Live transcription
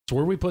So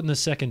where are we putting the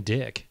second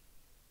dick?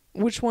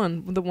 Which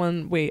one? The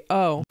one, wait,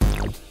 oh.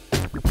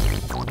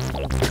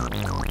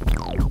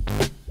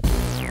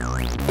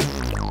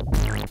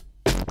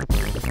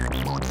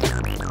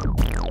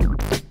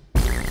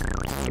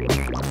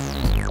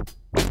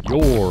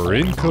 You're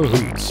in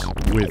cahoots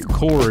with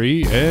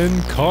Corey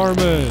and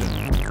Carmen.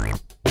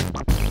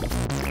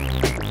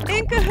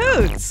 In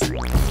Cahoots!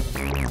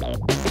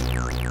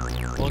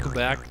 Welcome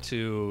back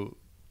to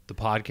the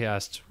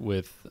podcast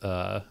with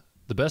the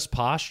best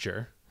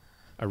posture,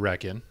 I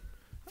reckon.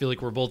 I feel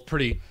like we're both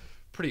pretty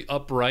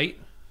upright.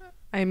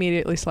 I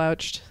immediately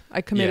slouched. I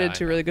committed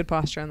to really good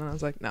posture, and then I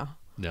was like, no.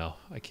 No,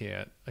 I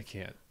can't.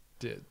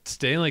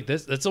 Staying like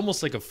this, that's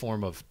almost like a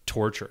form of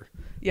torture.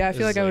 Yeah, I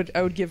feel like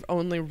I would give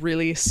only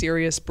really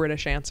serious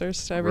British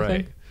answers to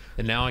everything. Right.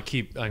 And now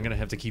I'm gonna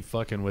have to keep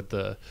fucking with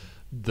the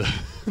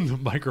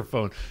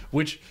microphone.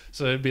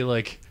 So it'd be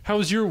like, how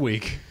was your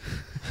week?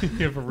 You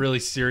have a really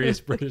serious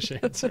British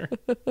answer.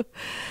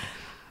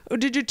 Oh,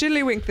 did you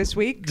tiddlywink this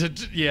week?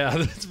 Yeah,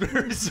 that's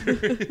very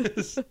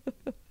serious.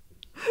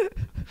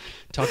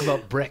 Talk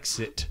about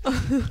Brexit.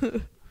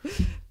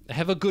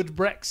 Have a good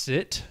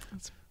Brexit.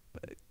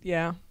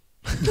 Yeah.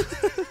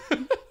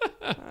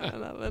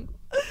 Nothing.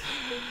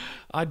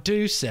 I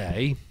do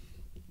say.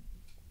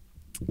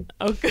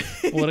 Okay.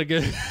 What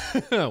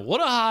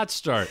a hot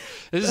start.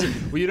 This is,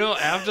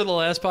 after the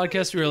last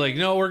podcast, we were like,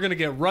 no, we're going to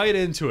get right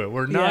into it.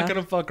 We're not going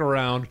to fuck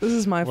around. This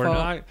is my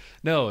fault.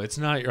 No, it's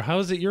not how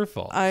is it your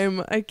fault?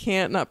 I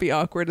can't not be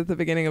awkward at the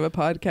beginning of a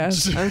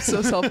podcast. I'm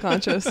so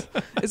self-conscious.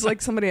 It's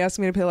like somebody asked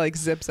me to play like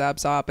Zip Zap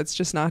Zop. It's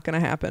just not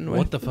going to happen.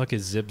 What the fuck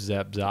is Zip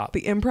Zap Zop?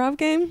 The improv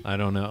game? I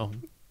don't know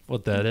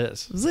what that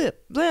is.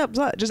 Zip Zap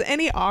Zop. Just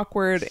any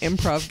awkward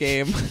improv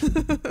game.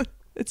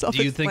 It's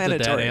Do you think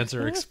that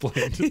answer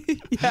explained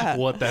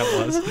what that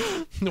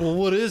was? Well,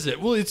 what is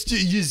it? Well, it's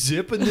you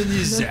zip and then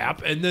you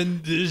zap and then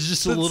there's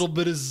just a little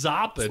bit of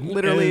zopping.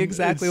 Literally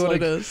exactly what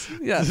it is.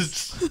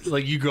 Yes. It's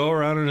like you go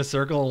around in a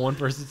circle and one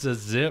person says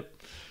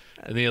zip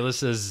and the other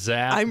says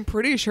zap. I'm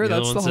pretty sure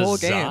that's the whole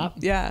game. Zop.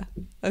 Yeah,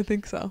 I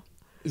think so.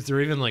 Is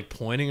there even like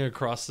pointing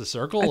across the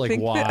circle?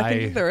 Why? I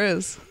think there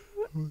is.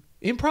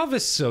 Improv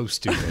is so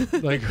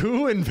stupid. Like,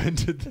 who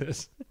invented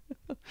this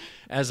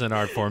as an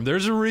art form?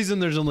 There's a reason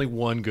there's only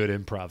one good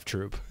improv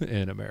troupe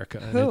in America,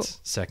 and it's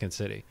Second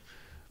City.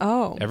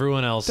 Oh.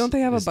 Everyone else don't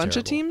they have a bunch terrible.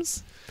 Of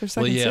teams for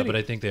Second City? Well, yeah, but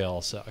I think they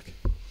all suck.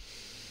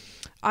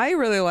 I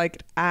really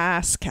liked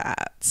Ass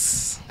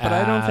Cats, but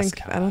I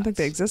don't think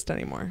they exist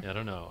anymore. I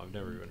don't know. I've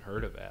never even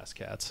heard of Ass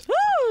Cats.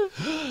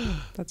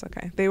 That's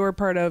okay. They were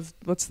part of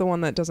what's the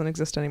one that doesn't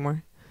exist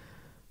anymore?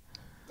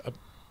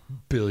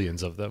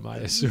 Billions of them, I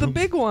assume. The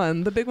big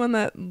one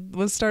that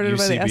was started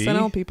by the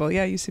SNL people.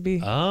 Yeah,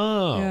 UCB.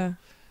 Oh. Yeah.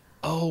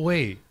 Oh,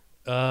 wait.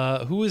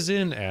 Who was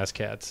in Ass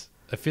Cats?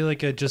 I feel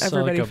like I just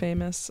Everybody saw like a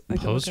famous.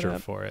 poster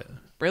for it.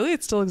 Really?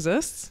 It still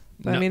exists?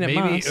 No, I mean, it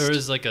maybe must. it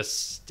was like a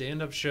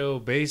stand-up show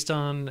based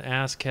on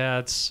Ass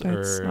Cats.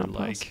 That's or not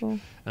like possible.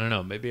 I don't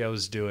know. Maybe I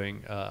was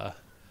doing the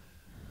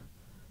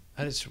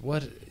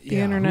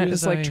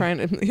internet's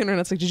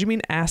like, did you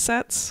mean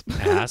assets?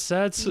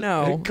 Assets?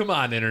 No. Come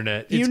on,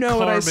 internet. It's you know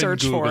Carmen what I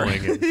search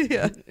Googling for. It.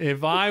 Yeah.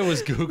 If I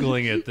was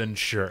Googling it, then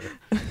sure.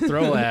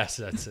 Throw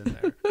assets in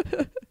there.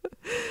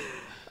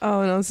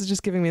 Oh, no, this is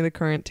just giving me the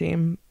current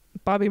team.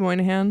 Bobby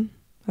Moynihan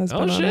has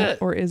been on it,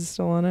 or is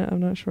still on it.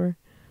 I'm not sure.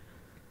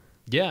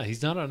 Yeah,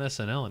 he's not on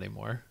SNL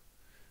anymore.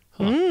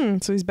 Huh.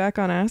 So he's back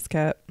on Ass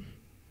Cat.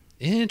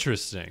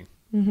 Interesting.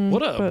 Mm-hmm.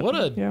 What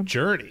a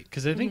journey,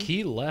 because I think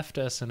he left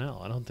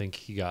SNL. I don't think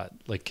he got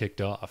like kicked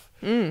off.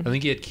 I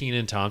think he had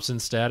Kenan Thompson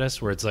status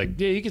where it's like,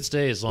 yeah, you can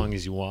stay as long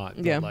as you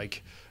want, but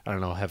like, I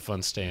don't know, have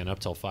fun staying up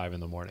till 5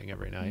 a.m.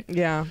 every night.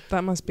 Yeah,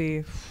 that would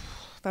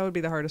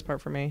be the hardest part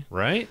for me,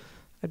 right?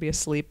 I'd be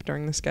asleep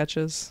during the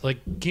sketches. Like,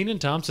 Kenan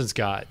Thompson's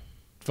got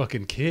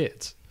fucking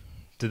kids.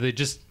 Do they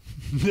just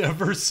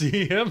never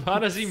see him? How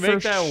does he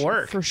make that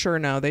work? For sure,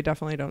 no. They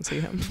definitely don't see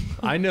him.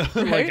 I know,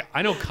 right? like,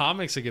 I know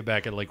comics that get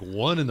back at like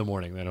 1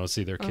 a.m. They don't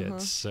see their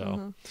kids.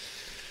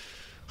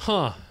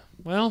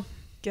 Well,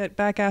 get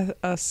back at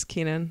us,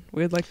 Kenan.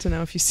 We'd like to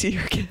know if you see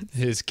your kids.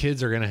 His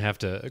kids are going to have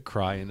to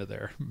cry into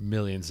their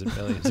millions and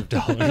millions of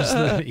dollars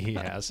that he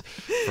has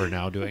for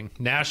now doing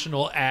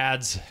national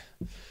ads.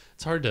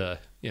 It's hard to,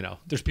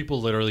 there's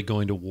people literally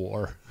going to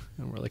war.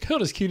 And we're like, how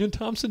does Kenan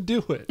Thompson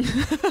do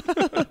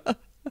it?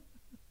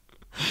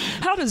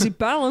 How does he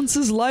balance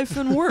his life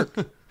and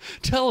work?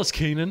 Tell us,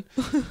 Kenan.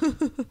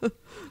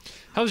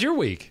 How was your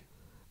week?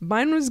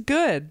 Mine was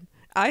good.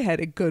 I had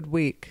a good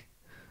week.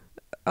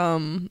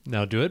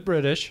 Now do it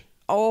British.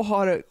 I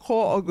had a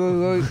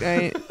good week.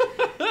 I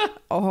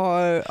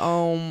had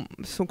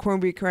some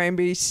corned beef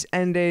cranberries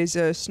and there's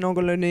a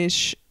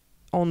snuggling-ish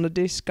on the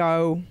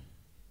disco.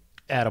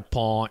 At a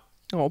point.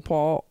 Oh,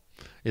 Paul.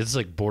 It's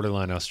like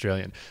borderline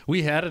Australian.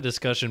 We had a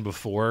discussion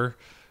before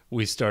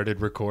we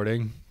started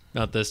recording.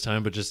 Not this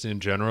time, but just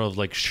in general, of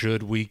like,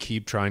 should we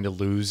keep trying to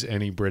lose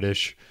any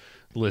British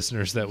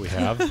listeners that we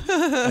have?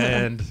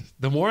 And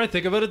the more I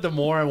think about it, the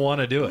more I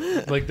want to do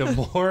it. Like, the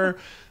more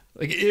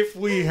Like if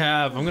we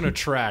have, I'm gonna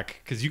track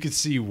because you can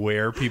see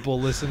where people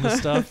listen to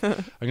stuff.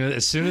 I'm gonna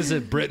as soon as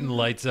Britain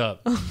lights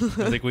up, I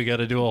think we got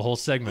to do a whole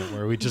segment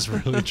where we just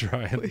really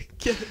try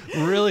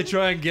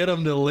and get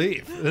them to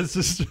leave. This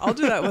is. I'll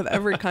do that with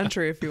every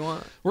country if you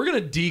want. We're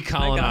gonna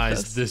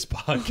decolonize this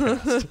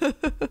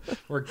podcast.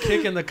 We're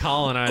kicking the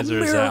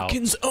colonizers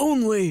Americans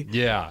only.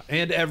 Yeah,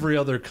 and every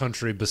other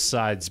country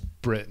besides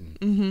Britain.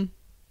 Mm-hmm.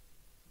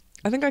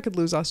 I think I could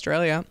lose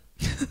Australia.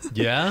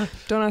 Yeah?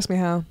 Don't ask me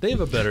how. They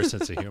have a better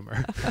sense of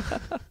humor.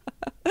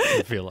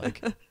 I feel like.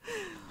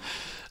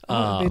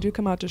 They do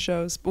come out to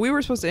shows. But we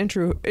were supposed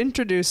to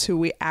introduce who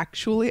we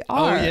actually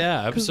are. Oh,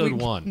 yeah. Episode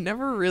 1.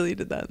 Never really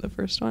did that in the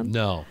first one.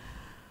 No.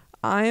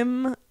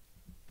 I'm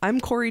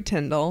Corey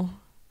Tyndall.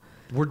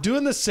 We're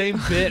doing the same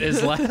bit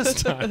as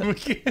last time.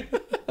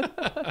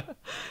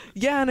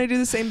 Yeah, and I do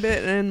the same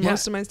bit in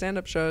most of my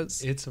stand-up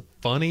shows. It's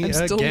funny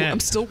I'm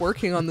still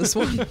working on this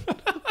one.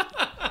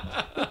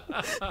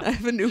 I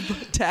have a new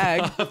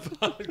tag.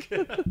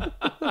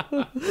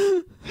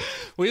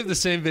 We have the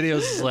same videos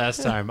as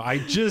last time. I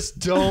just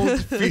don't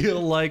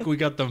feel like we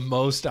got the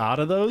most out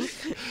of those.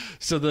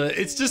 So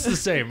it's just the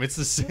same. It's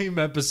the same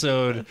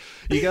episode.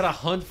 You got to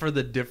hunt for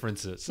the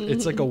differences.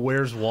 It's like a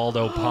Where's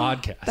Waldo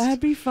podcast. That'd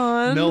be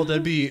fun. No,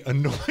 that'd be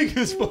annoying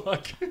as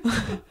fuck.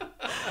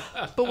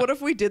 But what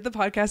if we did the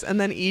podcast and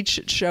then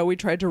each show we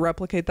tried to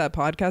replicate that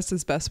podcast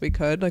as best we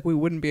could? Like we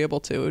wouldn't be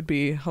able to. It would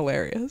be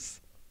hilarious.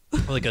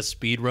 Like a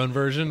speed run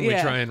version. We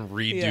try and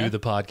redo the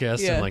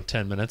podcast in like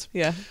 10 minutes.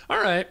 Yeah. All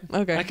right.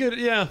 Okay. I could.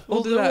 Yeah.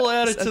 We'll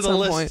add it to the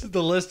list.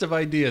 The list of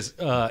ideas.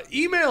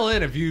 Email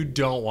in if you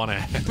don't want to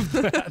have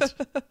that.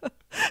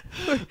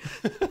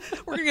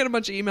 We're gonna get a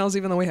bunch of emails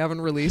even though we haven't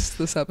released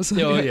this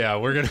episode. Oh yet. yeah,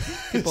 we're gonna.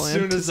 People as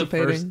soon as the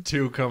first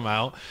 2 come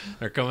out,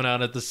 they're coming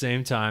out at the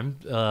same time.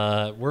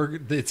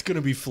 It's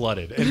gonna be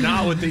flooded, and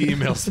not with the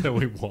emails that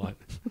we want.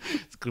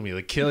 It's gonna be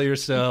like, kill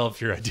yourself.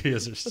 Your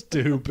ideas are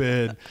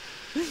stupid.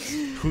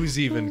 Who's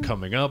even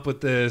coming up with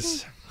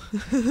this?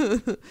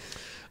 If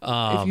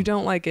you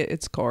don't like it,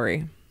 it's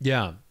Corey.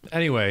 Yeah.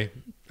 Anyway,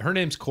 her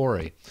name's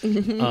Corey.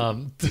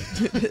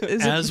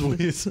 As we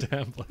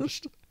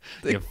established.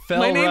 You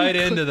fell right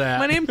into that.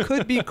 My name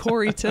could be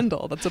Corey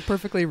Tyndall. That's a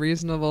perfectly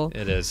reasonable.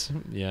 It is.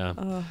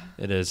 Yeah.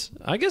 It is.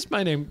 I guess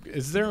my name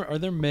are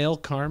there male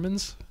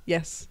Carmens?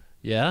 Yes.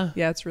 Yeah?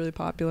 Yeah, it's really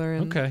popular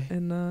in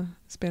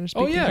Spanish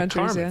speaking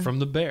countries. Carmen from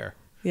the Bear.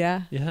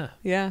 Yeah. Yeah.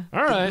 Yeah.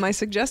 All right. My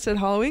suggested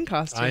Halloween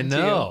costume. I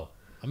know.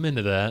 I'm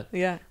into that.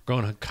 Yeah.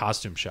 Going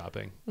costume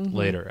shopping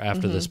later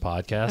after this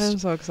podcast. I'm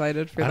so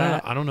excited for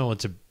that. I don't know what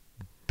to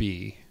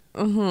be.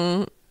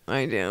 I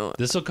do.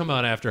 This will come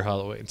out after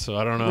Halloween, so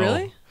I don't know.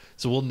 Really?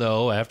 So we'll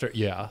know after.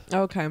 Yeah.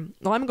 Okay.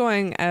 Well, I'm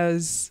going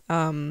as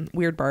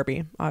Weird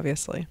Barbie,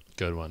 obviously.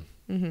 Good one.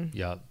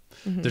 Yeah.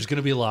 There's going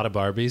to be a lot of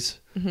Barbies.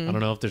 I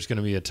don't know if there's going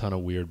to be a ton of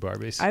weird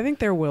Barbies. I think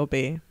there will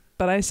be,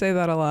 but I say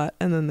that a lot,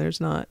 and then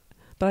there's not.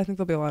 But I think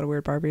there'll be a lot of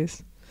weird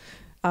Barbies.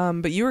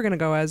 But you were going to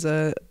go as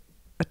a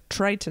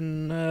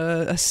Triton,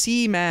 a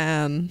sea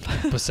man.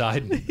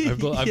 Poseidon,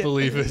 I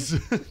believe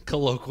is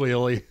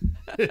colloquially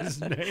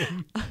his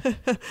name.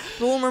 The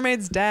Little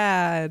Mermaid's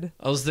dad.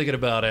 I was thinking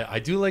about it. I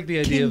do like the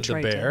idea of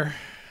the bear.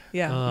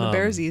 Yeah, the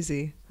bear's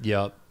easy.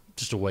 Yep.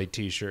 Just a white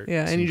t-shirt.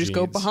 Yeah, and you just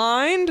go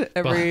behind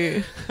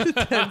every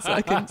 10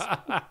 seconds.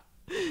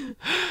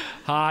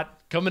 Hot.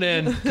 Coming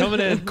in.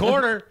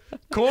 Corner.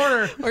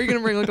 Are you going to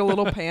bring like a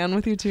little pan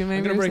with you too, maybe?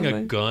 I'm going to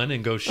bring a gun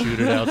and go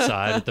shoot it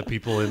outside at the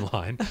people in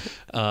line.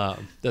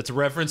 That's a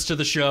reference to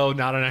the show,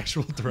 not an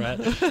actual threat.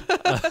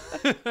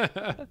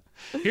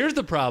 Here's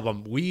the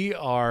problem.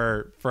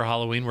 For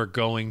Halloween, we're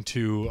going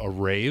to a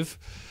rave,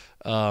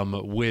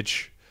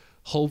 which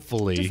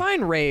hopefully...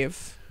 Define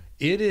rave.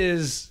 It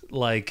is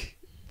like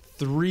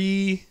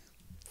 3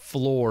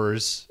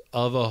 floors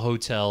of a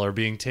hotel are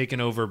being taken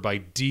over by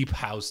deep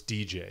house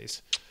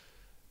DJs.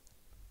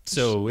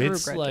 So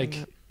it's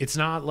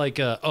not like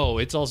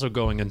it's also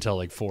going until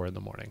like 4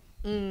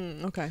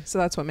 a.m. Okay. So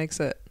that's what makes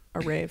it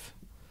a rave.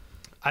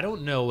 I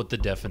don't know what the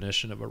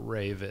definition of a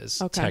rave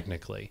is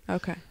technically.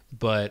 Okay.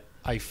 But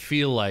I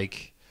feel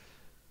like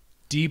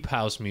deep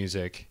house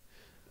music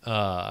 3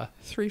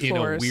 floors in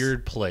a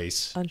weird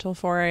place until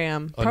 4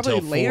 a.m. Probably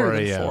later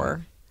than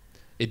 4.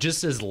 It just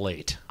says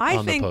late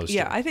on the poster.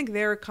 Yeah, I think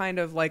they're kind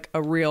of like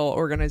a real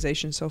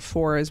organization. So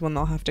 4 is when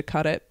they'll have to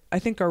cut it. I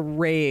think a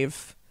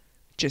rave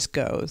just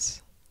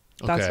goes.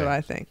 That's what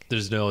I think.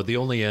 The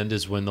only end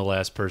is when the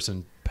last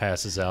person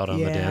passes out on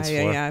the dance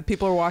floor. Yeah.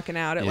 People are walking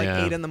out at like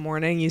 8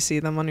 a.m. You see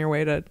them on your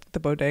way to the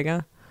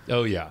bodega.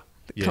 Oh, yeah.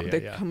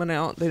 They're coming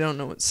out. They don't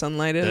know what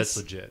sunlight is. That's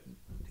legit.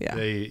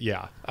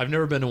 Yeah. I've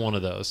never been to one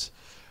of those.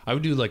 I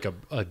would do like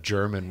a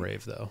German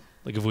rave, though.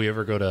 Like if we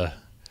ever go to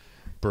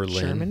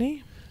Berlin.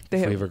 Germany?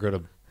 If we ever go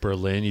to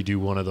Berlin, you do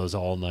one of those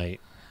all-night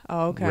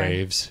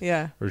raves.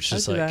 Yeah. Where it's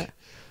just like...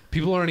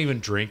 People aren't even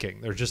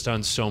drinking. They're just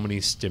on so many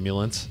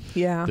stimulants.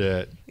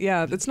 Yeah.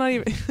 That's not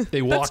even...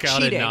 They walk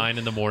out at 9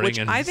 a.m, which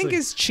and I think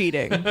is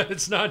cheating.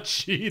 It's not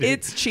cheating.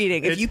 It's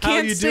cheating. If you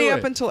can't stay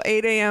up until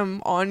 8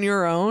 a.m. on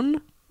your own,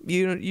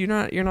 you're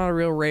not a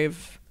real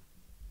rave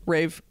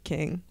Rave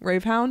king.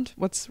 Rave hound?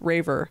 What's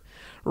raver?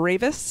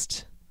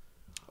 Ravist?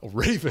 A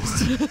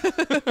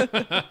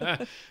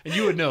ravist. And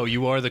you would know,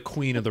 you are the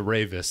queen of the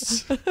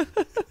ravists.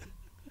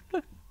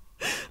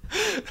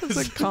 It's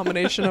a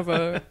combination of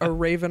a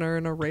ravener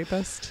and a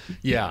rapist.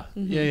 Yeah.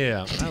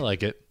 Yeah. I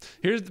like it.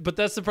 But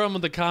that's the problem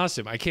with the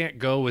costume. I can't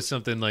go with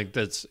something like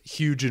that's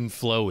huge and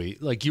flowy.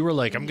 Like you were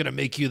like, I'm gonna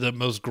make you the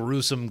most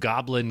gruesome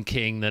goblin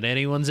king that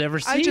anyone's ever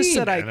seen. I just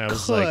said I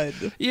was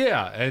could. Like,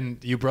 yeah,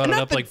 and you brought it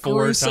Not up the like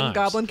 4 gruesome times.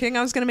 Goblin King.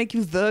 I was gonna make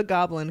you the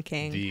Goblin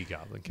King. The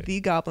Goblin King. The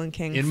Goblin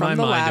King. In from my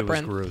the mind,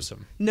 Labyrinth. it was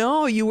gruesome.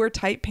 No, you wear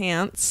tight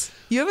pants.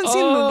 You haven't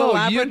seen the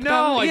Labyrinth?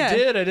 No, Yeah. I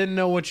did. I didn't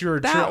know what you were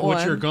That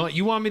going.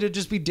 You want me to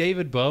just be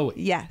David Bowie?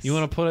 Yes. You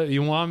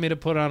want me to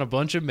put on a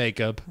bunch of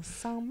makeup? I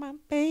saw my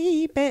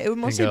baby. It would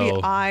mostly be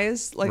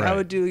eyes. Like I Right.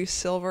 would do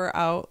silver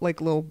out, like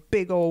little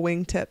big old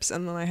wingtips,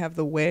 and then I have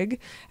the wig.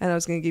 And I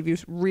was gonna give you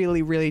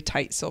really, really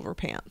tight silver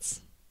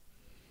pants.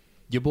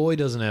 Your boy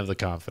doesn't have the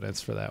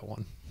confidence for that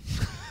one.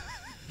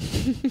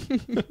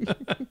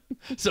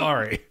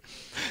 Sorry.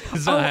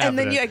 It's not and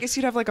then happening. I guess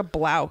you'd have like a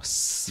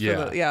blouse.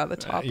 Yeah. The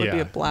top would be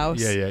a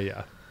blouse.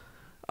 Yeah.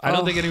 I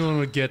don't think anyone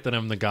would get that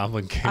I'm the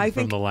Goblin King I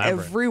from think the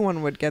Labyrinth.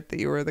 everyone would get that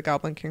you were the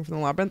Goblin King from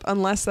the Labyrinth,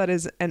 unless that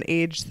is an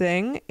age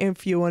thing.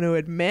 If you want to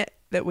admit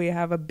that we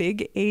have a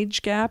big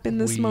age gap in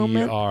this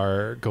moment, we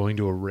are going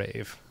to a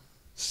rave,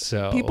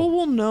 so people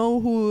will know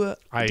who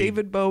I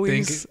David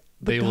Bowie's.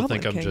 they will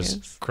think I'm King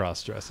just is.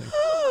 cross-dressing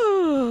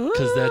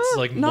because that's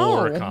like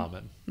more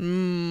common.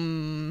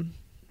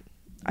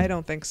 I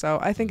don't think so.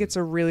 I think it's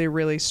a really,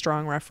 really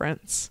strong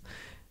reference.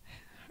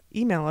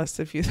 Email us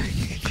if you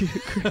think you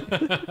agree.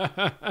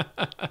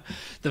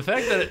 The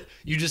fact that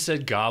you just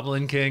said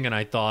Goblin King and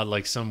I thought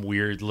like some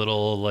weird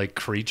little like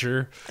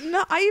creature.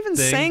 No, I even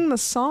thing. sang the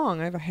song.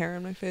 I have a hair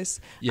in my face.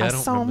 Yeah, I don't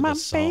saw remember my the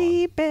song.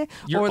 baby.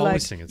 You're or always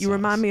like singing you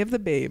remind songs. me of the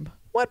Babe.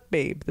 What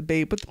Babe? The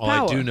Babe with the Oh,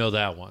 power. I do know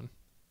that one.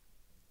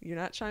 You're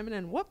not chiming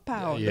in. What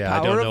power? Yeah, the power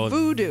I don't know of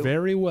voodoo. it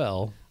very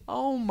well.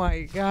 Oh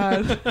my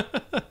God.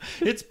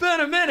 It's been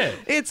a minute.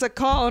 It's a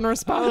call and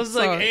response. I was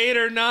like song. 8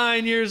 or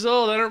 9 years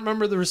old. I don't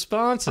remember the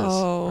responses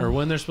or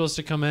when they're supposed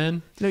to come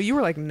in. No, you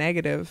were like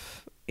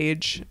negative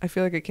age. I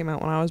feel like it came out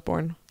when I was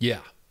born.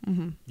 Yeah.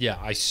 Yeah,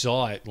 I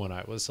saw it when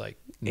I was like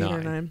 9. 8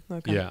 or 9.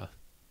 Okay. Yeah.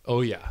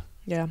 Oh, yeah.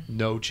 Yeah.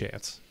 No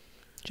chance.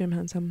 Jim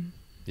Henson.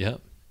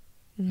 Yep.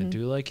 I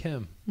do like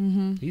him.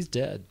 He's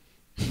dead.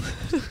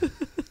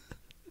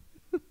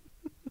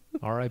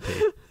 R.I.P.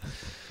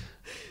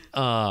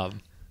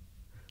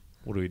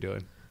 What are we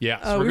doing? Yeah,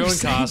 so we're going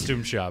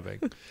costume shopping.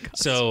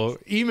 So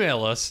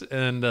email us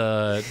and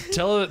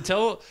tell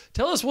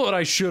us what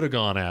I should have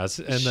gone as,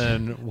 and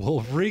then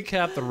we'll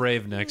recap the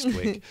rave next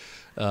week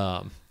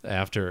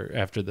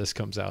after this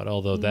comes out.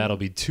 Although that'll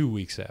be 2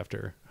 weeks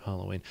after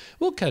Halloween.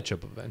 We'll catch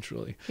up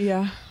eventually.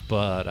 Yeah.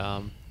 But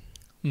I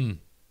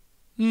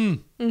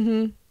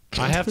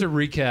have to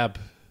recap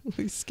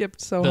We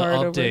skipped so the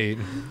hard update.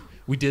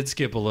 We did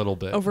skip a little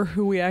bit over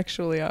who we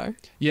actually are.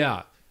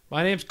 Yeah.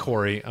 My name's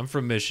Corey. I'm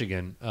from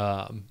Michigan.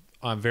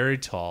 I'm very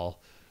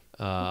tall.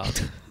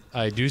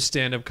 I do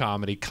stand-up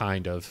comedy,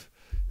 kind of.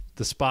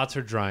 The spots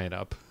are drying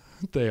up.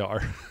 They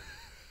are.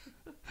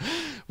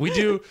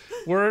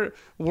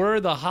 We're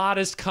the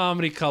hottest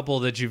comedy couple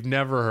that you've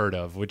never heard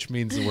of, which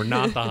means we're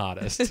not the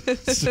hottest.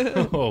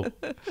 So,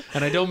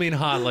 and I don't mean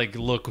hot like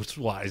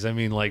looks-wise. I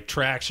mean like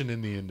traction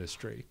in the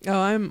industry. Oh,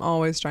 I'm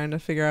always trying to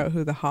figure out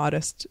who the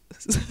hottest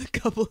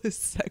couple is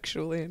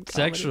sexually in comedy.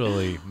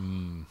 Sexually,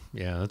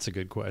 yeah, that's a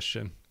good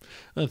question.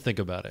 I'll think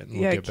about it and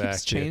we'll Yeah, get it back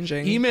keeps to you.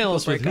 changing. Email People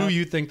us with break who up.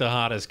 you think the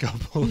hottest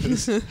couple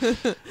is.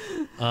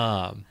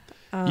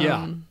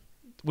 Yeah.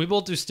 We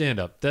both do stand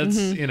up. That's,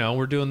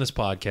 we're doing this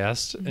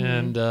podcast.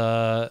 And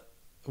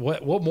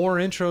what more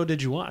intro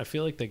did you want? I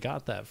feel like they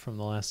got that from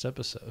the last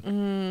episode.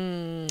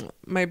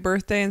 My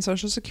birthday and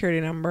social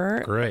security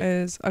number Great.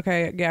 is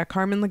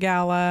Carmen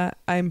Legala.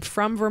 I'm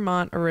from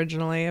Vermont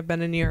originally. I've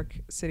been in New York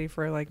City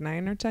for like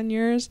 9 or 10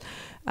 years.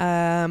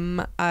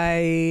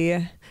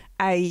 I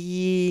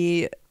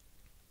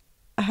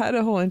had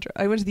a whole intro.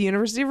 I went to the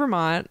University of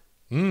Vermont.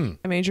 I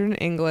majored in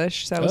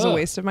English, so that was a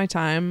waste of my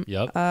time.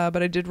 Yep.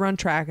 But I did run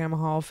track, and I'm a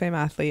Hall of Fame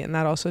athlete, and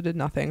that also did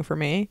nothing for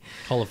me.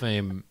 Hall of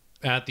Fame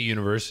at the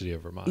University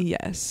of Vermont.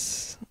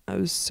 Yes. I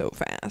was so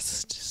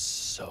fast.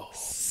 So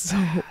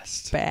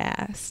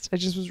Fast. I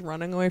just was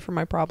running away from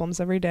my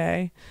problems every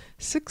day.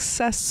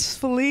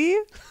 Successfully.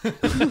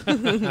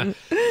 The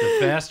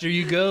faster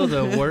you go,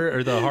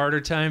 the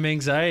harder time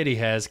anxiety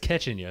has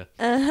catching you.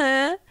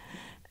 Uh-huh.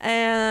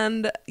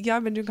 And yeah,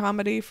 I've been doing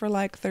comedy for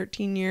like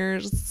 13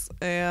 years,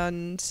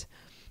 and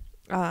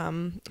I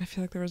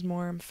feel like there was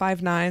more. I'm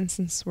 5'9",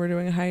 since we're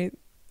doing a height.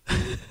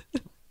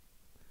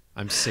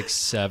 I'm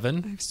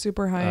 6'7". I have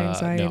super high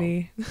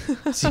anxiety. No.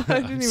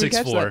 I didn't even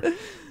catch 6'4". that.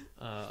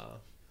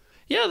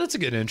 Yeah, that's a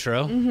good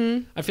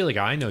intro. I feel like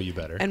I know you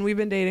better. And we've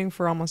been dating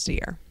for almost a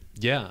year.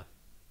 Yeah.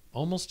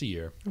 Almost a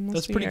year. Almost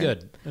That's a pretty year.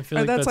 good. I feel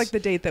Or like that's like the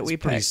date that we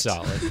pretty picked.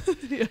 solid.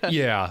 Yeah.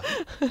 Yeah.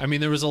 I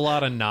mean, there was a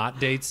lot of not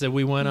dates that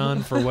we went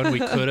on for when we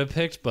could have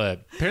picked,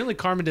 but apparently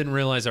Carmen didn't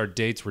realize our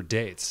dates were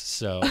dates.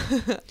 So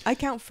I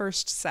count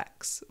first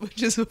sex,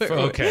 which is where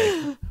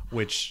okay,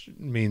 which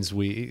means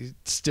we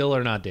still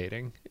are not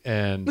dating.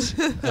 And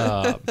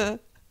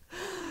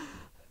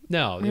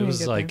no, it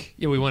was like,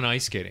 yeah, we went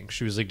ice skating.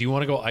 She was like, "Do you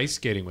want to go ice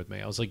skating with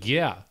me?" I was like,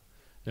 "Yeah."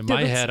 In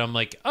my head, I'm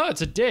like, "Oh,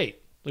 it's a date.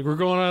 Like we're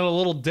going on a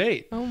little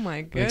date." Oh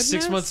my goodness.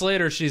 Like 6 months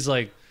later, she's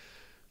like,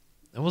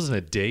 "That wasn't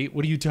a date.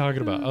 What are you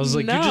talking about?" I was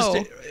like, No. "You're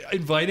just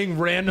inviting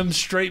random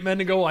straight men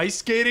to go ice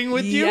skating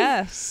with you?"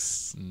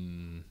 Yes.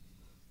 You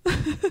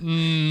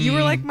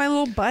were like my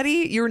little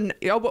buddy. You were.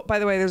 Oh, by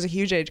the way, there's a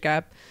huge age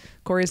gap.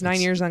 Corey's 9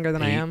 years younger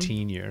than I am.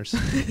 18 years.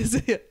 This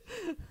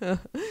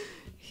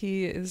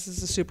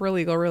is a super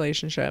illegal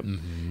relationship,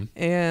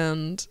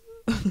 and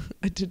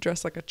I did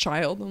dress like a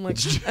child. I'm like,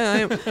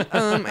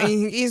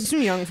 he's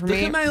too young for me.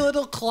 Look at my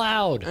little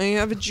cloud. I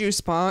have a juice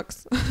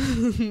box.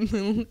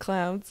 Little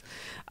clouds.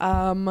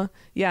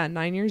 Yeah,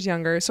 9 years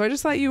younger. So I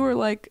just thought you were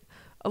like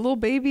a little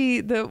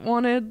baby that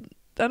wanted,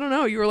 I don't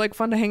know, you were like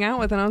fun to hang out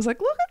with. And I was like,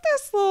 look at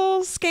this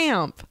little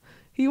scamp.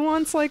 He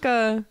wants like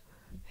a,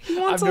 he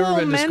wants I've a never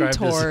little been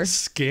described mentor. as a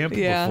scamp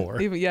Yeah,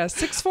 before. yeah,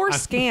 6'4"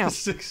 scamp.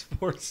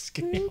 6'4"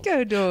 scamp.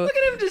 Go do Look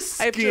at him just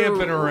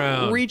scamping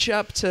around. Reach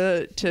up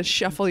to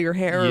shuffle your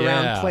hair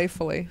around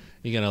playfully.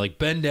 You're going to like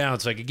bend down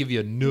so I could give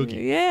you a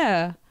noogie.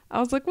 Yeah. I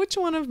was like, which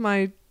one of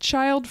my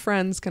child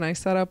friends can I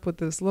set up with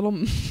this little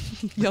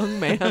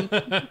young man?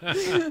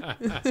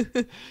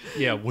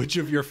 Yeah, which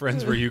of your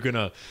friends were you going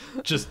to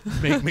just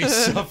make me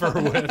suffer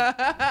with?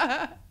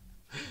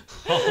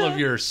 All of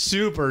your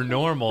super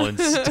normal and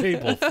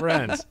stable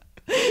friends.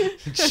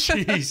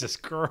 Jesus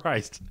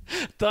Christ.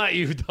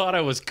 You thought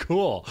I was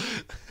cool.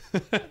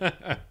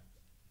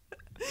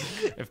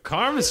 If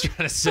Carmen's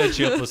trying to set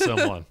you up with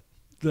someone,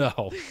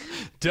 no,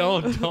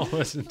 don't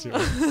listen to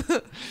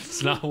it.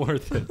 It's not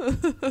worth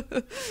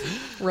it.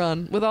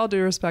 Run. With all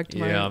due respect to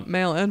my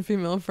male and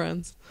female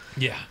friends.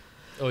 Yeah.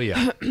 Oh,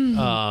 yeah.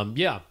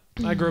 Yeah.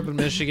 I grew up in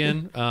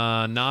Michigan.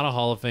 Not a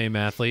Hall of Fame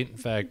athlete. In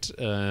fact,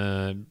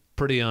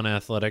 pretty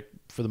unathletic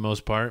for the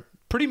most part.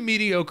 Pretty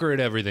mediocre at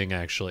everything,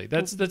 actually.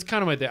 That's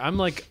kind of my thing. I'm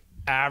like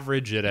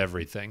average at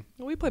everything.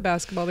 We play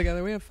basketball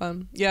together. We have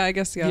fun. Yeah, I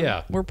guess,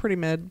 yeah. We're pretty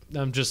mid.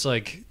 I'm just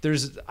like,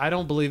 I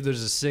don't believe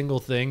there's a single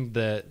thing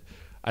that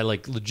I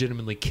like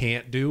legitimately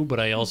can't do, but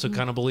I also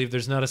kind of believe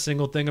there's not a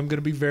single thing I'm going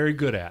to be very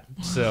good at.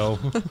 So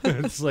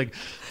it's like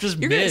just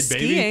You're mid, good at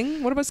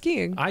skiing. What about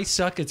skiing? I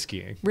suck at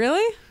skiing.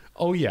 Really?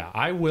 Oh yeah,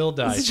 I will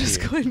die. It's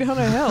just going down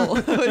a hill.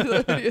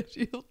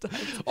 You'll die.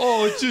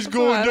 Oh, it's just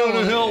going down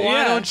a hill.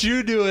 Why don't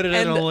you do it at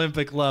an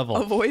Olympic level?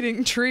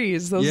 Avoiding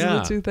trees. Those are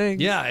the two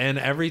things. Yeah, and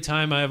every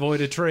time I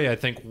avoid a tree, I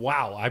think,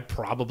 wow, I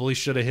probably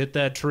should have hit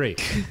that tree.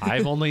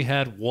 I've only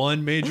had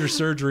one major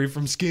surgery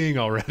from skiing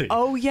already.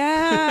 Oh,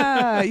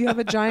 yeah. You have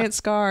a giant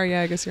scar.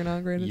 Yeah, I guess you're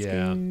not great at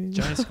skiing.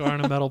 Giant scar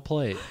on a metal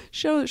plate.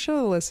 Show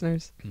the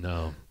listeners.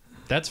 No.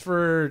 That's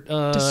for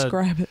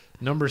describe it.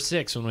 Number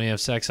 6 when we have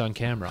sex on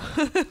camera.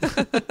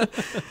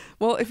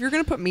 Well, if you're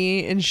going to put me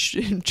in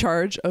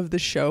charge of the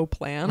show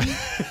plan.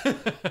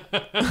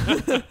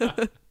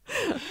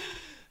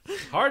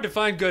 Hard to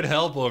find good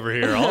help over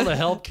here. All the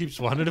help keeps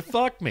wanting to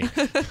fuck me.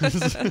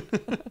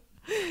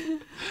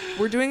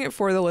 We're doing it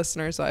for the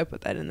listeners, so I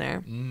put that in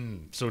there.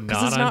 So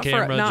not on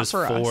camera, just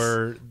for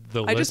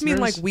the listeners? I just mean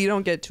like we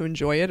don't get to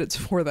enjoy it. It's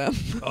for them.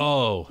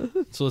 Oh,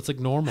 so it's like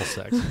normal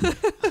sex.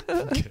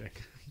 I'm kidding.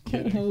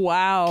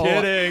 Wow.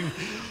 Kidding.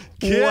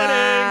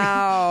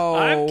 Wow.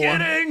 I'm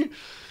kidding.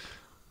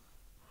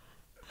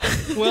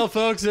 Well,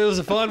 folks, it was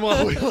a fun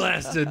while we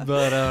lasted,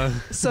 but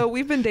so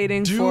we've been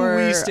dating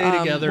we stay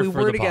together we for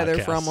were the together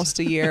podcast? for almost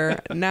a year.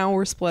 Now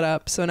we're split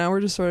up, so now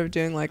we're just sort of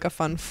doing like a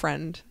fun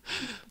friend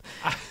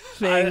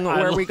thing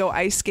where we go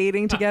ice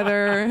skating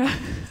together.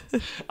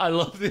 I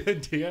love the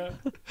idea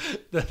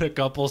that a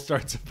couple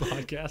starts a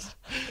podcast,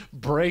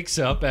 breaks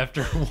up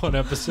after one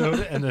episode,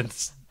 and then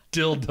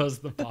still does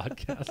the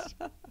podcast.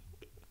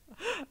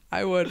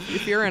 I would.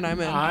 If you're in,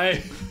 I'm in.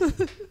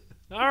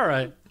 All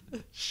right.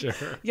 Sure.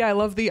 Yeah, I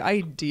love the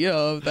idea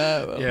of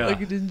that. Yeah.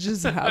 Like it didn't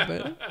just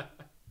happen.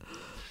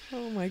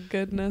 Oh my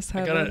goodness,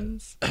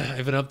 heavens. I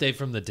have an update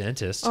from the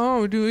dentist.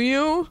 Oh, do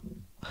you?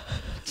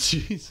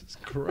 Jesus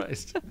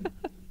Christ.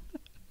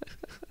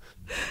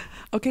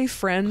 Okay,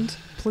 friend.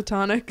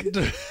 Platonic.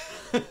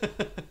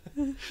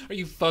 Are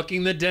you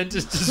fucking the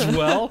dentist as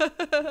well?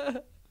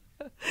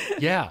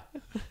 Yeah.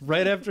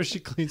 Right after she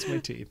cleans my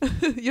teeth.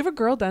 You have a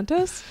girl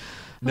dentist?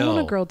 No. I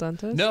want a girl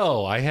dentist.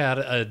 No, I had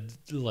a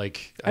dude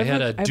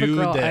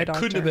that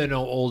couldn't have been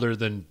no older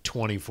than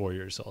 24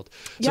 years old.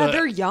 Yeah, So,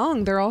 they're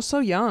young. They're all so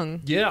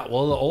young. yeah,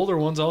 well, the older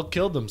ones all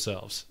killed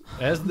themselves,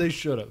 as they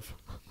should have.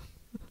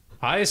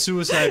 Highest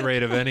suicide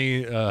rate of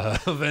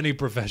any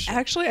profession.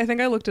 Actually, I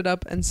think I looked it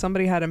up and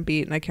somebody had him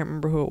beat and I can't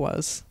remember who it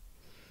was.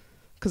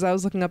 Because I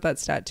was looking up that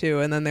stat too,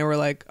 and then they were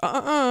like,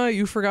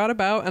 you forgot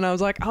about, and I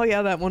was like, oh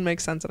yeah, that one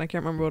makes sense, and I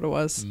can't remember what it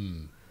was.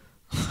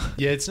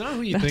 Yeah, it's not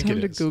who you Not think time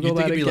it to is. Google You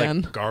think that it'd be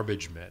again. like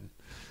garbage men,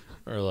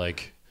 or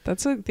like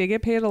They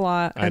get paid a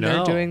lot, I and they're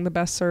know. doing the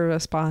best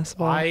service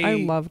possible. I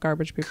love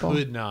garbage people.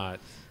 could not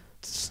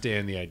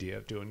stand the idea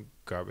of doing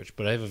garbage,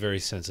 but I have a very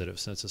sensitive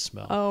sense of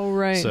smell. Oh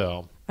right.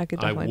 So I could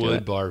I definitely do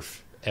would it. barf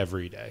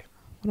every day.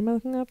 What am I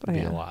looking up? It'd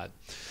be a lot.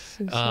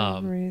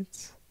 Suicide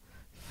rates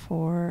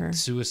for.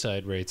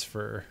 Suicide rates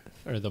are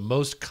the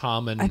most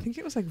common. I think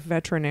it was like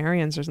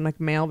veterinarians or something, like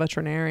male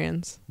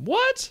veterinarians.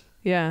 What?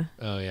 Yeah.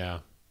 Oh yeah,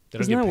 they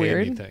don't Isn't get that paid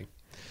weird? anything.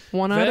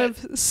 One out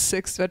of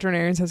 6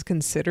 veterinarians has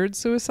considered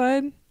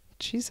suicide.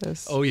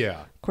 Jesus. Oh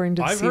yeah, According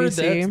to the I've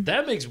CDC. heard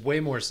that makes way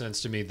more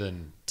sense to me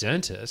than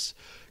dentists,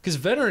 because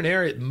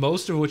veterinarian,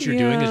 most of what you're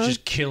doing is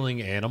just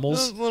killing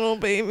animals. Those little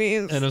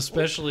babies. And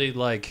especially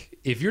like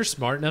if you're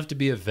smart enough to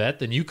be a vet,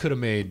 then you could have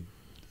made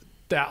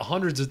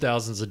hundreds of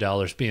thousands of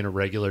dollars being a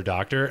regular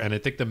doctor. And I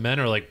think the men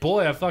are like,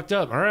 boy, I fucked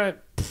up. All right,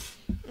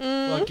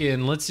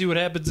 fucking let's see what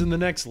happens in the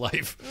next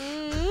life.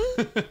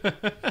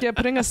 Yeah,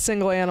 putting a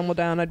single animal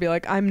down, I'd be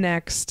like, I'm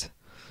next.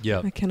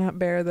 Yep. I cannot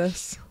bear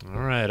this. All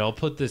right, I'll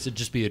put this. It'd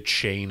just be a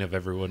chain of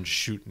everyone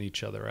shooting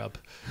each other up.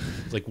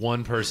 Like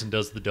one person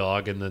does the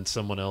dog, and then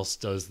someone else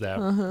does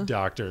that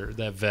doctor,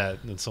 that vet,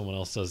 and then someone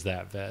else does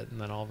that vet, and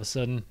then all of a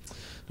sudden,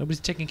 nobody's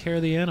taking care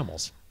of the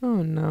animals.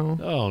 Oh no.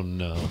 Oh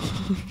no.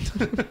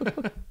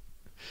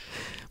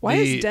 Why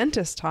is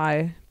dentist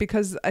high?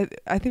 Because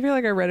I feel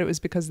like I read it was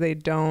because they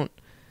don't.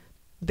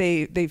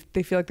 They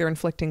feel like they're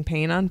inflicting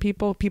pain on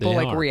people. People They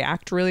like are.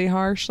 react really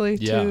harshly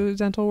to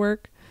dental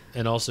work.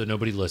 And also,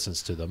 nobody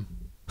listens to them.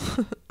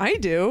 I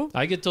do.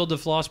 I get told to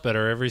floss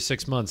better every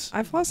 6 months.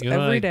 I floss You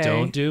know every what I day.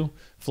 don't do?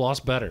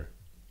 Floss better.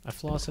 I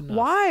floss enough.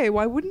 Why?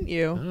 Why wouldn't I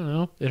you? don't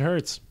know. It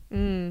hurts.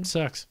 It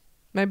sucks.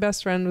 My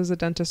best friend was a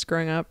dentist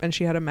growing up, and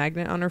she had a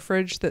magnet on her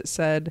fridge that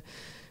said,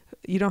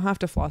 "You don't have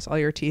to floss all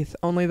your teeth,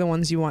 only the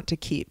ones you want to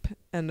keep."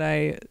 And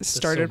I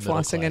started so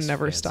flossing and middle-class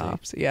never fancy.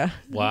 stopped. Yeah.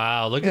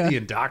 Wow, look Yeah. at the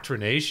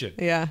indoctrination.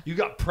 Yeah. You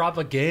got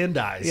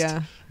propagandized.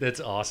 Yeah.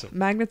 That's awesome.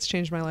 Magnets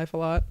changed my life a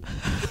lot.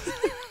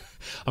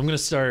 I'm going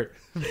to start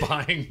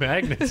buying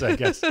magnets, I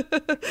guess.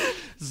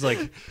 It's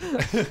like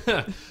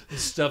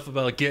stuff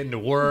about getting to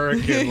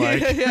work and like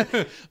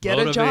Get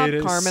a job,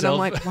 motivated, Carmen. I'm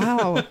like,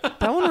 wow,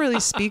 that one really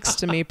speaks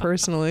to me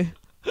personally.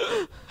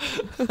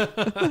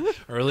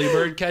 early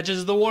bird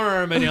catches the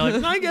worm, and you're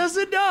like, I guess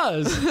it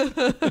does.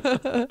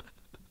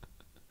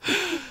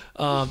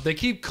 They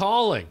keep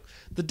calling.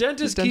 The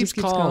dentist keeps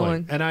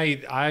calling. And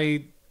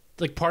I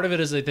like, part of it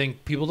is I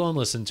think people don't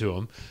listen to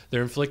them.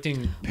 They're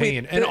inflicting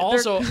pain. And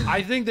also,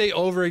 I think they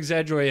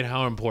over-exaggerate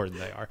how important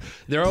they are.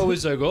 They're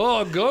always like,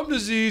 oh, gum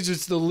disease,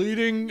 it's the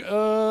leading,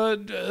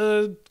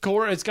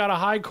 it's got a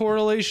high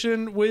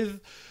correlation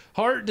with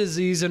heart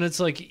disease. And it's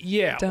like,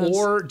 yeah.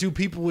 Or do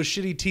people with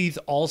shitty teeth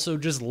also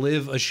just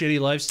live a shitty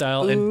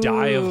lifestyle and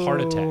die of heart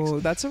attacks?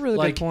 That's a really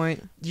good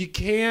point. You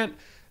can't,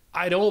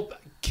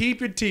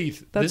 keep your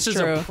teeth. That's this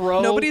true. is a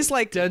pro Nobody's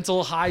like,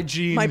 dental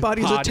hygiene my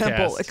body's podcast. a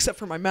temple except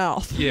for my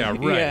mouth. Yeah,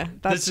 right. Yeah,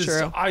 that's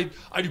true. I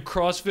do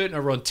CrossFit and I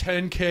run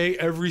 10K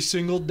every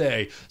single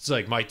day. It's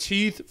like my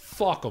teeth,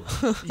 fuck them.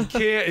 You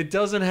can't, it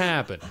doesn't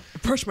happen. I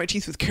brush my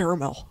teeth with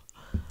caramel.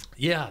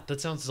 Yeah,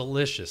 that sounds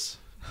delicious.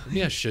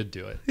 Maybe I should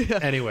do it. Yeah.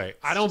 Anyway,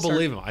 I don't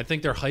believe them. I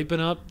think they're hyping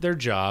up their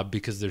job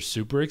because they're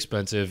super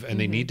expensive and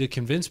they need to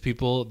convince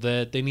people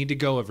that they need to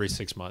go every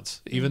 6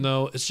 months, even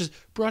though it's just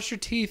brush your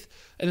teeth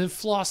and then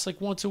floss like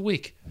once a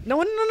week.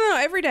 No,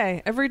 every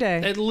day.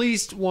 At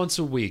least once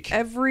a week.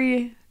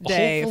 Every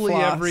day. Hopefully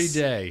floss. every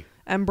day.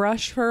 And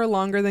brush for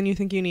longer than you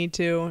think you need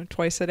to,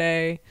 twice a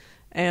day,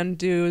 and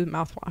do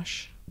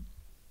mouthwash.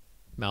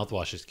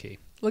 Mouthwash is key.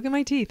 Look at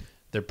my teeth.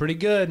 They're pretty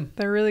good.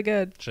 They're really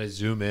good. Should I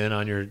zoom in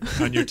on your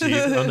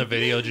teeth on the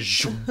video?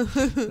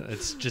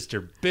 It's just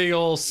her big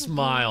old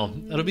smile.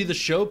 That'll be the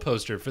show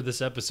poster for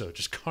this episode.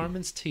 Just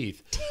Carmen's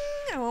teeth. Ting!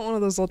 I want one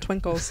of those little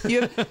twinkles.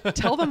 You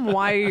tell them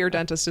why your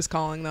dentist is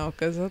calling though,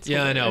 because that's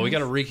I know. We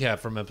got a recap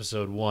from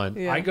episode 1.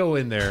 Yeah. I go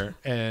in there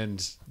and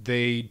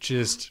they did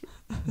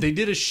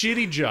a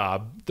shitty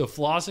job. The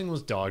flossing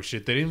was dog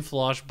shit. They didn't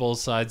floss both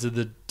sides of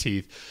the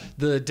teeth.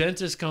 The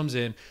dentist comes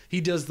in. He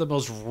does the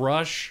most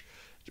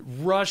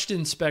rushed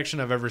inspection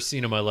I've ever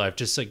seen in my life.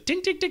 Just like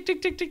ding, ding, ding, ding,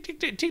 ding, ding, ding,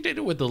 ding, ding,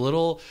 ding, with the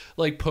little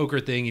like poker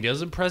thing. He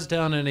doesn't press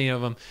down any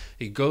of them.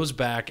 He goes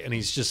back and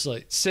he's just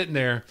like sitting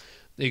there.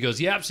 He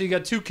goes, yep, so you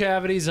got 2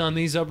 cavities on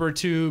these upper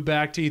 2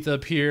 back teeth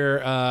up here.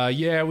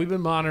 Yeah, we've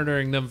been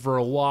monitoring them for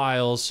a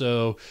while,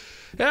 so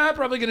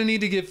probably going to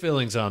need to get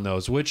fillings on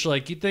those, which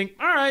like you think,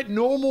 all right,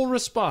 normal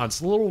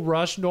response, a little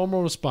rush,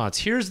 normal response.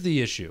 Here's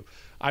the issue.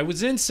 I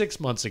was in 6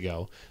 months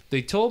ago.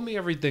 They told me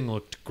everything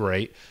looked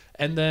great,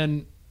 and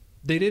then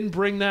they didn't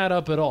bring that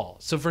up at all.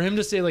 So for him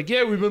to say like,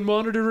 yeah, we've been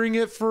monitoring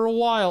it for a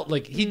while,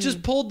 like he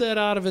just pulled that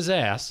out of his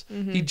ass.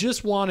 He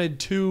just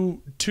wanted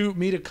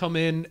me to come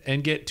in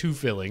and get 2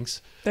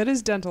 fillings. That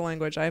is dental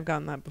language. I've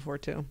gotten that before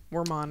too.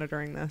 We're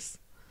monitoring this.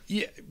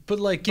 Yeah, but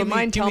like,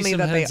 mine tell me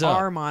that they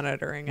are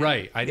monitoring it.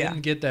 Right. I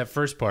didn't get that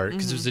first part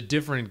because there's a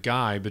different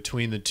guy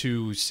between the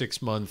 2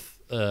 6-month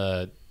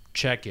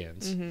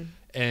check-ins.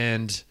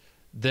 And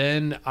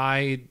then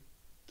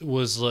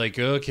was like,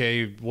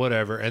 okay,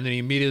 whatever. And then he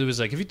immediately was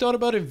like, have you thought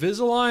about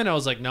Invisalign? I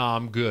was like, no,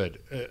 I'm good.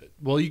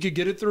 Well, you could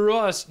get it through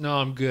us. No,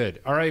 I'm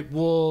good. All right,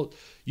 well,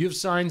 you have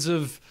signs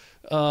of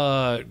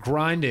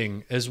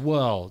grinding as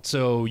well.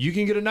 So you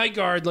can get a night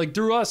guard like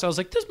through us. I was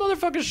like, this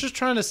motherfucker's just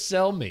trying to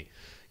sell me.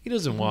 He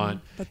doesn't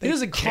want, he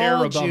doesn't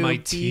care about my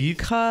teeth.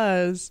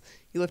 Because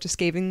you left a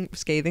scathing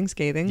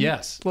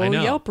yes, little I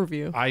know. Yelp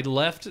review. I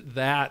left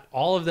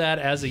all of that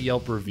as a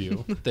Yelp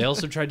review. They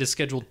also tried to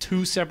schedule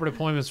 2 separate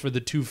appointments for the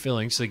 2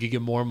 fillings so they could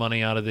get more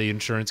money out of the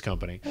insurance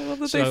company. I love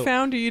that they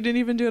found you. You didn't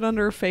even do it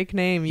under a fake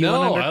name. You no,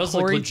 went under I was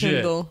Corey like legit.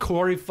 Tyndall.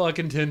 Corey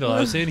fucking Tyndall. I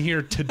was in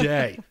here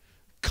today.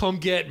 Come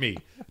get me.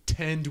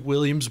 Tend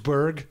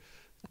Williamsburg.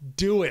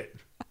 Do it.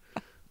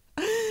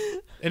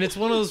 And it's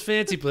one of those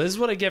fancy places. This is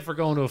what I get for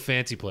going to a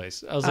fancy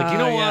place. I was like, you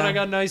know what? I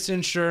got nice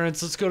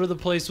insurance. Let's go to the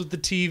place with the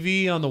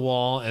TV on the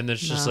wall. And it's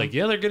just like,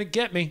 yeah, they're going to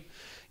get me.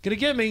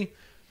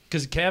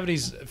 Because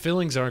cavities,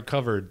 fillings aren't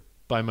covered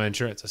by my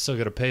insurance. I still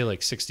got to pay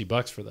like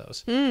 $60 for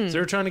those. So they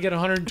were trying to get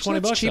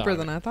 $120 That's cheaper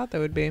than I thought they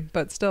would be,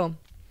 but still.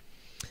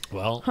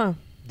 Well,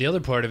 the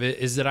other part of it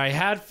is that I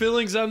had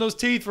fillings on those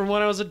teeth from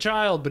when I was a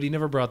child, but he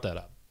never brought that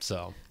up.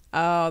 So.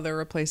 Oh, they're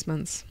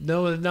replacements.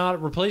 No,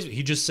 not replacement.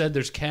 He just said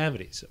there's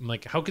cavities. I'm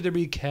like, how could there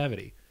be a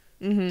cavity?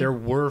 There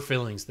were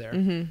fillings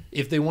there.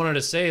 If they wanted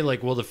to say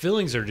like, well, the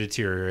fillings are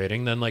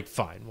deteriorating, then like,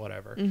 fine,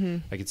 whatever.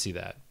 I could see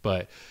that.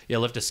 But yeah,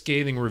 left a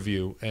scathing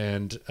review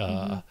and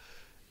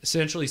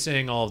essentially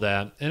saying all of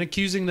that and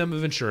accusing them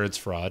of insurance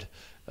fraud.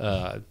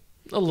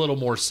 A little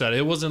more set.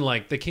 It wasn't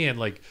like they can't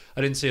like.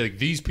 I didn't say like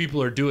these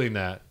people are doing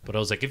that, but I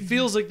was like, it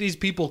feels like these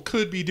people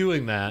could be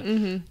doing that.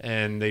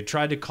 And they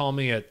tried to call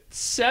me at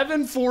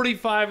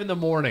 7:45 in the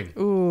morning,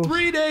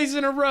 3 days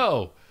in a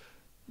row.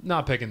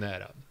 Not picking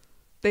that up.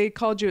 They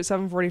called you at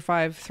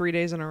 7:45 3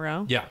 days in a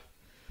row. Yeah.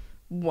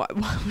 Why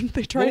wouldn't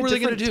they try a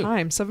different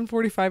time?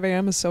 7:45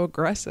 a.m. is so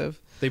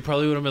aggressive. They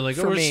probably would have been like,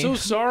 oh, we're so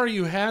sorry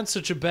you had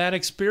such a bad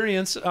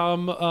experience.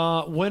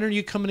 When are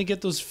you coming to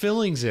get those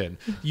fillings in?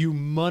 You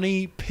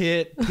money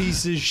pit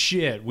piece of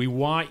shit. We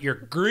want your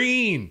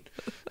green.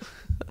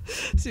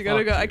 So you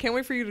gotta go. I can't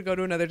wait for you to go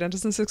to another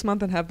dentist in 6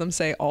 months and have them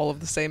say all of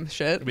the same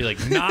shit. It'd be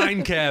like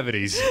 9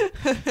 cavities.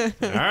 All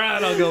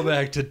right, I'll go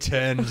back to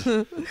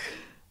 10.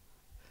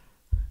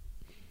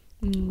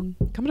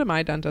 Come to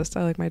my dentist.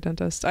 I like my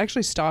dentist. I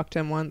actually stalked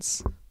him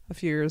once a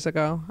few years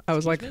ago. I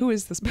was like, who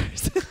is this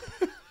person?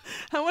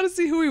 I want to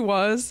see who he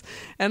was.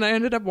 And I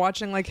ended up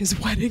watching like his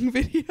wedding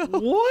video.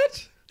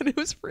 What? And it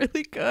was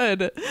really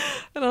good.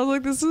 And I was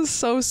like, this is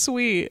so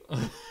sweet.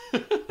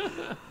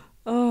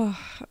 Oh,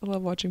 I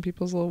love watching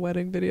people's little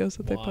wedding videos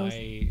that they post.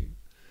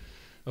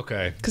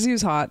 Okay. Because he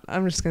was hot.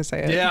 I'm just going to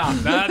say it. Yeah,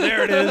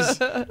 there it is.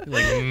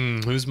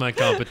 Like, who's my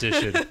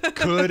competition?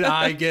 Could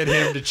I get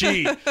him to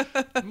cheat?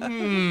 Do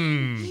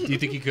you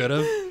think he could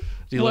have?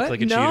 Do you look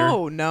like a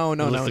cheater? No.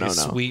 Like a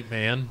sweet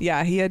man.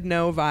 Yeah, he had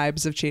no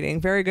vibes of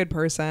cheating. Very good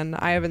person.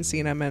 I haven't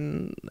seen him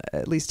in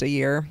at least a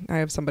year. I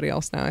have somebody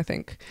else now, I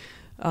think.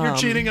 You're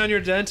cheating on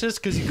your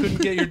dentist because you couldn't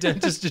get your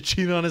dentist to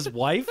cheat on his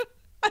wife?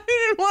 I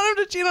didn't want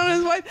him to cheat on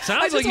his wife.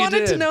 Sounds I just like you wanted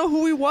to did. know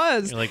who he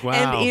was. You're like, wow.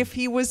 And if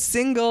he was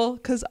single,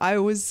 because I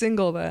was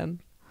single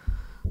then.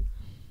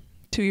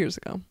 2 years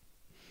ago.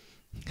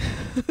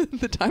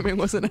 The timing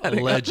wasn't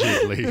adding up.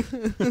 Allegedly.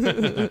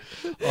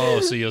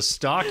 Oh, so you'll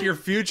stalk your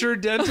future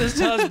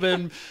dentist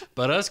husband,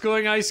 but us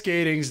going ice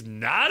skating's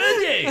not a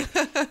date.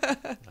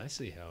 I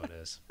see how it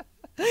is.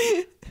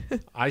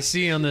 I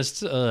see on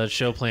this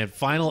show plan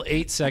final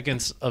 8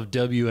 seconds of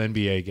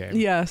WNBA game.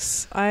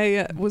 Yes,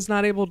 I was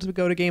not able to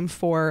go to game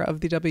 4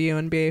 of the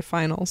WNBA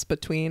finals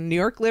between New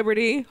York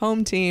Liberty,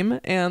 home team,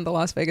 and the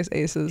Las Vegas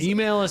Aces.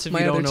 Email us if you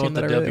don't know what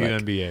the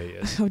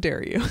WNBA is. How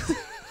dare you?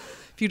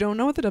 If you don't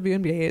know what the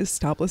WNBA is,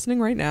 stop listening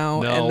right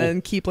now and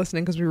then keep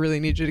listening because we really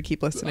need you to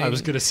keep listening. I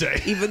was going to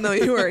say. Even though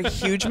you are a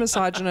huge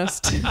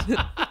misogynist.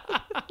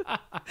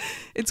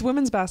 It's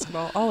women's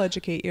basketball. I'll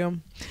educate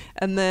you.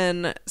 And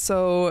then,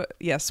 so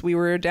yes, we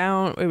were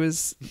down. It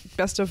was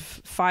best of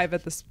 5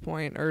 at this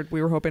point, or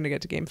we were hoping to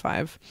get to game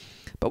 5.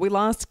 But we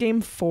lost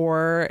game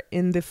 4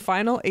 in the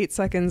final 8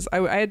 seconds. I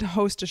had to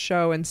host a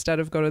show instead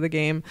of go to the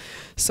game.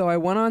 So I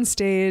went on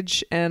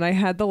stage and I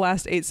had the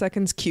last 8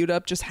 seconds queued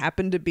up, just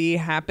happened to be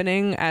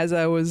happening as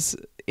I was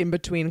in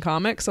between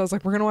comics. So I was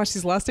like, we're going to watch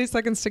these last 8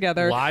 seconds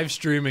together. Live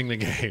streaming the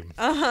game.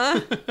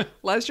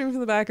 Live streaming from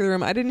the back of the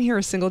room. I didn't hear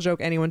a single joke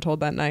anyone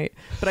told that night,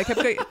 but I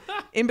kept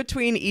in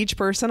between each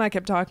person. I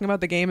kept talking about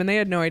the game and they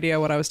had no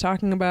idea what I was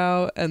talking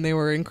about. And they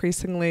were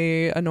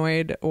increasingly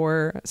annoyed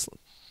or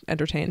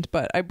entertained,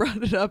 but I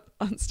brought it up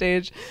on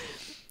stage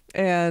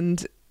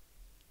and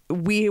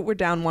we were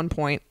down 1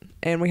 point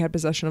and we had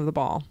possession of the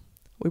ball.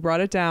 We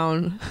brought it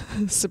down.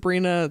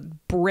 Sabrina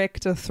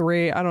bricked a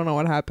 3. I don't know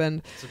what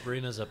happened.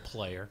 Sabrina's a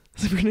player.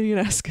 Sabrina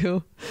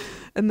Ionescu.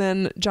 And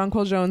then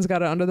Jonquel Jones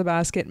got it under the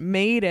basket,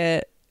 made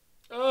it.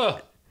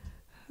 Ugh.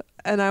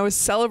 and I was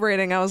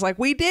celebrating. I was like,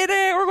 "We did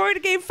it! We're going to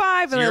Game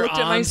 5!" And You're I looked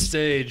at my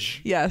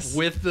stage, yes,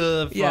 with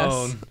the phone,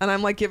 yes, and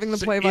I'm like giving the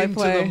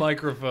play-by-play into the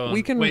microphone.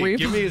 We can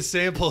give me a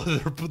sample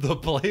of the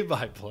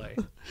play-by-play.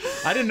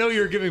 I didn't know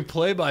you were giving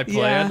play-by-play.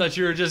 Yeah. I thought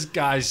you were just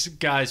guys.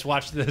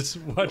 Watch this.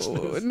 Watch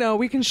this. No,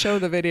 we can show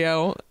the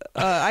video.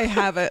 I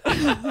have it,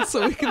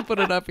 so we can put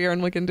it up here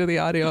and we can do the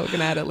audio. We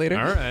can add it later.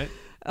 All right.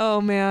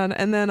 Oh man!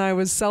 And then I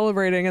was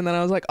celebrating, and then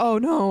I was like, "Oh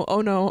no! Oh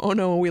no! Oh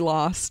no! We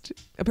lost."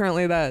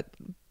 Apparently, that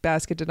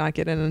basket did not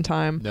get in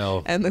time.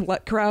 No. And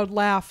the crowd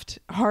laughed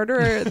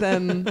harder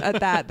than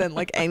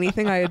like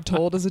anything I had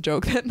told as a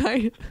joke that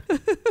night.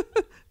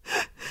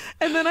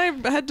 And then I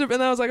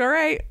was like, all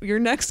right, your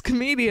next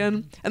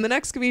comedian. And the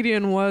next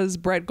comedian was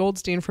Brett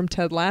Goldstein from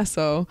Ted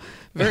Lasso.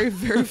 Very,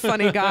 very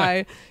funny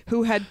guy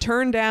who had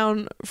turned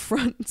down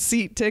front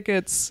seat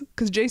tickets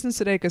because Jason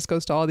Sudeikis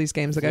goes to all these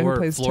games, the guy who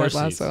plays Ted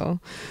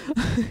Lasso,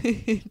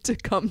 to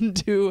come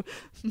to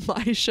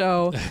my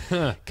show.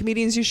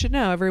 Comedians You Should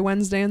Know, every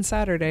Wednesday and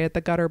Saturday at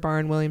the Gutter Bar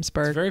in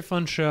Williamsburg. It's a very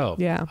fun show.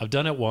 Yeah. I've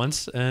done it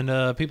once,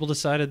 and people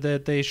decided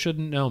that they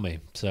shouldn't know me.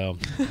 So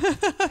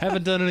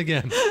haven't done it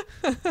again.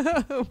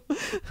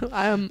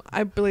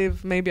 I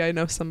believe maybe I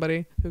know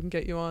somebody who can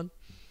get you on.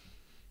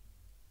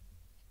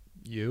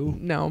 You?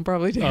 No,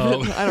 probably David.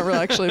 Oh. I don't really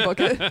actually book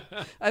it.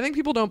 I think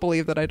people don't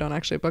believe that I don't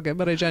actually book it,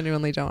 but I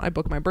genuinely don't. I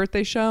book my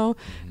birthday show,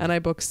 and I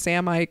book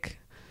Sam Ike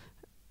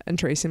and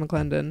Tracy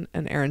McClendon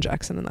and Aaron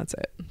Jackson, and that's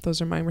it.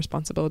 Those are my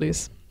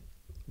responsibilities.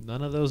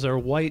 None of those are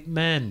white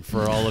men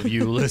for all of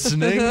you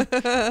listening.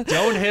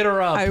 Don't hit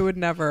her up. I would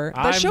never. The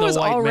I'm show the is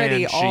white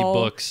already man she all.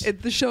 books.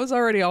 The show's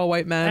already all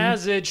white men.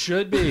 As it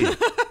should be.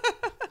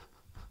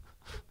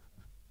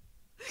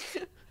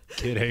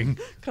 Kidding.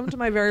 Come to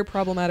my very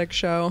problematic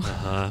show.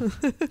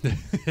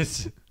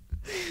 It's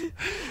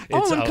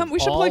and we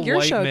should plug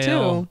your show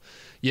too.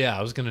 Yeah,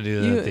 I was gonna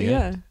do that at the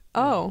end.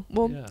 Oh,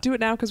 well, Yeah. do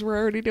it now because we're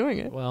already doing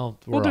it. Well,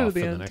 We'll we're do it off at the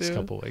for the end, next too.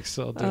 couple weeks,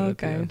 so I'll do it at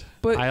the end.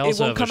 But I it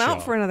also won't have a come out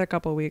show. for another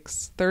couple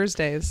weeks.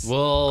 Thursdays.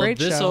 Well, Great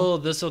show.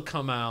 this'll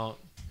come out.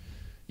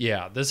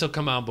 Yeah, this'll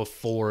come out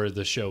before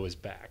the show is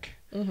back.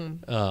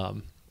 Mm-hmm.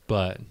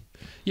 But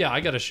yeah, I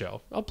got a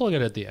show. I'll plug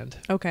it at the end.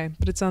 Okay,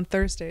 but it's on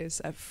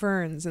Thursdays at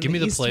Ferns. Give me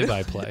the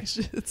play-by-play.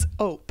 It's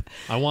Ope.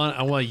 I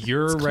want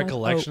your called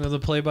recollection Ope. of the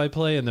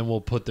play-by-play, and then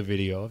we'll put the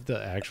video of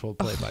the actual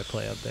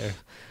play-by-play up there.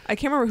 I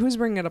can't remember who's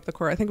bringing it up the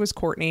court. I think it was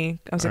Courtney.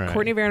 I was All like, right.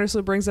 Courtney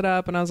Vandersloot brings it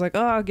up, and I was like,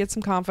 oh, get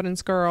some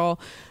confidence, girl.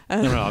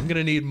 No, I'm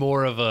gonna need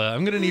more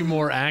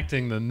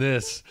acting than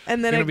this.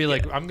 And then I'm gonna be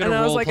like, I'm gonna and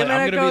I was role like, play. and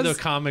then I'm it gonna be goes-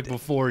 the comic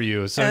before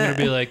you, so I'm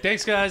gonna be like,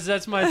 thanks guys,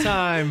 that's my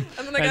time.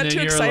 And then I got too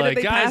you're excited, like,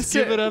 they guys, passed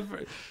give it up.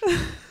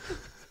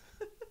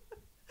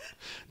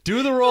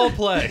 Do the role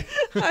play.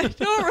 I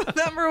don't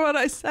remember what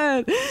I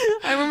said.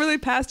 I remember they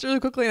passed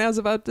really quickly, and I was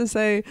about to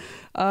say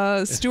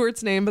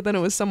Stuart's name, but then it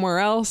was somewhere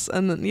else,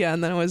 and then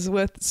it was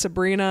with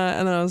Sabrina,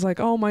 and then I was like,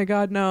 oh my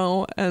god,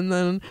 no, and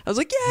then I was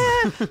like,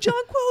 yeah,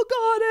 John Quill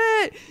got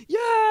it,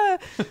 yeah.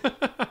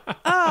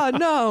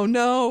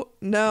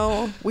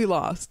 No, we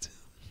lost.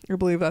 I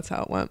believe that's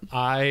how it went.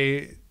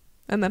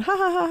 And then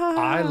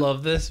I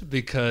love this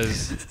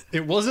because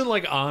it wasn't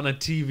like on a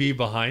TV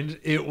behind.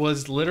 It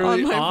was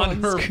literally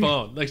on her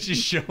phone. Like she's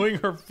showing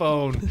her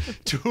phone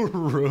to a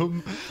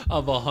room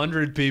of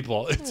 100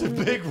 people. It's a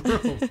big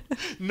room.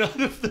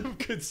 None of them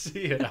could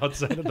see it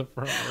outside of the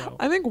front row.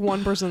 I think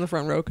one person in the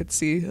front row could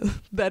see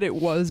that it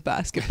was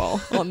basketball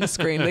on the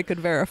screen. They could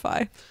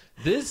verify.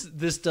 This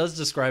does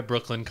describe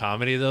Brooklyn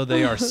comedy, though.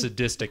 They are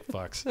sadistic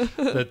fucks.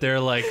 That they're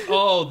like,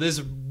 oh,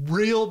 this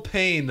real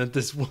pain that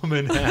this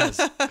woman has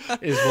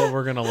is what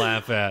we're gonna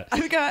laugh at.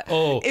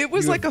 It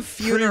was like a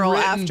funeral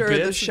after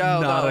the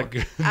show.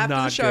 After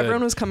the show,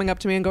 everyone was coming up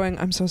to me and going,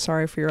 "I'm so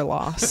sorry for your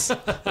loss,"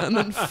 and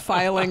then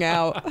filing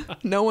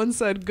out. No one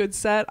said good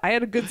set. I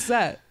had a good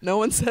set. No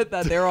one said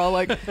that. They were all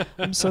like,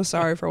 "I'm so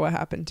sorry for what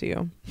happened to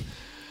you."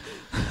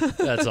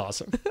 That's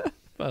awesome.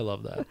 I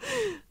love that.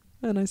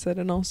 And I said,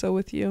 and also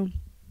with you.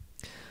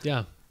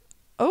 Yeah.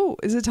 Oh,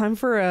 is it time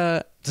for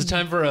a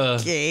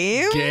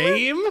game?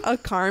 Game? A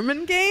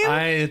Carmen game?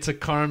 It's a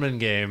Carmen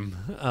game.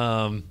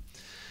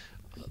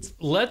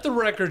 Let the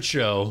record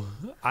show.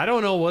 I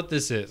don't know what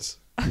this is.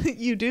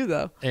 You do,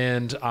 though.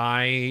 And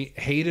I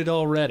hate it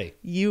already.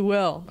 You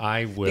will.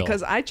 I will.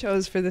 Because I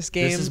chose for this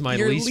game This is my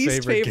your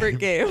least favorite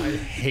game. I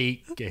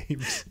hate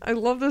games. I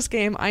love this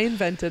game. I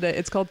invented it.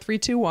 It's called 3,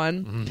 2,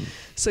 1. Mm-hmm.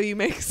 So you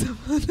make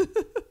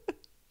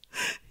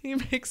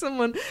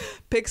someone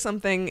pick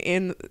something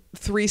in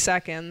 3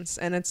 seconds,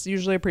 and it's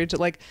usually a pretty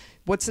like,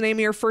 what's the name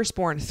of your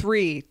firstborn?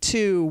 3,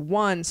 2,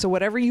 1. So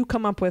whatever you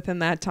come up with in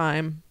that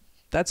time,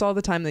 that's all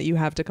the time that you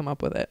have to come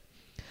up with it.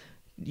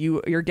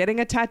 You're getting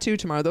a tattoo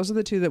tomorrow. Those are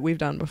the 2 that we've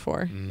done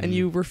before, and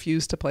you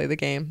refuse to play the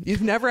game.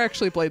 You've never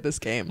actually played this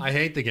game. I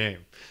hate the game.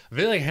 I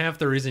feel like half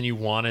the reason you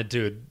wanted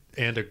to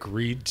and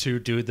agreed to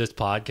do this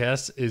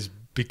podcast is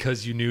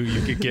because you knew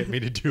you could get me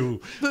to do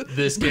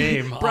this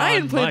game.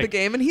 Brian on played mic. the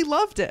game and he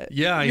loved it.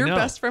 Yeah, I Your know.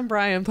 best friend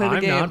Brian played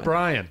the game. I'm not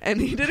Brian. And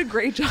he did a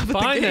great job at the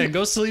Fine game. then,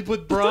 go sleep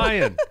with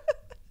Brian.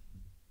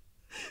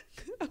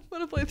 But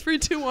want to play 3,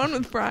 2, 1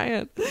 with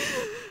Brian.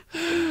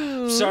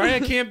 Sorry, I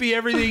can't be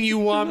everything you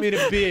want me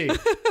to be.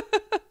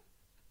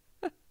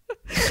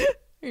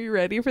 Are you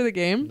ready for the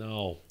game?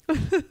 No.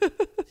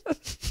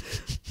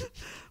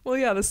 Well,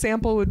 yeah, the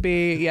sample would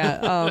be,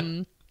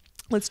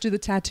 let's do the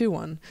tattoo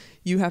one.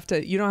 You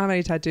don't have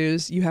any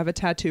tattoos. You have a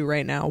tattoo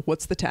right now.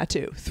 What's the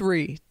tattoo?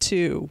 3,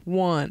 2,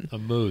 1. A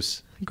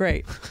moose.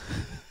 Great.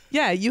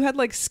 Yeah, you had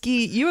like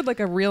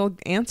a real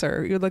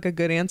answer. You had like a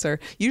good answer.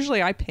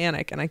 Usually I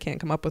panic and I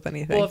can't come up with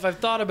anything. Well, if I've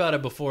thought about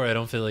it before, I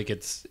don't feel like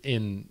it's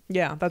in...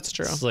 Yeah, that's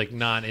true. It's like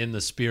not in the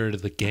spirit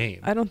of the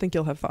game. I don't think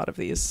you'll have thought of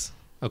these.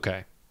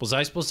 Okay. Was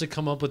I supposed to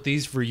come up with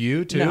these for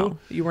you too? No,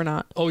 you were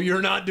not. Oh,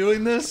 you're not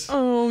doing this?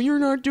 Oh, you're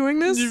not doing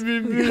this?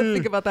 You gotta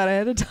think about that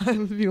ahead of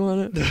time if you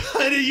want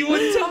it. You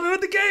wouldn't tell me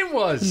what the game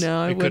was.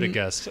 No, I could have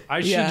guessed.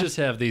 I should just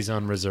have these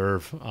on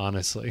reserve,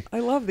 honestly. I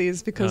love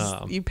these because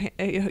you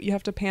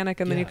have to panic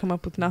and then you come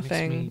up with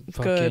nothing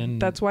good.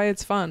 That's why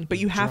it's fun. But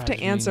you have to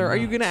answer. Are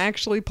you going to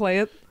actually play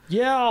it?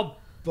 Yeah, I'll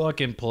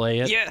fucking play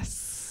it.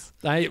 Yes.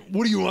 What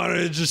do you want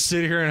to just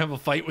sit here and have a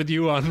fight with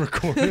you on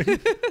recording?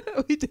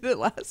 We did it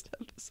last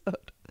episode.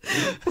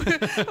 We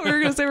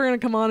were gonna say we're gonna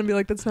come on and be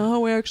like, that's not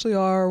how we actually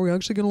are. We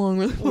actually get along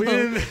really well.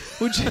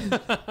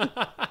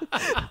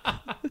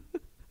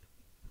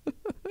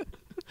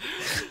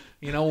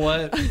 You know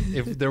what?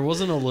 If there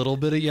wasn't a little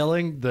bit of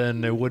yelling,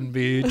 then it wouldn't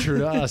be true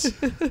to us.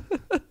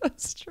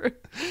 That's true.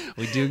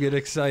 We do get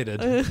excited.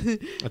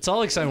 It's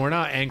all exciting. We're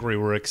not angry.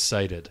 We're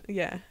excited.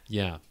 Yeah.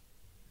 Yeah.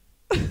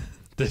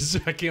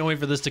 I can't wait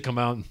for this to come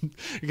out.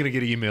 You're gonna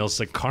get emails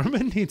like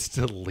Carmen needs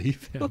to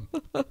leave him.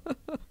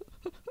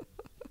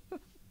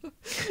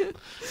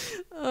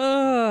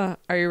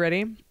 Are you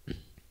ready?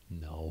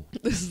 No.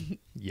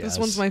 This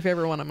one's my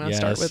favorite one. I'm going to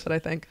start with it, I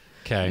think.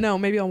 Okay. No,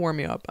 maybe I'll warm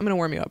you up. I'm going to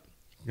warm you up.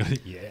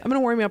 Yeah. I'm going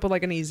to warm you up with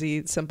like an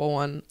easy, simple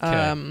one.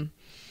 Okay.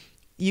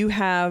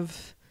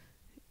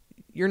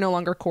 You're no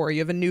longer Corey.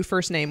 You have a new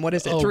first name. What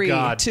is it? Oh, 3,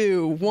 God.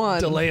 2,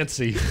 1.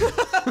 Delancey.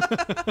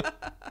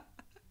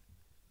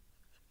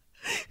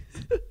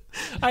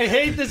 I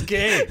hate this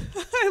game.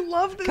 I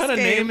love this What kind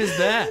of name is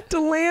that?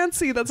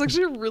 Delancey. That's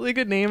actually a really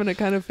good name and it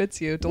kind of fits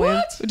you.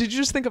 What? Did you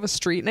just think of a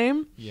street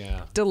name?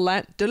 Yeah.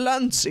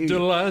 Delancey.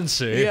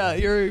 Delancey. Yeah,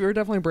 you're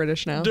definitely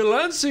British now.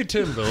 Delancey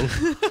Tyndall.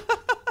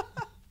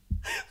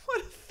 What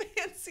a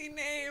fancy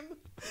name.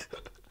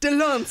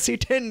 Delancey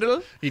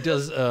Tyndall. He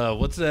does,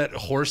 what's that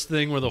horse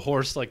thing where the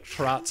horse like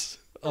trots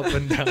up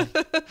and down?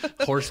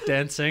 Horse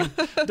dancing.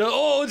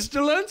 It's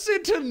Delancey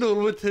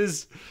Tyndall with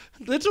his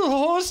little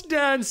horse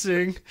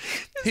dancing.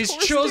 He's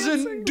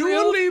chosen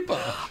Dua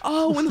Lipa.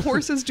 Oh, when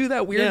horses do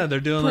that weird they're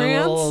doing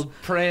prance. a little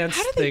prance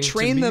thing. How do they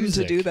train them to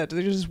music. do that? Do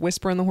they just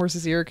whisper in the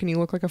horse's ear? Can you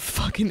look like a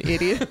fucking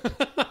idiot?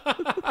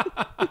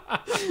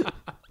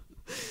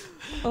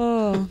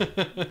 Oh,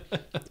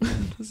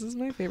 this is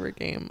my favorite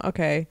game.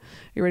 Okay,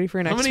 you ready for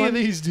your next one? How many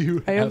of these do you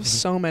have? I have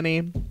so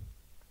many.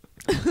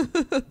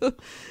 And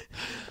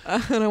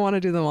I want to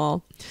do them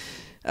all.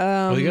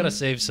 Well, you got to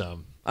save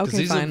some.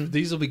 Okay, fine.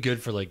 These will be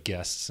good for like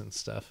guests and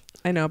stuff.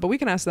 I know, but we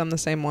can ask them the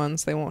same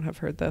ones. They won't have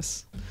heard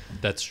this.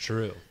 That's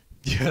true.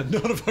 Yeah,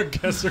 none of our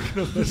guests are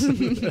going to listen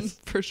to this.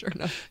 For sure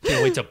not.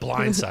 Can't wait to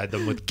blindside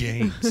them with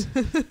games.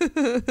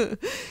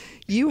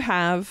 You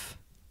have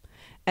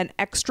an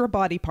extra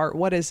body part.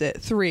 What is it?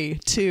 3,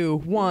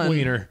 2, 1.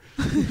 Wiener.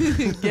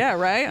 Yeah,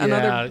 right?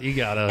 Yeah, you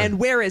got to. And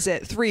where is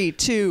it? 3,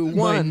 2, 1.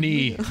 My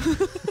knee.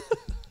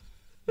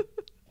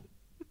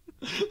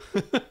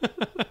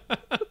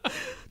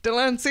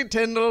 Delancey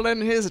Tyndall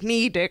and his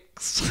knee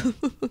dicks.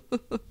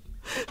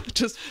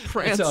 Just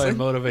prancing. That's how I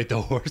motivate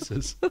the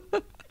horses.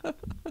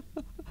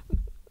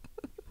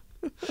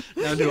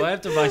 Now, do I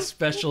have to buy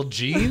special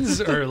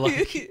jeans or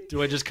like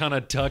do I just kind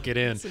of tuck it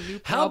in?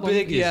 How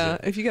big is it? Yeah,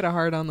 if you get a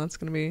hard on, that's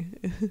going to be...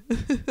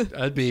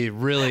 That'd be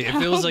really... It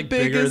feels like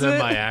big bigger is than it?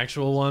 my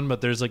actual one,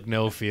 but there's like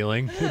no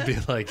feeling. It'd be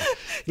like...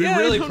 It'd be Yeah, I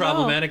really don't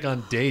problematic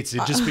on dates.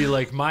 It'd just be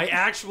like, my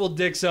actual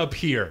dick's up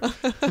here. Like,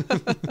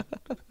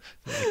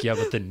 yeah,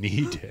 but the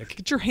knee dick.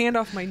 Get your hand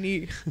off my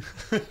knee.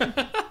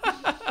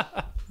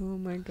 Oh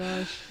my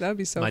gosh. That would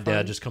be so My fun.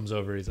 dad just comes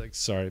over. He's like,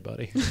 sorry,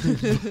 buddy.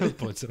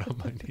 Puts it on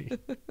my knee.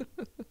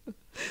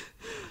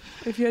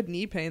 If you had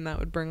knee pain, that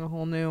would bring a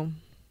whole new...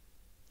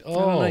 Oh. I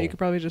don't know. You could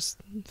probably just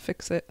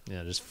fix it.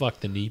 Yeah, just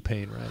fuck the knee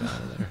pain right out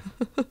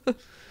of there.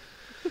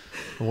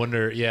 I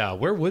wonder, yeah,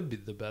 where would be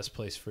the best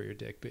place for your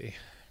dick be?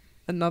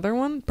 Another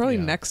one? Probably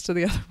Yeah. next to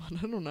the other one.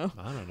 I don't know.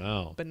 I don't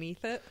know.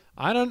 Beneath it?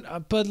 I don't,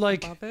 but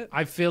like, Above it?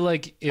 I feel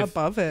like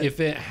Above it. if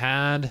it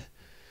had,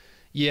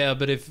 yeah,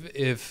 but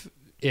if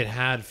it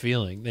had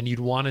feeling, then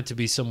you'd want it to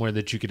be somewhere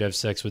that you could have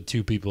sex with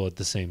 2 people at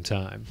the same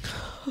time.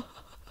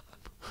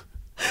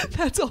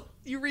 That's all.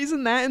 You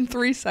reason that in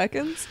 3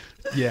 seconds?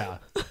 Yeah.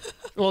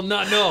 Well,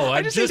 no.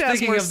 I'm just just need to ask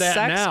thinking more of that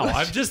sex now.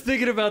 I'm just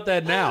thinking about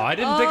that now. I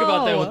didn't think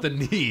about that with the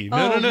knee.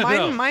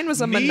 No. Mine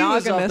was a Knee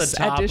monogamous was off the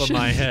top addition.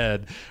 of my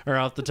head, or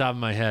off the top of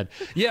my head.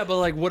 Yeah, but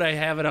like, would I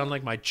have it on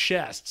like my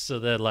chest so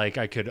that like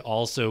I could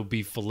also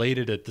be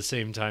filleted at the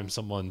same time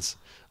someone's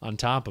on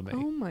top of me?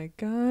 Oh my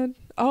God.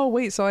 Oh,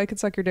 wait. So I could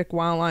suck your dick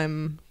while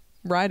I'm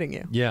riding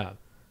you. Yeah.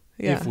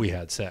 Yeah. If we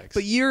had sex.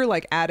 But you're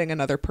like adding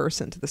another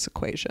person to this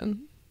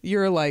equation.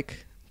 You're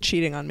like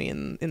cheating on me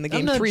in the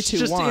game. 3, 2, 1.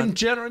 Just in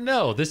general.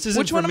 No, this isn't.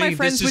 Which one of my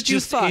friends would you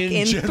fuck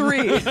in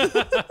 3?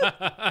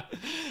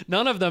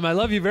 None of them. I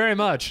love you very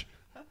much.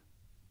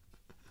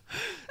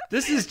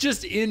 This is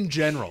just in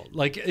general.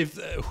 Like if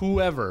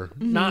whoever,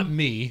 not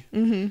me,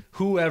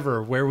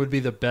 whoever, where would be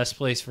the best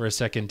place for a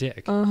second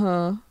dick?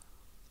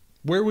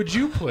 Where would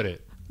you put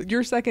it?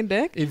 Your second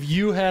dick? If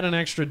you had an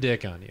extra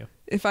dick on you.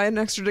 If I had an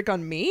extra dick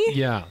on me?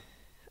 Yeah.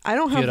 I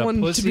don't You have had a one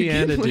to pussy begin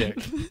and a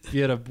with. dick.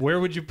 You had where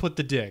would you put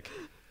the dick?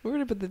 Where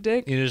would I put the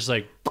dick? You just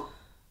like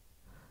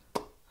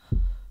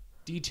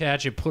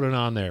detach it, put it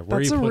on there. Where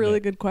That's are you a putting really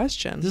it? good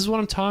question. This is what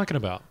I'm talking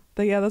about.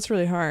 But yeah, that's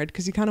really hard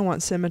because you kind of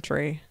want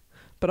symmetry,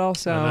 but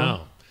also I know.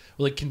 Well,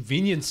 like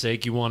convenience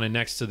sake, you want it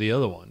next to the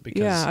other one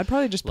because yeah, I'd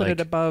probably just put like,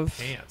 it above.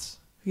 pants.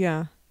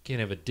 Yeah. Can't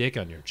have a dick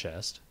on your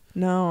chest.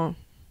 No.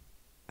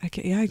 I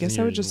can, yeah, I guess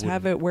I would just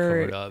have it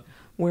where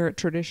it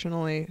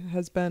traditionally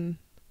has been,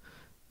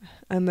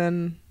 and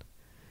then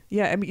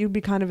yeah, I mean, you'd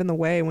be kind of in the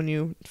way when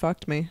you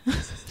fucked me.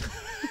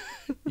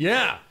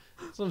 Yeah,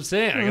 that's what I'm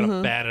saying. I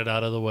gotta bat it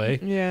out of the way.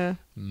 Yeah.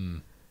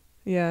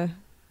 Yeah.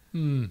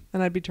 Hmm.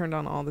 And I'd be turned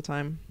on all the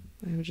time.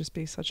 It would just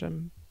be such a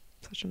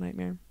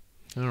nightmare.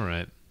 All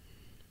right.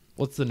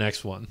 What's the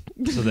next one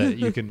so that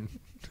you can?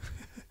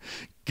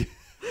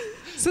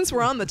 Since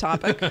we're on the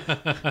topic,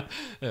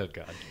 Oh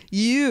God.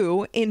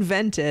 you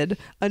invented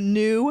a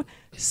new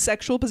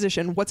sexual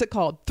position. What's it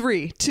called?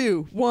 3,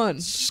 2, 1.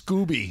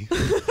 Scooby.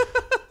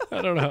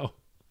 I don't know.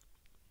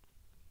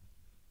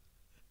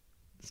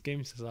 This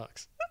game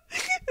sucks.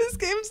 This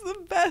game's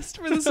the best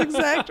for this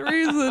exact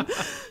reason.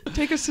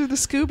 Take us through the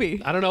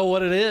Scooby. I don't know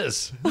what it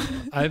is.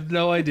 I have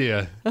no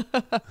idea.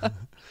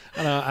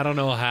 I don't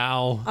know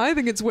how. I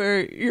think it's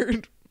where you're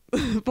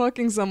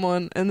fucking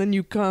someone and then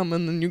you come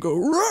and then you go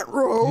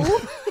ruh-roh.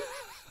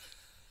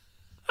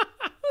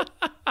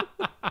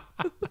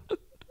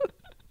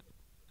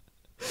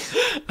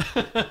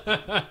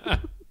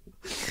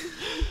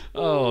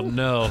 Oh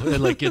no!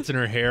 It like gets in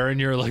her hair and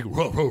you're like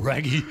row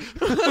raggy.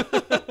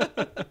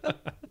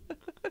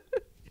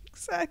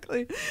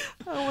 Exactly.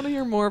 I want to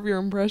hear more of your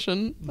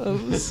impression of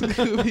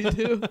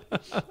Scooby-Doo.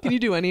 Can you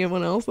do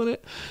anyone else in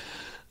it?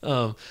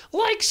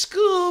 Like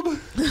Scoob.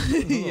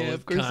 Yeah,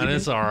 of course. Kind of.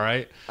 It's all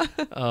right.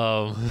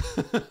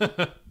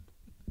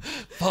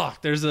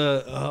 Fuck. There's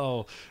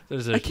a.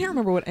 I can't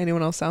remember what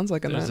anyone else sounds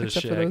like in There's that a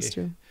except for those Shaggy.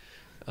 two.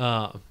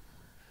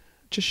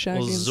 Just Shaggy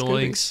and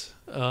Zoinks. Scooby.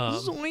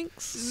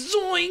 Zoinks.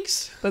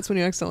 Zoinks. That's when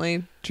you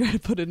accidentally try to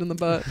put it in the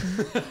butt.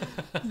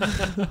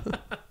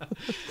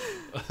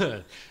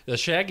 The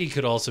Shaggy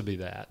could also be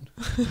that.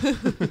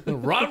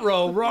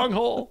 Ruh-roh, wrong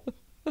hole.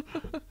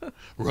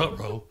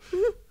 Ruh-roh.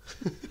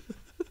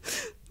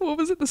 What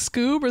was it? The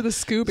Scoob or the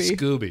Scooby?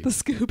 Scooby. The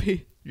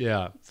Scooby.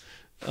 Yeah.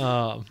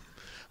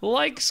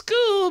 Like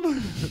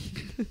Scoob.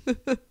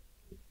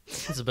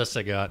 That's the best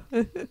I got.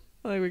 I think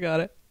we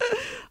got it.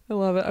 I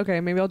love it. Okay,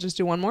 maybe I'll just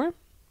do one more.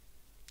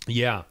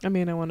 Yeah. I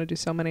mean, I want to do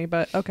so many,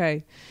 but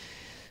okay.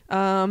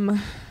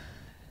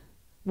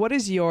 What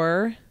is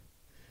your...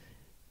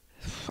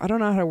 I don't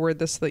know how to word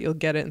this so that you'll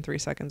get it in 3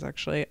 seconds,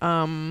 actually.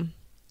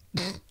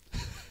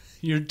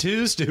 You're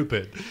too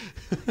stupid.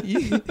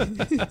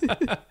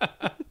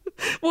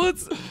 Well,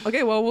 it's...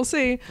 Okay, well, we'll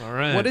see. All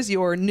right. What is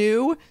your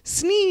new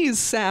sneeze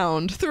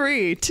sound?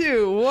 3,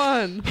 2,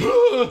 1.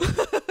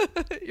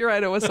 You're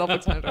right, it was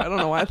self-explanatory. I don't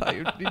know why I thought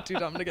you'd be too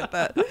dumb to get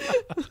that.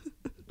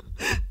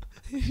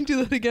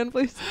 Do that again,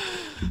 please.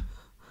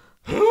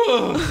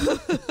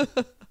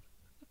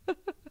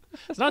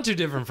 It's not too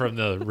different from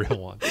the real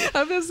one.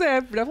 I was gonna say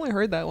I've definitely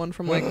heard that one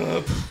from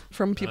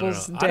from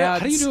people's dads. How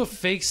do you do a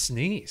fake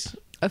sneeze?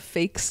 A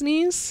fake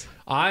sneeze?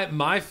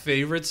 My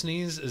favorite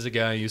sneeze is a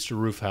guy I used to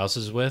roof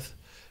houses with,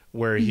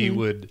 where he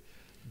would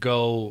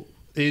go.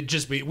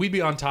 We'd be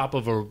on top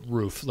of a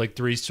roof, like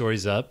 3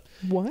 stories up.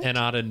 What? And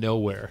out of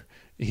nowhere,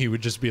 he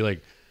would just be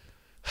like,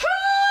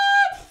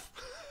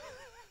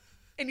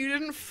 And you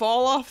didn't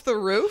fall off the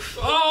roof?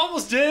 "Oh,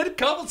 almost did a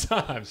couple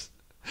times."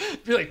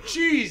 Be like,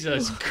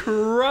 Jesus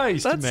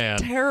Christ, That's man.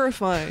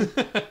 terrifying.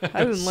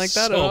 I didn't like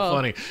that at So all.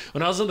 funny.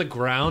 When I was on the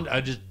ground,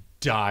 I just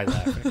die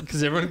laughing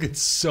because everyone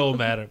gets so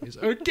mad at me. He's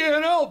like, I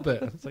can't help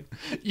it. It's like,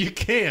 you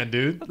can,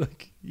 dude.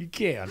 Like, you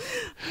can.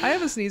 I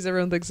have a sneeze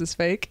everyone thinks is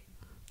fake.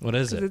 What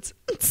is it?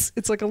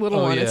 It's like a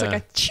little one. It's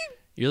like a choo.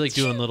 You're like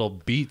doing little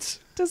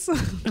beats. Just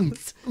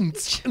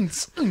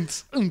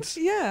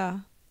yeah.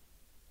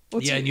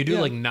 Yeah, and you do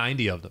like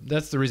 90 of them.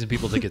 That's the reason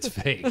people think it's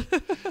fake.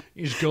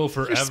 You just go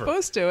forever. You're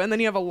supposed to, and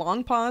then you have a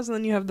long pause, and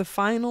then you have the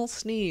final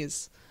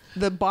sneeze,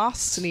 the boss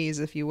sneeze,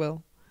 if you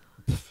will.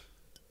 I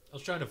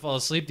was trying to fall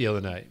asleep the other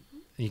night.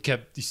 And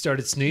you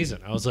started sneezing.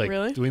 I was like,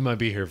 Really? we might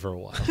be here for a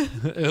while.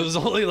 It was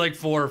only like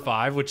 4 or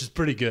 5, which is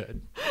pretty good.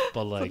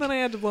 But like, But then I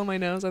had to blow my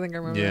nose. I think I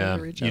remember. I had yeah,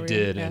 to reach you over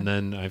did. Yeah. And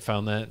then I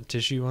found that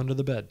tissue under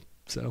the bed.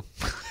 So.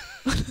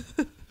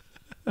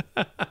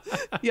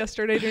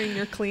 Yesterday during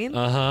your clean,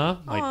 My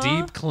Aw.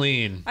 deep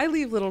clean. I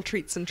leave little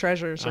treats and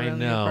treasures I around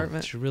the know.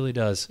 apartment. She really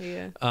does.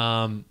 Yeah.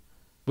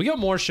 We got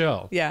more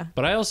show. Yeah.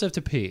 But I also have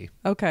to pee.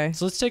 Okay.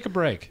 So let's take a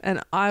break.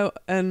 And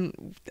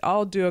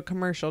I'll do a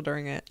commercial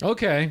during it.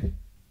 Okay.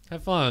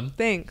 Have fun.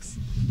 Thanks.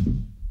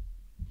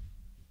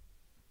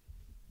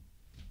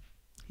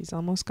 He's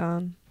almost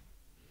gone.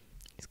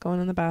 He's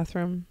going in the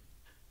bathroom.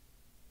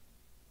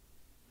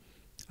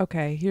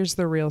 Okay, here's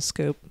the real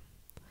scoop.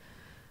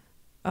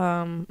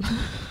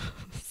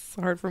 It's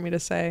hard for me to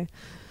say,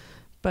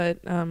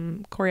 but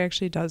Corey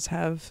actually does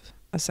have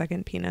a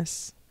second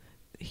penis.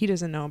 He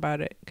doesn't know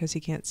about it because he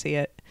can't see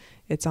it.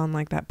 It's on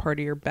like that part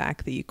of your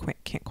back that you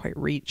can't quite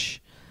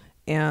reach.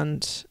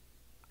 And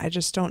I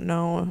just don't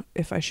know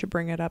if I should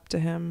bring it up to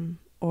him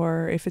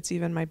or if it's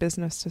even my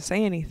business to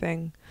say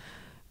anything.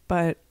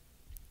 But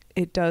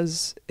it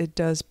does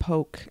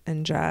poke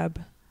and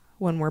jab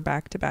when we're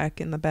back to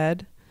back in the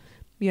bed.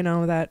 You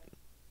know, that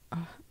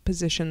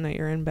position that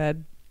you're in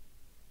bed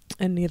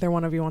and neither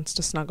one of you wants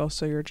to snuggle,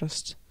 so you're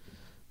just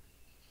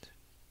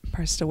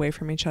pressed away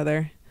from each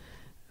other.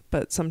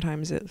 But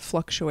sometimes it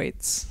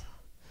fluctuates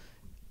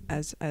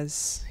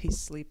as he's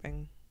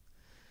sleeping.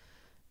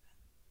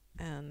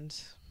 And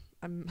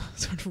I'm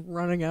sort of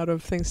running out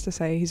of things to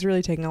say. He's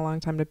really taking a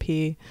long time to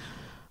pee.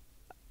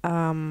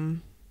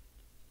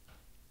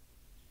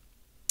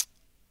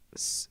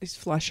 He's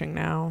flushing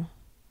now.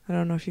 I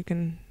don't know if you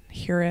can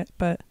hear it,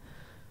 but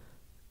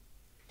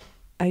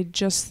I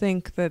just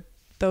think that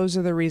those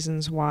are the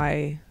reasons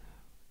why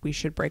we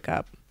should break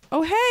up.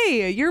 Oh,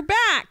 hey, you're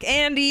back.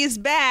 Andy's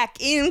back.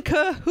 In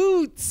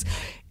Cahoots.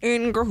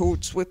 In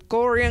Cahoots with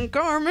Corey and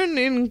Carmen.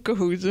 In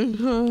Cahoots.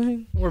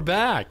 We're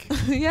back.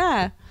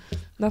 Yeah.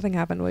 Nothing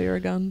happened while you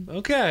were gone.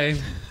 Okay.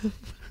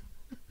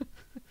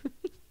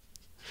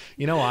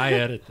 You know, I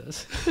edit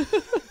this.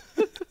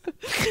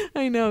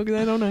 I know, because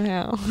I don't know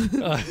how.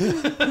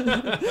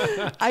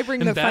 I bring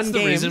the fun games. That's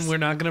the reason we're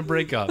not going to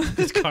break up,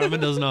 because Carmen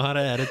doesn't know how to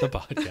edit the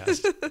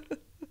podcast.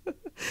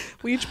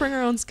 We each bring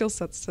our own skill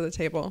sets to the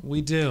table.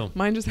 We do.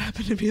 Mine just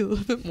happened to be a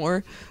little bit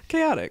more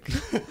chaotic.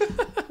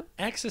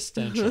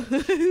 Existential.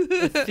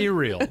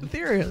 Ethereal.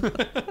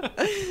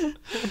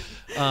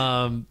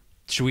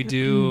 Should we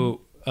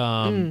do...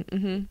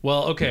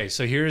 Well, okay,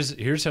 so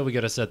here's how we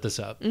got to set this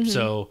up.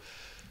 So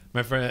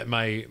my friend,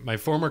 my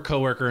former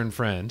coworker and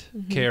friend,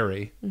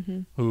 Carrie,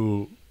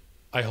 who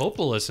I hope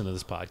will listen to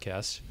this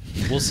podcast.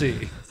 We'll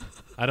see.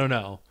 I don't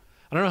know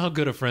how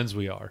good of friends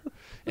we are.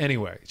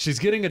 Anyway, she's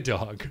getting a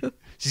dog.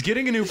 She's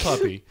getting a new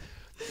puppy,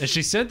 and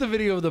she sent the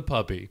video of the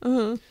puppy.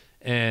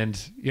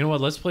 And you know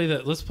what? Let's play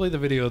the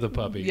video of the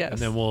puppy, and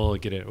then we'll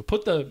get it.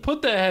 Put the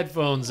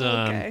headphones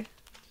on. Okay.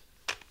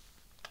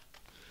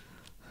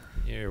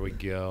 Here we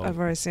go. I've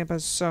already seen it, but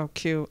it's so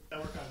cute.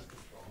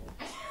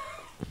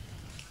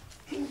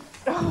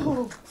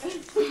 Oh, hi.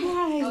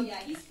 Oh yeah,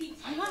 he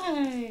speaks.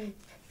 Hi.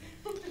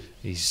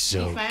 He's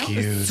so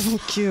cute. So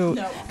cute.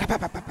 No.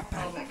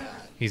 Oh my god.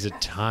 He's a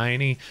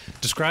tiny.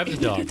 Describe the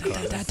dog.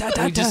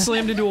 Carmen. He just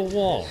slammed into a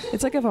wall.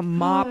 It's like if a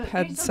mop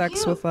had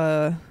sex with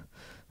I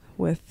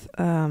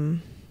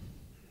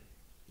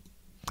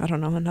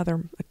don't know, a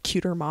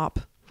cuter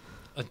mop.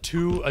 A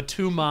two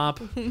mop.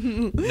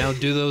 Now,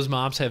 do those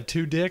mops have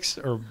two dicks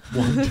or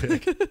one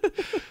dick?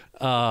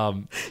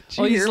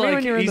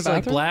 He's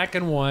like black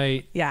and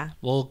white. Yeah.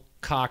 Little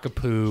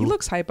cockapoo. He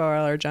looks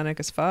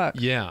hypoallergenic as fuck.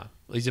 Yeah.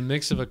 He's a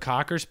mix of a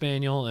cocker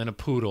spaniel and a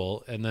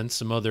poodle and then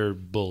some other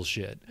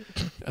bullshit.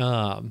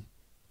 So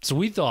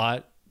we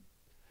thought,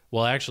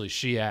 well, actually,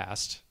 she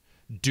asked,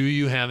 do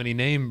you have any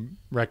name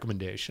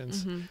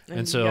recommendations?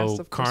 And so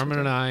Carmen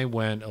and I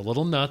went a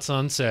little nuts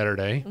on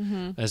Saturday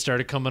and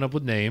started coming up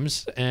with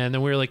names. And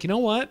then we were like, you know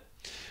what?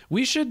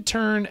 We should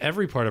turn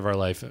every part of our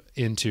life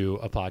into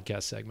a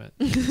podcast segment.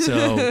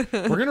 So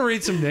we're going to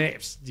read some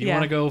names. Do you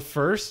want to go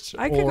first?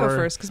 I could go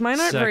first because mine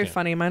aren't very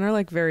funny. Mine are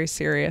like very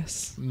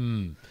serious.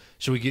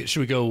 Should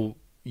we go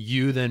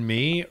you then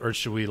me, or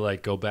should we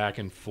like go back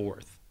and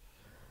forth?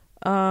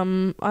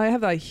 I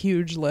have a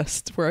huge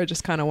list where I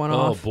just kind of went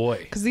off. Oh boy.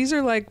 Because these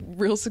are like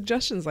real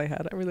suggestions I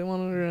had. I really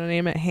wanted her to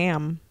name it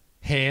Ham.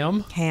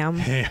 Ham? Ham.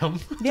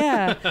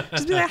 Yeah.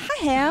 Just be like,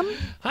 hi, Ham.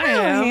 Hi,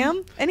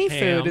 Ham. Any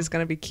food is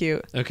going to be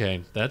cute.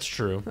 Okay, that's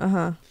true.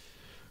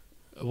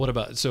 What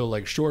about, so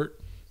like short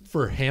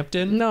for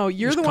Hampton? No,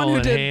 you're the one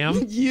who did.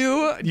 Ham?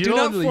 You do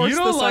not force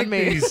this like on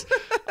me. These.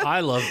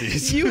 I love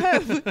these. You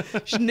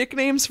have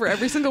nicknames for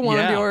every single one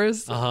of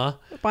yours.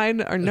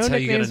 Mine are no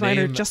nicknames. Mine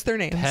are just their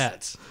names.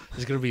 Pets.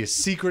 There's going to be a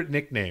secret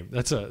nickname.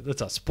 That's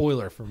a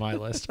spoiler for my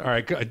list. All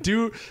right,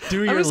 do your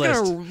list. I'm just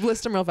going to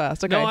list them real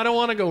fast. Okay. No, I don't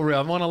want to go real.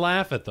 I want to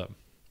laugh at them.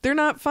 They're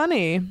not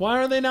funny. Why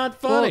are they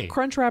not funny? Well,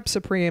 Crunchwrap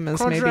Supreme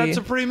is Crunchwrap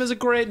Supreme is a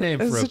great name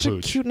for a pooch. It's such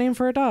a cute name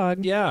for a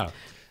dog. Yeah.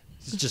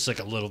 It's just like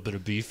a little bit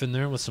of beef in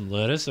there with some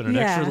lettuce and an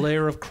extra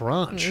layer of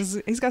crunch.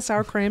 He's got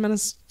sour cream in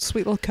his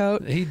sweet little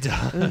coat. He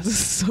does. It's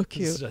so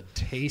cute. It's a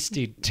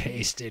tasty,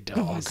 tasty dog.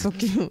 Oh, so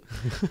cute.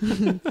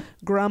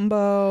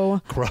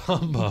 Grumbo.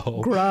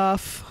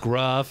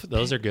 Gruff.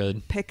 Those are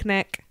good.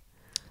 Picnic.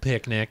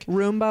 picnic.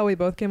 Roomba. We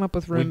both came up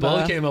with Roomba. We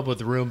both came up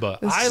with Roomba.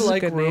 This I is a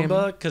like good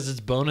Roomba because it's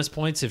bonus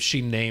points if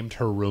she named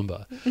her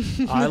Roomba.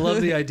 I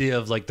love the idea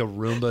of like the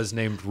Roomba is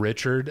named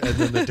Richard and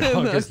then the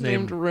dog is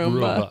named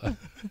Roomba.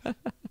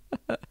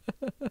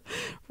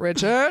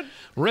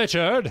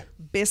 Richard.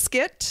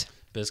 Biscuit.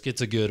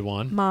 Biscuit's a good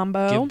one.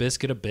 Mambo. Give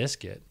Biscuit a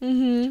biscuit.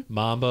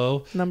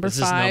 Mambo. Number Is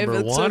 5. This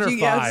number So one if or you,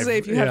 five?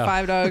 if you have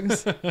 5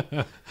 dogs,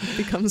 it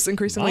becomes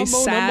increasingly Mambo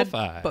sad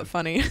number 5. but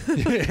funny.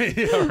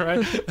 Yeah,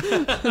 right.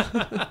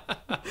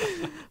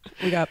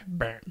 We got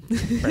Burr.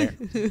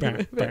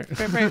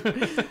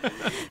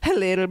 a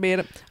little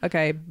bit.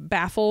 Okay,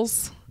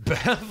 baffles.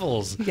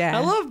 Baffles. Yeah.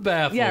 I love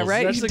baffles. Yeah,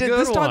 right. That's a This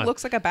good dog one.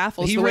 looks like a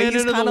baffles. He the way ran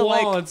he's into the kinda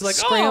wall. like It's like,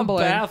 oh,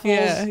 scrambling.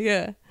 baffles.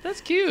 Yeah.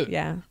 That's cute.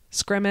 Yeah.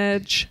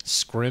 Scrimmage.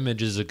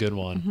 Scrimmage is a good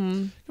one.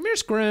 Come here,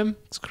 Scrim.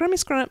 Scrim.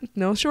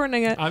 No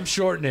shortening it. I'm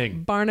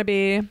shortening.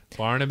 Barnaby.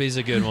 Barnaby's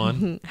a good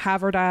one.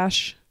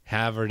 Haverdash.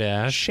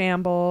 Haverdash.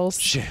 Shambles.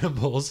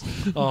 Shambles.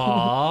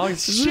 Aw,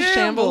 Isn't Shambles.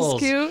 Shambles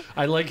cute?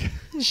 I like.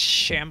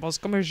 Shambles.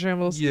 Come here,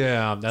 Shambles.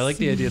 Yeah, I like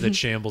the idea that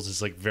Shambles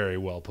is like very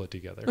well put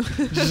together.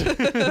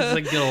 It's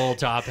like get a little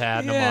top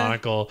hat and a Yeah.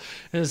 monocle,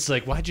 and it's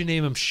like, why'd you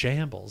name him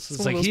Shambles? It's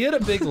one like of he had a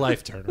big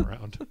life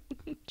turnaround.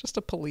 Just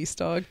a police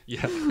dog.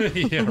 Yeah,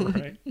 yeah,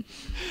 right.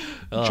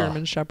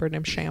 German Shepherd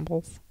named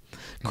Shambles.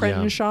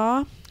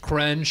 Crenshaw.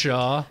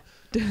 Crenshaw.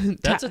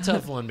 That's a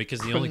tough one because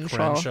the only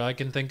Crenshaw. Crenshaw I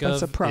can think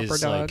That's of a proper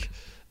is dog. like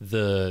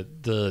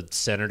the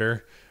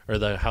senator or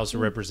the House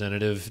of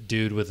Representative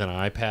dude with an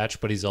eye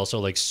patch, but he's also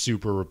like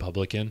super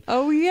Republican.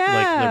 Oh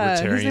yeah.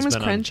 Libertarian. His name He's is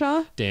been on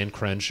Crenshaw. Dan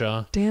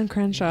Crenshaw. Dan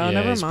Crenshaw. Yeah,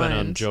 Never he's mind. been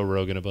on Joe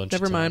Rogan a bunch of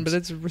Never times. mind, but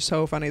it's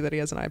so funny that he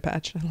has an eye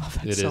patch. I love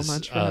it It so is.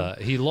 much. For him.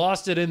 He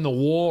lost it in the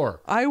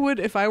war. I would,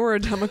 if I were a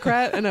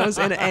Democrat and I was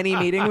in any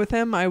meeting with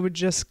him, I would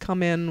just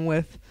come in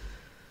with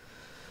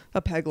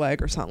a peg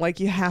leg or something. Like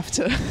you have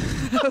to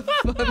have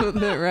fun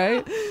with it,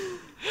 right?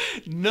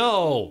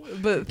 No,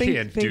 But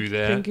can't do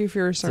that. Thank you for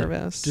your It's a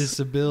service,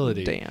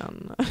 disability.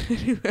 Dan.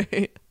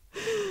 Anyway,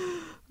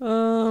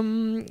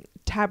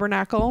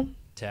 tabernacle.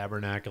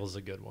 Tabernacle's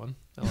a good one.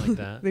 I like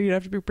that. You'd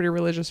have to be pretty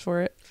religious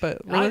for it,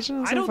 but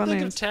religion is I don't fun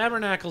think names. of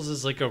tabernacles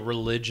as like a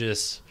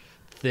religious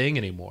thing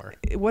anymore.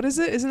 What is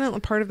it? Isn't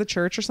it part of the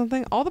church or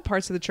something? All the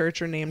parts of the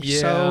church are named Yeah.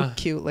 so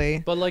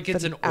cutely. But like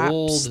it's the an apse,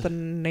 old. the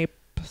nape.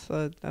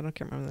 I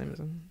can't remember the name of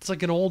them. It's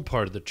like an old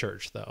part of the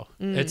church, though.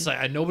 It's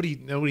like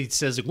nobody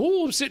says,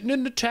 "Oh, I'm sitting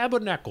in the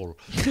tabernacle."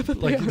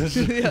 Like this.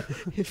 Yeah,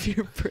 if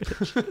you're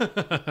British.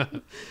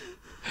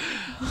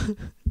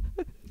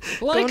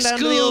 Like down to the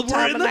school, old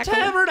we're in the tabernacle.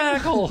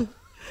 tabernacle.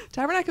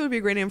 Tabernacle would be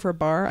a great name for a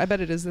bar. I bet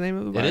it is the name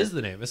of a bar. It is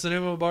the name. It's the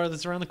name of a bar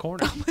that's around the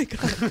corner. Oh my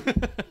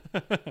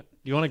god.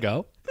 You want to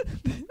go?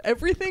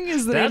 Everything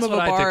is the That's name of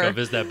what a I bar. think of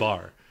is that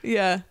bar.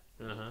 Yeah.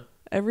 Uh-huh.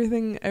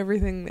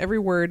 Every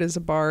word is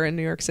a bar in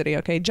New York City.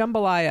 Okay,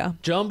 jambalaya.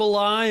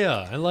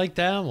 Jambalaya. I like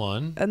that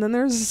one. And then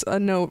there's a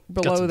note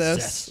Got below some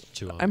this. zest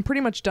to 'em. I'm pretty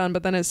much done,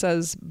 but then it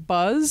says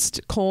buzzed, :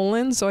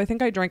 so I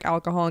think I drank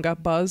alcohol and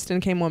got buzzed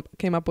and came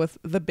up with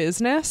the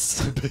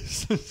business.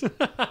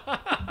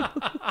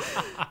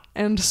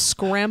 And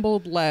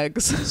scrambled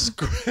legs.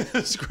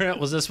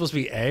 Was this supposed to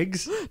be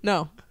eggs?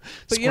 No.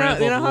 But you know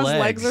Scrambled how his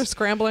legs legs. are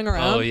scrambling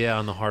around? Oh yeah,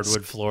 on the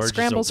hardwood floor. just a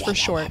Scrambles wah, for wah,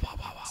 short. wah, wah,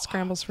 wah, wah.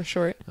 Scrambles for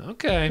short.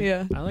 Okay.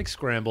 Yeah. I like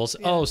scrambles.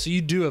 Oh, so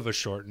you do have a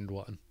shortened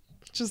one.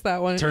 Just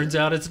that one. Turns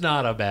out it's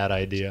not a bad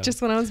idea.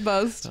 Just when I was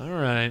buzzed. All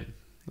right.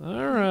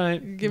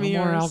 Give me no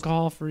more yours.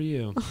 alcohol for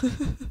you.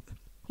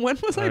 When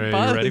was All I right,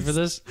 buzzed? you ready for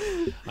this?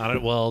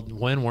 Well,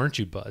 when weren't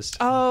you buzzed?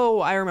 Oh,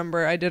 I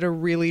remember. I did a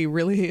really,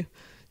 really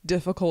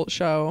difficult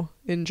show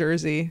in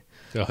Jersey.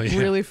 Oh, yeah.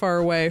 Really far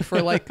away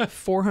for like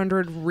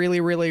 400 really,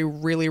 really,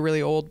 really,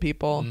 really old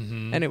people.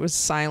 Mhm. And it was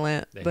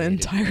silent They the hate it.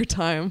 entire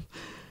time.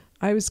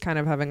 I was kind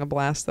of having a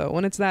blast though.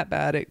 When it's that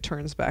bad, it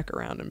turns back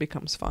around and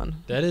becomes fun.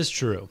 That is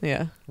true.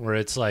 Yeah. Where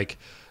it's like,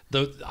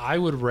 I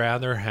would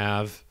rather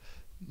have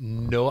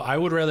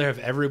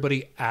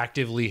everybody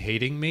actively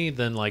hating me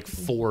than like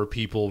 4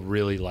 people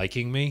really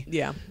liking me.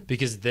 Yeah.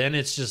 Because then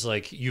it's just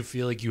like you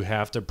feel like you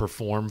have to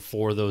perform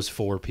for those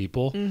 4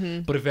 people.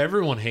 Mm-hmm. But if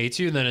everyone hates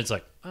you, then it's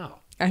like, oh,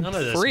 I'm none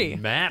of this free.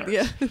 matters.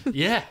 Yeah.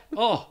 Yeah.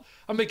 Oh,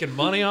 I'm making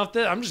money off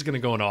this. I'm just going to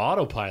go into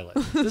autopilot.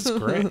 This is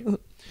great.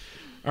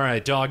 All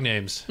right, dog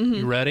names.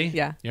 You ready?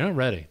 Yeah. You're not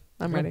ready.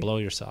 I'm gonna ready. blow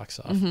your socks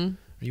off. Mhm.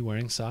 Are you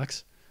wearing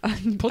socks?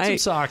 Put I- some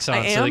socks on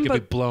I so they am, can be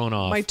but blown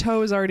off. My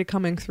toe is already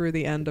coming through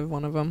the end of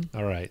one of them.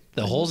 All right.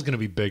 The hole's going to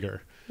be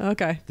bigger.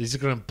 Okay. These are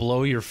going to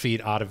blow your feet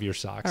out of your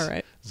socks. All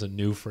right. It's a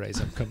new phrase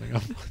I'm coming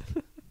up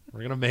with. We're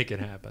going to make it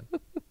happen. All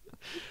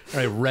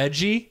right.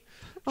 Reggie,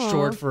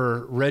 short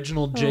for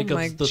Reginald Jacobs oh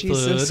my the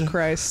Jesus Third.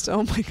 Christ.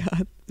 Oh my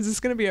God. Is this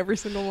going to be every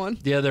single one?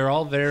 Yeah, they're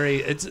all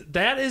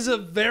that is a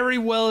very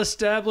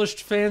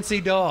well-established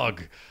fancy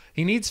dog.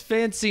 He needs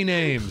fancy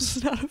names.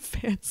 It's not a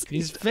fancy.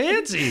 He's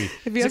fancy.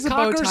 If he He's has a a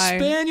bow Cocker tie.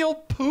 Spaniel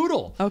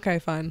Poodle. Okay,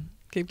 fine.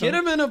 Keep Get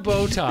going. him in a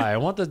bow tie. I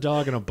want the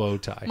dog in a bow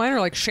tie. Mine are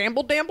like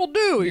Shamble Damble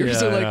Do. You're Yeah,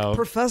 so I like know.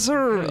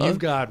 Professor. You've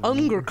got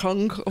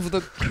Ungerkunk of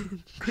the You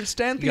got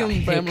Chrysanthemum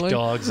hick family.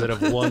 dogs that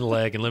have one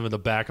leg and live in the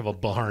back of a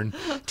barn,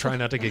 trying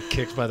not to get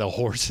kicked by the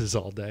horses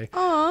all day.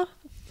 Aw.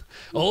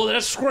 Oh,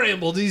 that's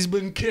Scrambled. He's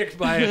been kicked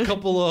by a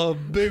couple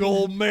of big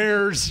old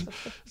mares.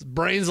 His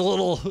brain's a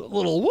little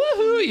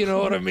woohoo. You know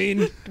what I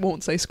mean?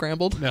 Won't say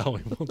scrambled. No,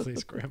 he won't say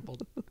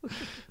Scrambled.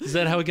 Is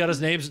that how he got his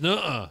names?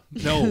 Nuh-uh.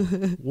 No.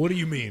 What do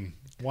you mean?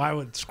 Why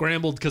would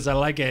Scrambled? Because I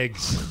like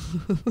eggs.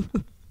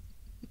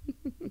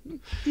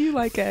 You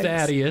like eggs.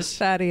 Thaddeus.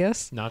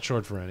 Thaddeus. Not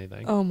short for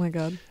anything. Oh my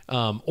god.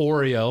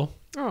 Oreo.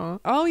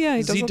 Oh yeah,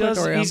 he does look like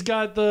Oreo. He's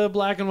got the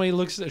black and white. He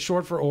looks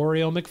short for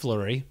Oreo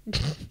McFlurry.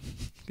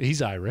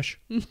 He's Irish.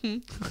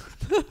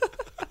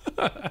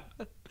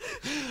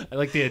 I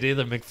like the idea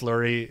that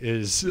McFlurry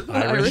is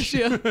Irish.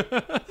 Yeah.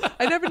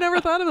 I never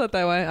thought of it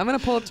that way. I'm gonna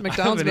pull up to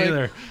McDonald's. I haven't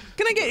and be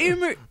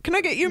like, Can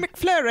I get you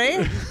McFlurry?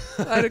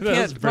 I That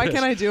was can't. Why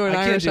can't I do an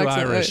I Irish can't do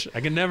accent? Irish.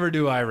 I can never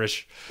do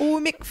Irish.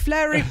 Oh,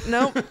 McFlurry.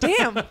 No,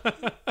 damn.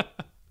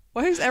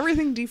 Why is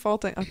everything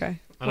defaulting? Okay.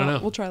 I don't know.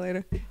 We'll try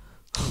later.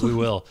 We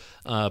will.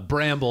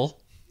 Bramble.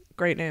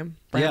 Great name.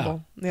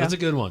 Bramble. Yeah. That's a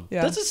good one.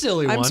 Yeah. That's a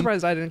silly one. I'm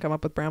surprised I didn't come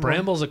up with Bramble.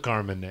 Bramble's a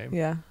Carmen name.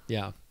 Yeah.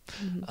 Yeah.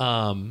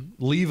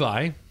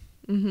 Levi,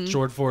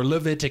 short for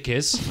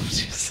Leviticus.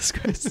 Jesus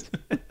Christ.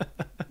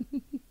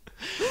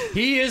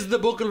 He is the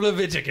book of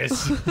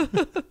Leviticus.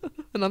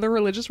 Another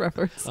religious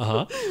reference.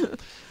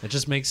 It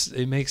just makes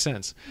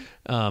sense.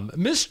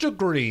 Mr.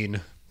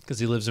 Green, because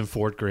he lives in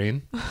Fort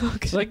Greene.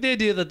 It's like the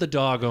idea that the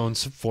dog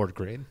owns Fort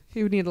Greene.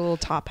 He would need a little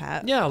top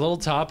hat. Yeah, a little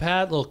top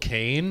hat, little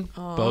cane,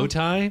 bow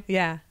tie.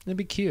 Yeah. That'd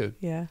be cute.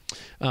 Yeah.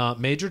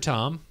 Major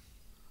Tom.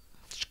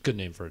 Good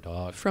name for a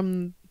dog.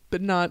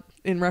 But not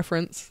in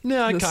reference.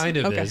 No, it This- kind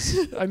of okay.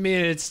 is. I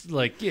mean, it's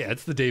like, yeah,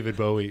 it's the David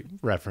Bowie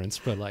reference,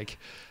 but like,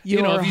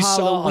 Your if you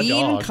saw a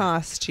Halloween dog,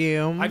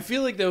 costume. I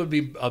feel like that would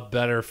be a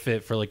better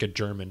fit for like a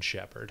German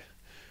Shepherd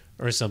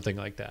or something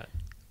like that.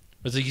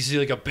 It's like you see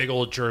like a big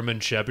old German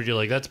Shepherd, you're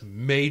like, that's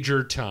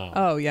Major Tom.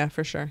 Oh yeah,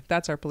 for sure.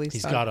 That's our police.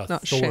 He's dog, got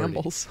not authority.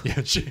 Shambles.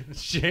 Yeah,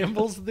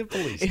 Shambles the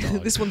police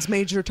dog. This one's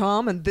Major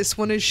Tom, and this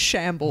one is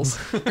Shambles.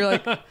 You're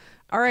like,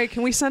 all right,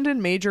 can we send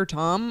in Major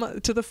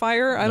Tom to the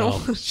fire? I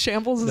don't. No.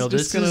 Shambles is No,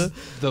 just this gonna.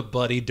 is the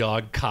buddy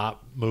dog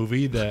cop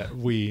movie that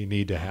we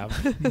need to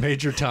have.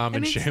 Major Tom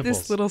and it's Shambles.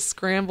 this little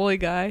scrambly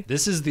guy.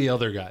 This is the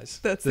other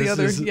guys. That's This the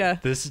other- is- yeah.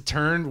 This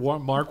turned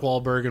Mark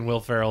Wahlberg and Will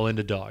Ferrell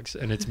into dogs,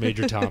 and it's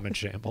Major Tom and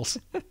Shambles.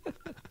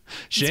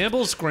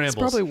 Shambles, Scrambles. It's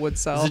probably would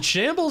sell. Is it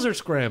Shambles or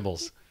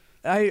Scrambles?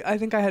 I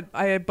think I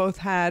had both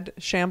had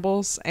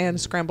Shambles and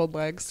scrambled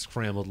legs.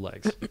 Scrambled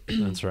legs.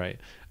 That's right.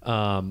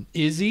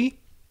 Izzy,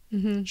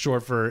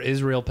 short for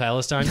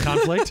Israel-Palestine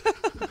conflict.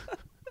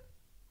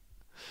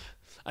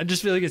 I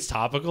just feel like it's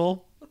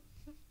topical.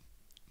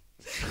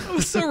 I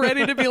was so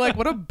ready to be like,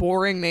 what a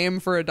boring name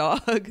for a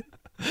dog.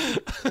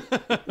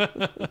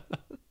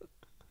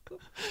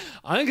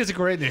 I think it's a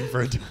great name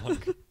for a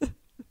dog.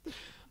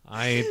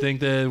 I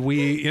think that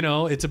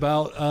it's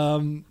about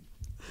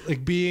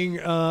like being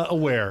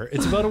aware.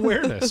 It's about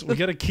awareness. We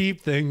got to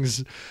keep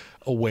things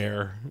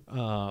aware.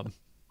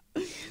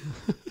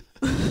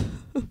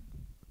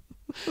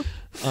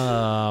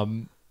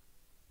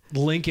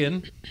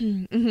 Lincoln,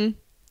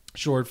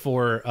 short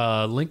for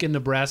Lincoln,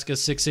 Nebraska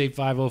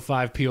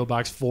 68505, PO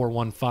Box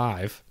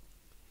 415.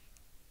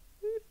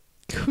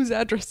 Whose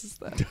address is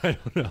that? I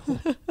don't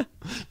know,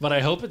 but I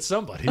hope it's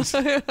somebody's.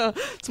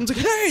 Someone's like,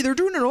 hey, they're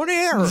doing it on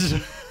air.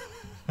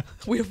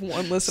 We have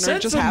one listener. Send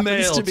It just some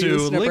happens mail to be to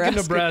this Lincoln,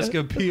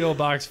 Nebraska, P.O.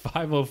 Box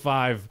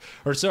 505.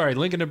 Or sorry,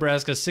 Lincoln,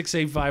 Nebraska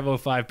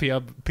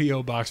 68505,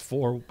 P.O. Box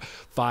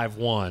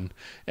 451.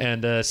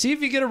 And see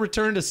if you get a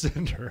return to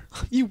sender.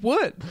 You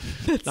would.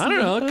 I don't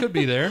know. It could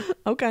be there.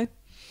 Okay.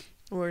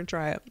 We're going to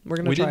try it. We're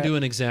going to We try didn't do it.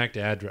 an exact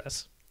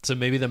address. So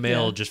maybe the mail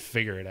Yeah. will just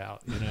figure it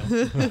out. You know,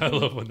 I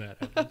love when that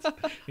happens.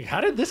 Like,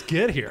 how did this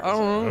get here? I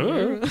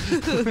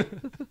was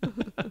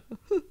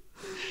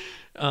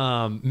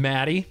like,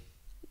 Maddie.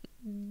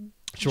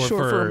 Short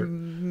for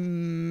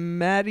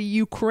Maddie,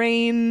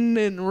 Ukraine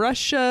and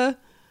Russia.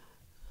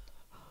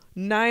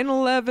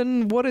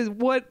 9/11.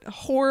 What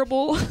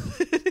horrible.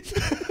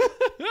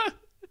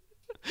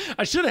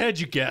 I should have had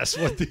you guess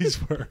what these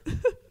were.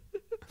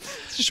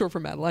 It's just short for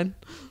Madeline.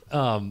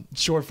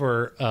 Short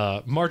for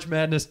March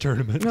Madness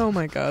tournament. Oh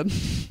my God.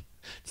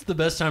 It's the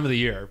best time of the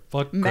year.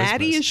 Fuck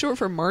Maddie Christmas. is short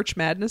for March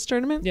Madness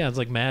tournament. Yeah, it's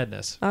like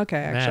madness. Okay,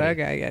 actually,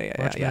 Maddie. okay,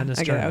 yeah. March Madness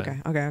I get it.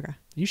 tournament. Okay.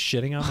 You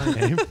shitting on my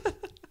name?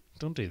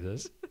 Don't do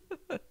this.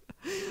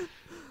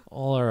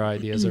 All our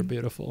ideas are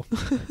beautiful.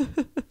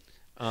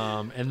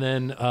 And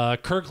then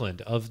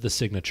Kirkland of the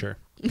signature.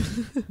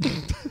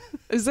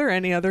 Is there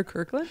any other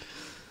Kirkland?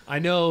 I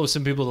know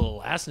some people with the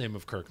last name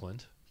of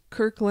Kirkland.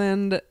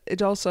 Kirkland.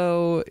 It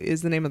also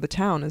is the name of the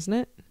town, isn't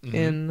it?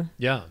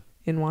 Yeah.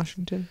 In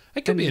Washington.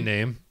 It could be a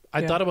name. I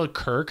yeah. thought about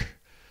Kirk,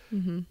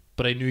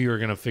 but I knew you were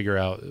going to figure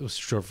out it was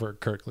short for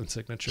Kirkland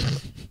signature.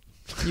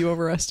 You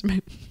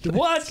overestimate.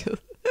 What?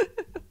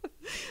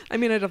 I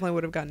mean, I definitely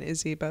would have gotten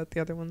Izzy about the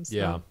other ones.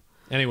 Yeah. though.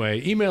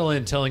 Anyway, email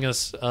in telling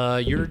us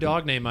your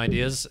dog name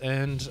ideas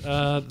and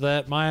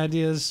that my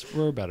ideas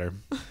were better.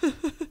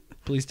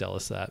 Please tell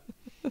us that.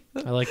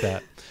 I like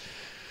that.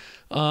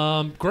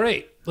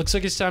 Great. Looks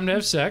like it's time to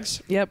have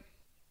sex. Yep.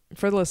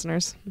 For the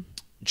listeners.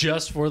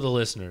 Just for the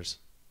listeners.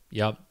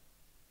 Yep.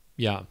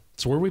 Yeah.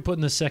 So where are we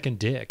putting the second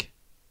dick?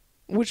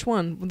 Which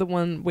one? The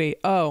one, wait,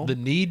 oh. The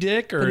knee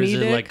dick, or The is knee it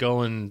dick? like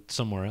going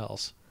somewhere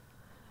else?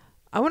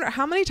 I wonder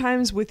how many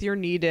times with your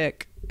knee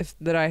dick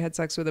that I had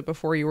sex with it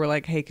before you were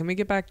like, hey, can we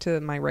get back to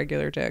my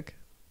regular dick?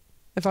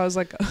 If I was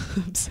like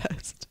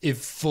obsessed. It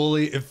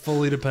fully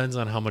depends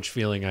on how much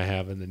feeling I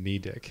have in the knee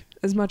dick.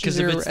 As much 'Cause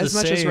as if it's the as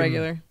much as same-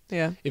 regular.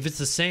 Yeah. If it's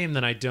the same,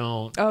 then I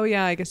don't Oh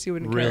yeah, I guess you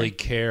wouldn't really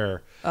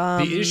care.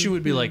 The issue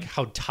would be like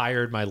how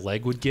tired my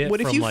leg would get.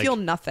 What if from, you like, feel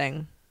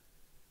nothing?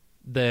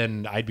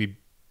 Then I'd be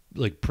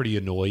like pretty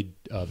annoyed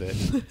of it.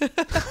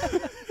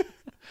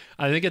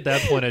 I think at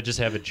that point I'd just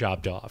have it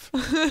chopped off.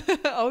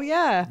 Oh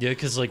yeah. Yeah,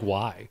 because like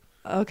why?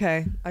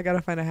 Okay, I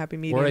gotta find a happy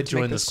medium. Or I to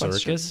make join the this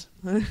question. circus.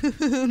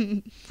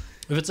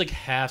 If it's like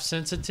half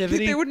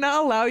sensitivity, They would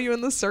not allow you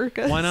in the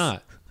circus. why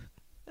not?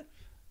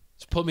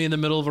 Just put me in the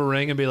middle of a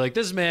ring and be like,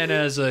 "This man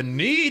has a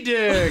knee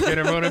dick," and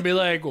everyone would be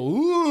like,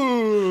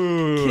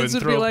 "Ooh!" Kids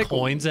and would throw be like,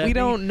 coins at we me.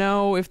 don't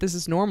know if this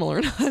is normal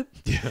or not.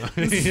 Yeah,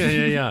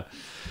 yeah.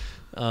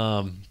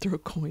 Throw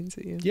coins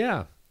at you.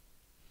 Yeah.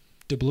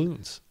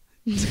 Doubloons.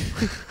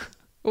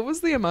 What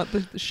was the amount?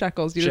 The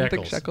shekels. You didn't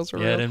think shekels were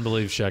Yeah, I real? didn't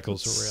believe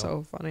shekels were real.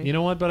 So funny. You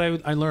know what? But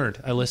I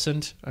learned. I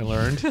listened. I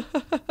learned.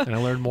 And I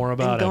learned more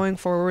about and it. going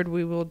forward,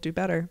 we will do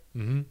better.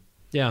 Mm-hmm.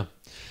 Yeah.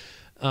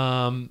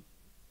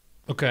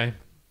 Okay.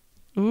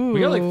 Ooh. We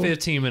got like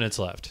 15 minutes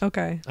left.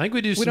 Okay. I think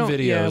we do We some don't-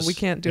 videos. yeah, we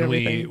can't do and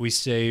everything. We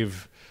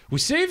save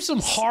some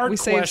hard We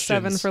saved questions.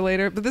 7 for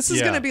later, but this is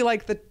Yeah. going to be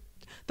like the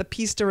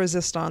piece de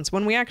resistance.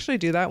 When we actually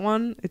do that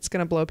one, it's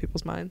going to blow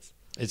people's minds.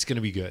 It's going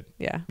to be good.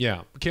 Yeah.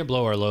 Yeah. We can't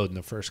blow our load in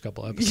the first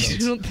couple You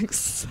episodes. don't think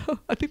so?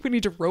 I think we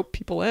need to rope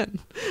people in.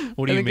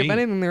 What do I you think mean? if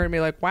anything, they're going to be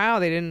like, wow,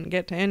 they didn't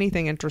get to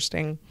anything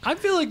interesting. I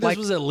feel like this Like,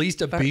 was at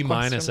least a that B-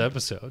 question.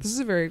 episode. This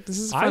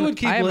is I fun. would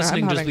keep I'm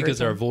listening just having a great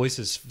because our time.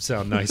 voices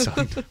sound nice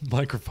on the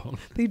microphone.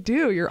 They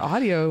do. Your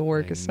audio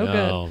work is so good.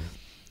 No.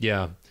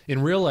 Yeah.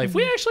 In real life,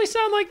 we actually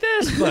sound like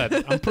this,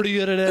 but I'm pretty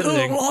good at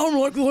editing. I'm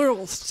like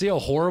this. See how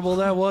horrible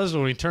that was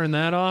when we turned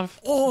that off?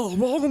 Oh,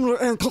 welcome to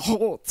In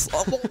Cahoots.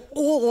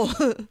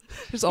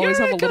 Just always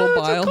have a little You're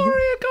bile.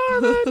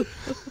 Carmen.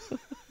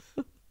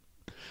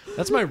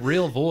 That's my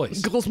real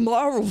voice. Goes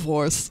my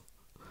voice.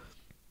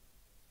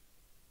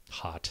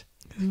 Hot.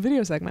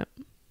 Video segment.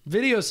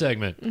 Video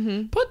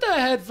segment. Put the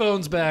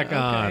headphones back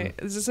on. Okay.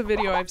 Is this a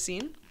video I've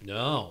seen?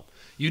 No.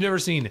 You've never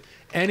seen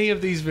any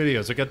of these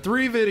videos. I got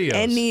 3 videos.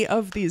 Any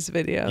of these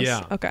videos?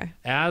 Yeah. Okay.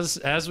 As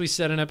we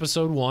said in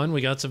episode 1,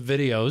 we got some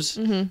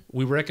videos.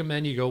 We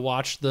recommend you go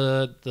watch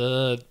the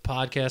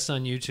podcast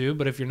on YouTube.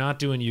 But if you're not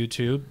doing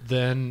YouTube,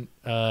 then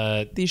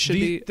These should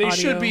be they audio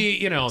should be,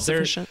 you know,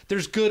 sufficient.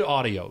 there's good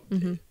audio.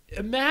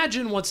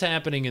 Imagine what's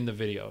happening in the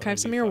video. Can I have It'd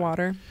some be of your fun.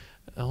 water?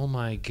 Oh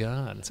my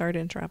god. Sorry to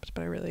interrupt,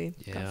 but I really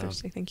Yeah. got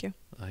thirsty. Thank you.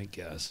 I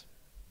guess.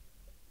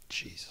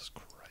 Jesus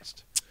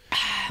Christ.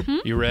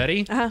 You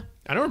ready? Uh-huh.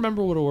 I don't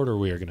remember what order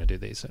we are going to do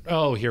these in.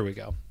 Oh, here we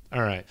go.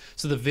 All right.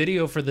 So the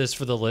video for this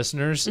for the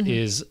listeners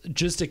is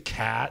just a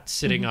cat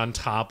sitting on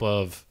top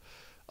of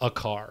a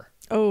car.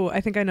 Oh,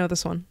 I think I know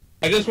this one.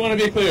 I just want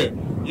to be clear.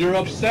 You're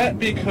upset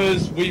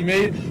because we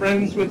made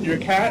friends with your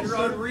cat?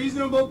 You're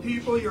unreasonable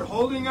people. You're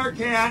holding our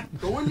cat.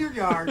 Go in your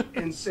yard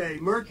and say,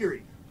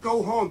 Mercury,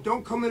 go home.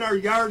 Don't come in our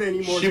yard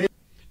anymore.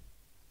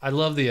 I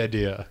love the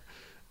idea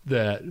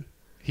that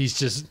he's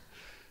just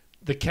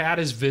the cat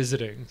is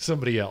visiting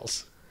somebody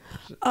else,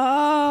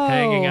 Oh.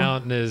 hanging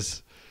out in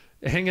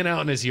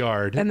his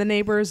yard. And the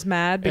neighbor's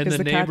mad because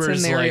the cat's in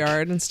neighbor's their like,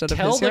 yard instead of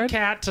tell his the yard.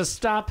 cat to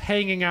stop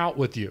hanging out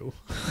with you.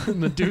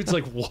 And the dude's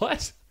like,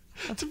 what?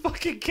 It's a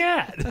fucking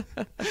cat.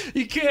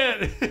 You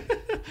can't.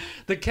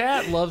 The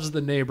cat loves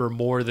the neighbor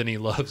more than he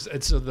loves,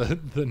 and so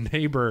the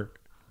neighbor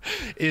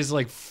is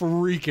like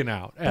freaking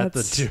out at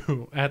That's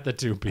the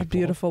two people. A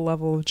beautiful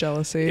level of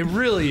jealousy. It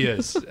really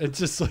is. It's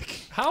just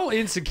like, how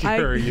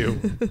insecure are you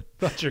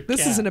about your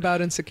This cat? isn't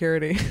about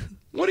insecurity.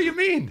 What do you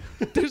mean?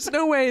 There's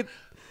no way.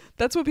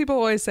 That's what people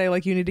always say.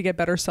 Like, you need to get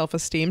better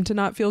self-esteem to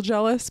not feel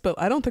jealous. But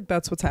I don't think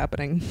that's what's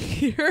happening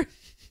here.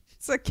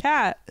 It's a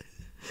cat.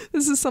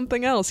 This is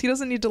something else. He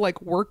doesn't need to like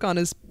work on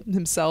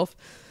himself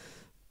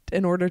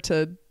in order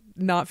to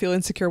not feel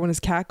insecure when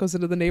his cat goes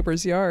into the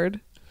neighbor's yard.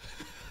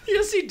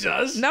 Yes, he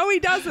does. No, he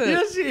doesn't.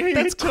 Yes, he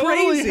That's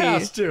totally crazy.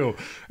 has to.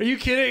 Are you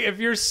kidding? If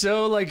you're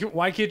so like,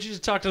 why can't you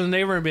just talk to the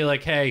neighbor and be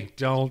like, hey,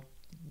 don't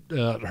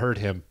hurt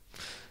him?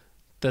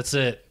 That's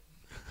it.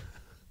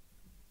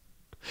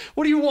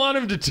 What do you want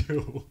him to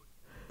do?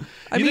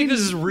 You think this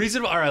is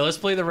reasonable? All right, let's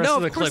play the rest No,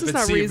 of the of course clip it's and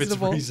not see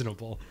reasonable. if it's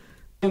reasonable.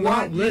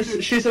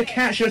 Listen, she's a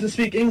cat. She doesn't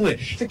speak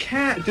English. It's a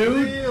cat,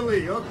 dude.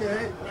 Really?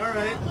 Okay. All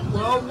right.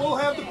 Well, we'll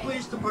have the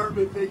police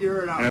department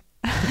figure it out.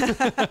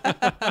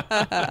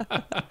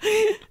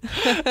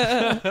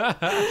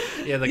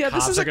 Yeah,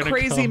 this is are a gonna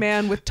crazy come.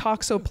 man with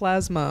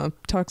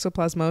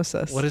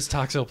toxoplasmosis. What is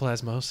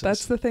toxoplasmosis?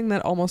 That's the thing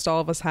that almost all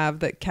of us have,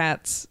 that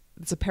cats,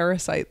 it's a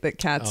parasite that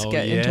cats Oh,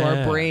 get into our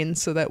yeah.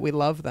 brains so that we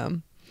love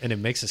them. and it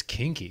makes us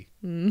kinky.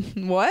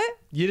 What?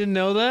 You didn't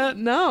know that?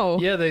 No.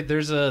 Yeah,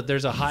 there's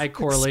a high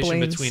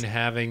correlation Explains between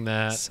having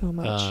that so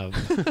much.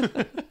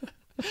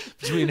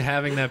 between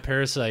having that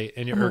parasite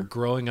and or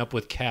growing up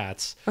with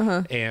cats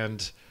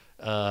and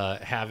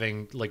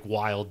having like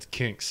wild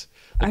kinks,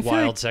 I like feel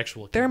wild like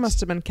sexual kinks. There must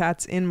have been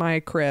cats in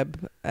my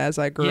crib as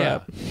I grew Yeah.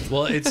 up.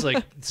 Well, it's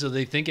like so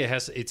they think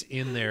it's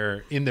in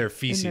their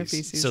feces.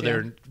 feces, So yeah.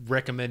 they're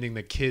recommending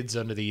that kids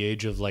under the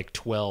age of like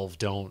 12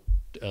 don't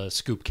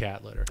scoop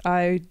cat litter.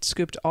 I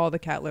scooped all the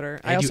cat litter.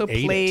 I And you also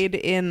ate played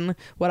in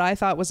what I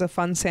thought was a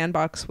fun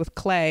sandbox with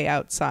clay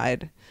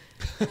outside.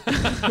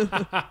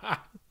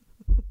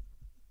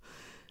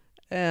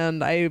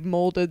 And I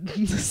molded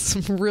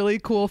some really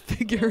cool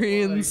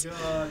figurines. Oh my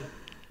God.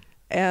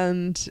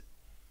 And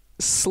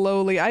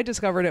slowly, I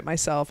discovered it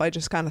myself. I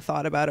just kind of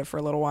thought about it for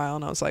a little while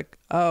and I was like,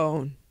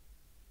 oh,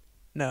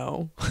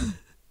 no.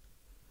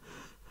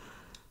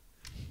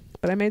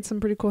 But I made some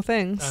pretty cool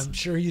things. I'm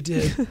sure you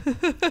did.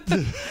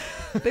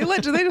 They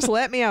just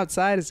let me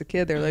outside as a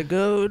kid. They're like,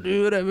 go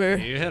do whatever.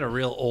 You had a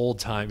real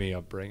old-timey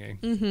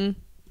upbringing.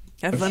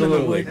 Have fun in the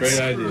Absolutely, woods. great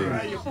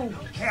idea. You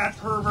cat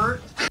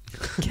pervert.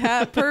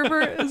 Cat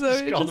pervert? Is that what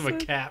Just you called just him a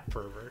said? cat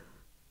pervert.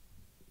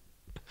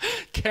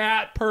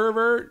 Cat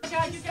pervert.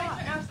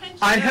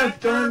 I've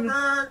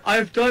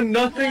done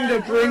nothing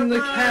to bring the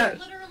cat.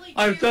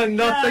 I've done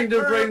nothing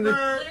to bring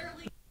the.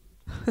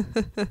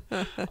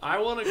 I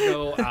want to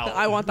go out.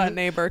 I want that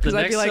neighbor because The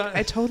I'd be next like, time-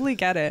 I totally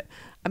get it.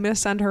 I'm going to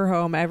send her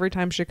home every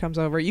time she comes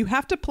over. You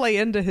have to play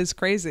into his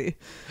crazy.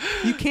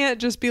 You can't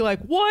just be like,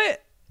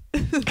 what?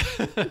 You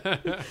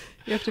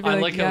have to be I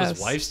like, like how yes.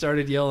 his wife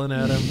started yelling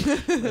at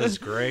him. That's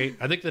great.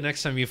 I think the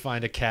next time you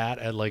find a cat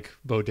at like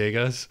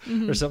bodegas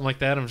or something like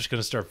that, I'm just going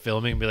to start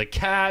filming and be like,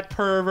 cat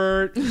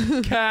pervert,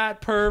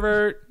 cat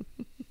pervert.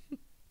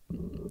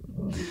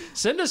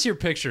 Send us your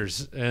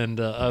pictures and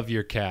of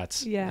your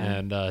cats. Yeah.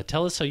 And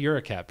tell us how you're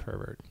a cat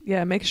pervert.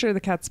 Yeah, make sure the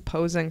cat's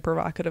posing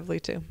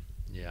provocatively too.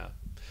 Yeah.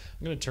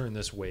 I'm going to turn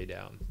this way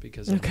down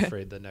because I'm Okay.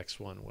 afraid the next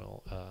one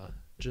will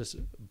just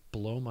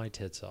blow my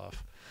tits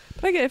off.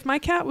 But I get, if my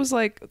cat was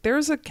like, there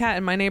was a cat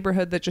in my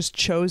neighborhood that just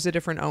chose a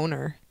different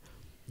owner.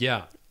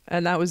 Yeah.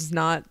 And that was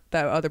not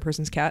that other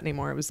person's cat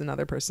anymore. It was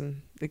another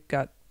person that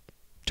got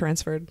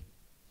transferred.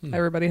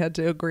 Everybody had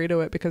to agree to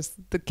it because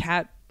the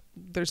cat,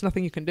 there's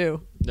nothing you can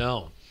do.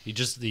 No. You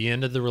just, the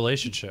end of the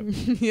relationship.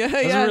 Yeah,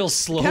 That's yeah. a real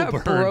slow cat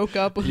burn. broke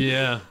up.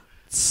 Yeah.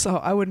 So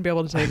I wouldn't be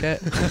able to take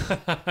it.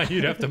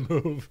 You'd have to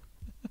move.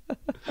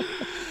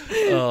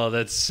 Oh,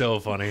 that's so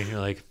funny. You're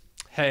like,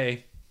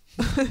 hey.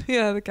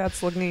 Yeah, the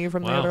cat's looking at you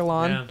from the other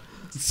lawn.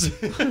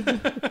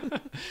 Yeah.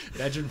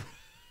 Imagine.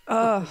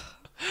 Ugh,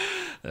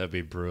 That'd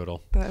be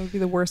brutal. that would be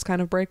the worst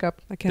kind of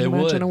breakup. I can't It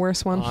imagine would, a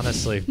worse one.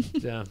 honestly.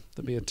 Yeah,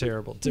 that'd be a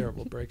terrible,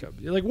 terrible breakup.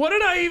 You're like, what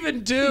did I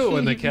even do?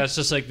 And the cat's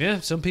just like, yeah,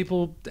 some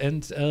people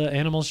and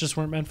animals just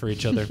weren't meant for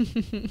each other.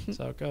 That's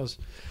how it goes.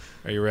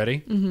 Are you ready?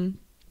 Mm-hmm.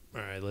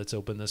 All right, let's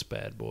open this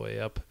bad boy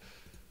up.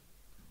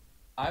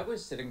 I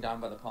was sitting down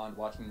by the pond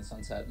watching the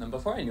sunset, and then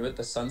before I knew it,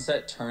 the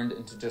sunset turned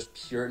into just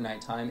pure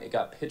nighttime. It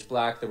got pitch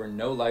black. There were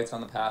no lights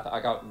on the path. I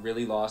got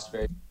really lost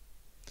very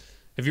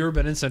Have you ever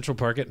been in Central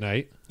Park at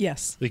night?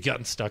 Yes. Like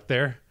gotten stuck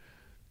there?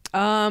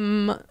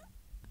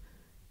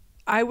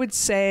 I would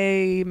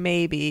say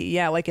maybe,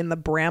 yeah, like in the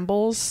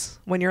brambles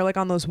when you're like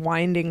on those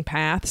winding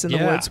paths in the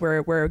Yeah. woods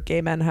where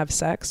gay men have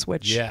sex,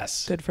 which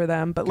Yes. good for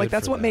them. But like Good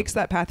that's for what them. makes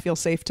that path feel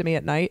safe to me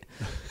at night,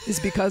 is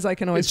because I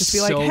can always It's just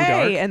be like, so hey,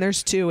 dark. and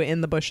there's two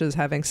in the bushes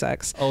having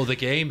sex. Oh, the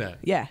gay men.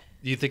 Yeah.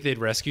 Do you think they'd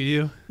rescue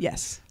you?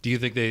 Yes. Do you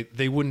think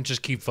they wouldn't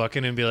just keep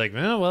fucking and be like,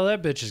 oh, well,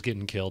 that bitch is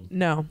getting killed?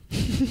 No.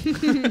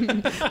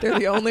 They're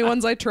the only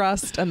ones I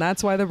trust, and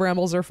that's why the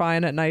brambles are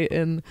fine at night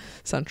in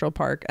Central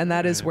Park. And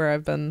that is Right. where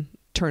I've been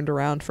turned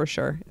around for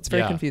sure. It's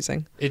very Yeah.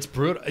 confusing. It's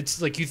brutal.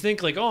 It's like you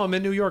think like, oh, I'm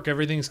in New York,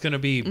 everything's gonna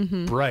be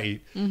Mm-hmm.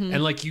 bright,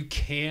 and like you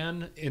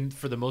can, and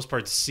for the most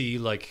part, see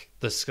like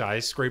the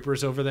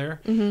skyscrapers over there,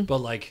 Mm-hmm. but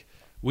like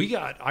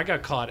I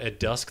got caught at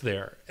dusk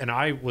there, and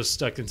I was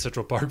stuck in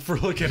Central Park for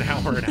like an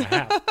hour and a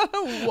half.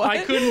 What?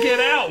 I couldn't get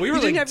out. We were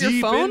didn't like have your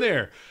deep in phone?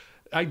 there.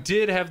 I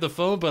did have the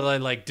phone, but I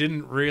like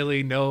didn't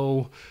really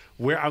know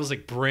where. I was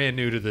like brand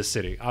new to the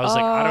city. I was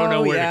like, I don't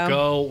know Oh, where yeah. to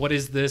go. What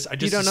is this? I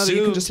just don't know that you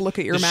can assumed just look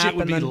at your the map shit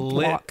would and be then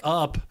lit walk.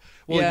 up.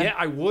 Well, Yeah. yeah,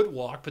 I would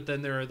walk, but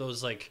then there are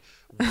those like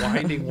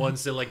winding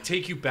ones that like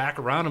take you back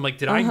around. I'm like,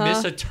 did I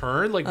miss a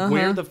turn? Like,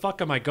 where the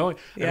fuck am I going? I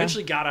Yeah.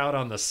 eventually got out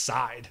on the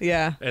side.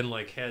 Yeah. And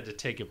like had to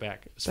take it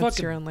back. It's That's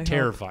your fucking only hope.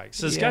 terrifying.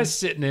 So this Yeah. guy's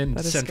sitting in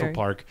That is Central scary.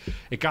 Park.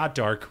 It got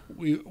dark.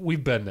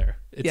 We've been there.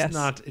 It's Yes.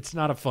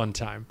 not a fun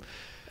time.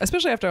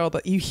 Especially after all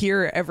that you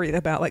hear everything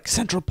about like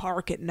Central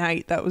Park at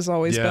night. That was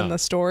always Yeah. been the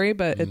story,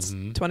 but it's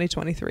Mhm.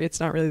 2023. It's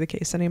not really the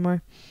case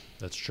anymore.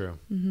 That's true.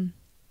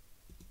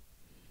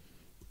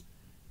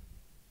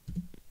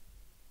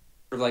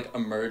 of like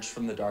emerged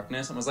from the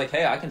darkness and was like,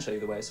 hey, I can show you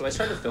the way. So I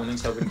started filming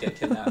so I wouldn't get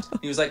kidnapped.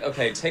 He was like,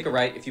 okay, take a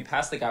right. If you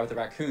pass the guy with the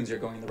raccoons, you're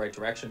going in the right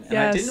direction. And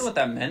I didn't know what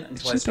that meant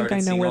until I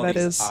started seeing all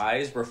these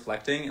eyes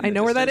reflecting in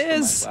the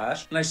distance from my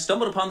flash. And I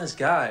stumbled upon this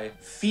guy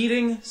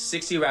feeding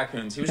 60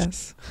 raccoons. He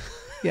was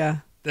Yeah.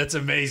 That's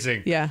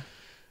amazing. Yeah.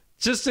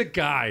 Just a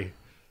guy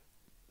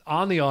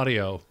on the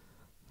audio.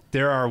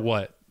 There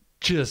are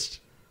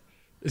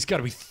it's got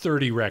to be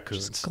 30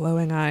 raccoons. Just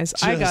glowing eyes.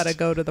 I got to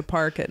go to the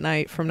park at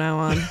night from now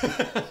on.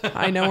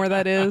 I know where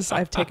that is.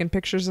 I've taken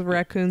pictures of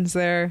raccoons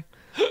there.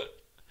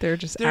 They're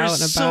just out and about.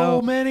 There's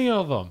so many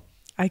of them.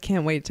 I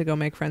can't wait to go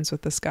make friends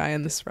with this guy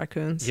and this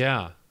raccoons.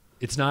 Yeah.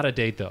 It's not a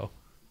date, though.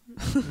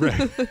 With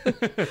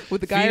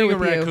the guy Feeding or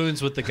with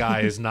raccoons with the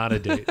guy is not a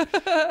date.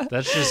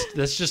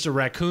 That's just a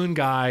raccoon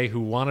guy who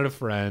wanted a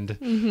friend,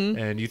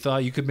 and you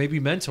thought you could maybe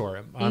mentor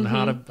him on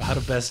how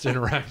to best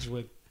interact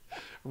with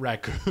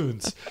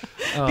raccoons.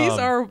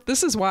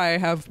 This is why I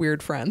have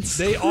weird friends.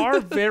 They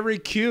are very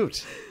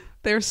cute.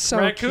 They're so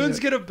raccoons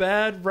cute. get a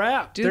bad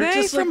rap. Do They're they?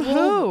 just From like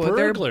little who?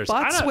 burglars.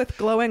 They're butts with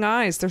glowing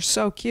eyes. They're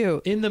so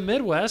cute. In the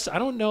Midwest, I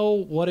don't know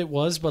what it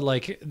was, but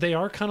like they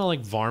are kind of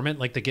like varmint,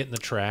 like they get in the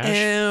trash.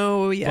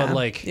 Oh yeah, but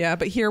like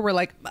but here we're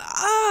like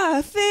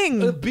a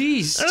thing, a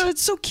beast. Oh,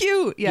 it's so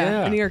cute.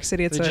 Yeah. In New York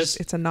City,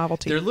 it's a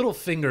novelty. Their little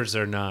fingers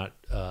are not.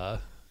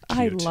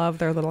 I love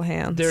their little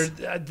hands.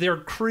 They're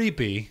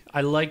creepy.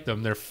 I like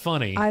them. They're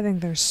funny. I think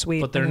they're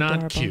sweet, but they're not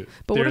adorable. cute.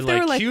 But they're what if they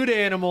were like cute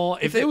animal?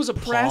 If it was a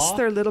press paw,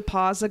 their little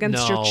paws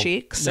against your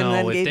cheeks and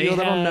then gave you a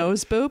little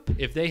nose boop.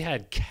 If they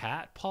had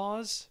cat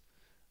paws,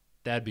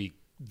 that'd be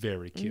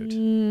very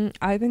cute.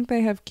 I think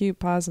they have cute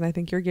paws, and I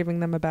think you're giving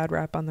them a bad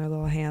rap on their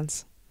little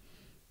hands.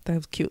 They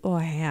have cute little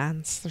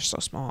hands. They're so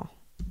small.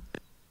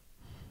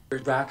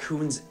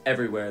 Raccoons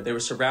everywhere. They were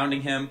surrounding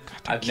him.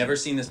 I've never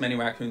seen this many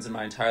raccoons in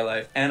my entire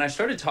life. And I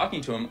started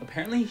talking to him.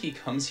 Apparently he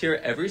comes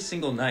here every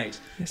single night.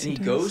 Yes, and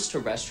he goes to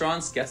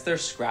restaurants, gets their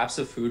scraps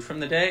of food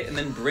from the day, and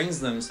then brings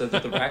them so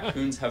that the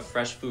raccoons have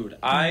fresh food.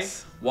 I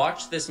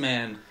watched this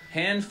man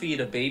hand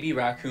feed a baby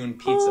raccoon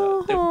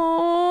pizza.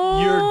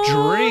 Your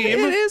dream?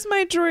 It is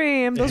my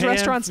dream. Those Hand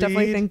restaurants feed.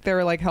 definitely think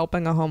they're like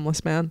helping a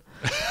homeless man.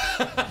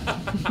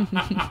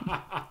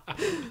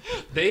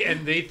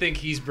 They think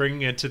he's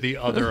bringing it to the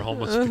other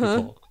homeless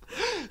people.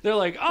 They're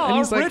like, oh,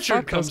 he's like, Richard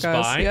 "Fuck those comes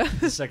guys." by. Yeah.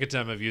 The second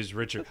time I've used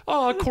Richard.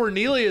 Oh,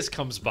 Cornelius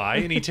comes by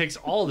and he takes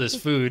all this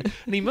food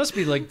and he must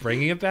be like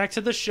bringing it back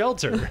to the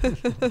shelter.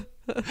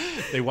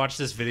 They watch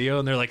this video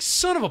and they're like,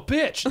 son of a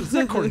bitch, is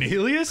that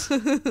Cornelius?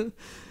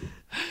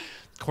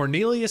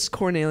 Cornelius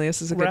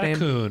is a good name.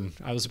 Raccoon.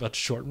 I was about to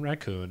shorten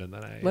raccoon and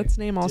then Let's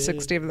name all did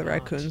 60 of the not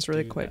raccoons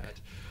really do quick. that.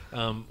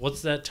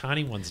 What's that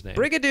tiny one's name?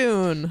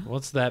 Brigadoon.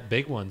 What's that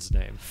big one's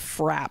name?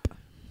 Frap.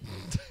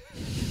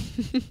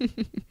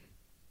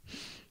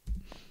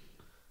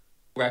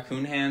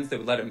 Raccoon hands. They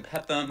would let him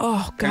pet them. Oh,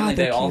 God, Apparently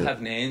they're they all cute.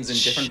 have names and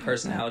different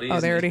personalities. Oh,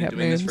 they and already he's have been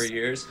doing names. this for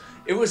years.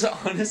 It was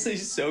honestly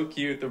so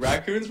cute. The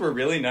raccoons were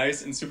really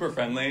nice and super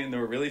friendly, and they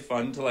were really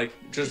fun to like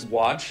just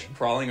watch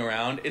crawling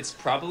around. It's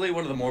probably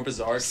one of the more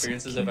bizarre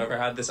experiences I've ever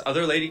had. This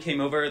other lady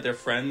came over. They're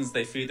friends.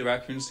 They feed the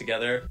raccoons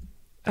together.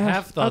 I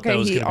half thought that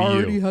was going to be you. he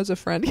already has a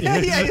friend.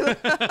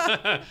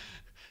 Yeah.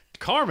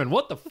 Carmen,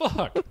 what the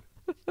fuck?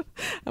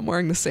 I'm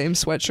wearing the same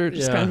sweatshirt,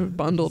 just kind of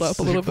bundled up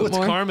a little bit What's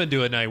more. Carmen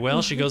do at night?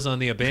 Well, she goes on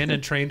the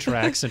abandoned train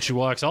tracks and she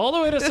walks all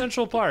the way to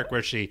Central Park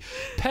where she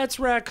pets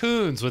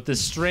raccoons with this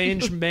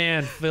strange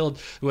man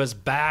who has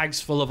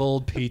bags full of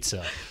old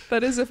pizza.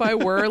 That is, if I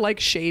were like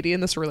shady in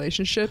this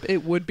relationship,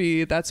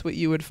 that's what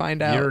you would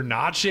find out. You're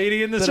not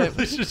shady in this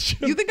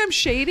relationship. You think I'm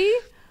shady?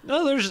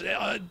 No, there's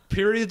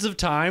periods of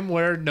time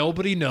where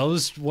nobody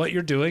knows what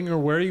you're doing or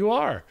where you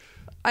are.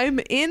 I'm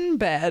in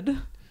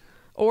bed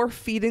or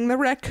feeding the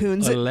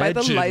raccoons by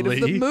the light of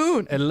the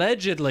moon.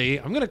 Allegedly,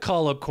 I'm going to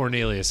call up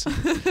Cornelius.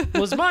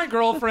 Was my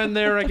girlfriend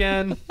there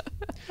again?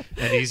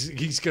 And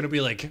he's going to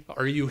be like,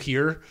 are you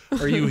here?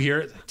 Are you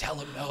here? Tell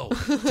him no.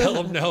 Tell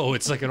him no.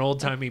 It's like an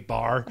old-timey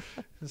bar.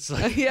 It's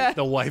like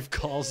the wife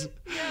calls.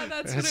 Yeah,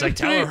 that's it's what like,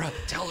 tell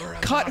her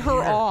I'm cut not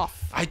her here.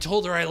 off. I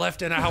told her I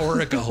left an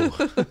hour ago.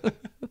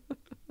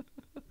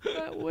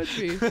 That would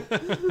be.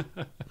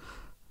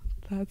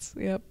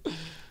 Yep.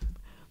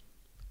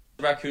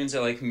 Raccoons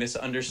are like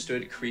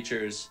misunderstood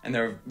creatures, and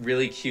they're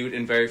really cute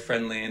and very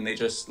friendly, and they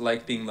just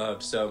like being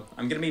loved. So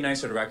I'm gonna be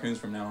nicer to raccoons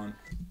from now on.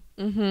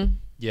 Mm-hmm.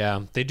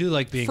 Yeah, they do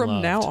like being loved.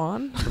 From now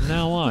on? From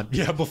now on.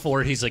 Yeah,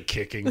 before he's like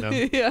kicking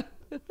them. Yeah.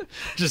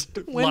 Just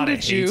a lot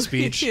of hate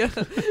speech. Yeah.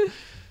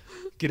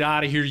 Get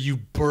out of here, you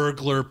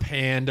burglar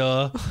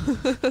panda.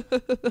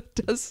 That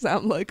does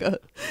sound like a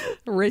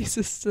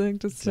racist thing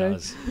to say.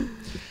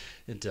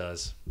 It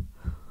does.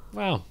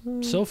 Wow,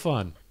 so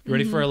fun. You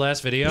ready for our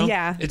last video?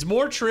 Yeah. It's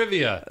more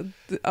trivia.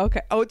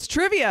 Okay. Oh, it's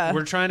trivia.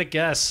 We're trying to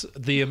guess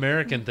the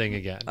American thing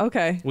again.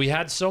 Okay. We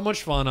had so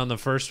much fun on the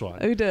first one.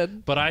 We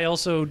did. But I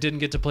also didn't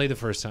get to play the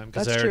first time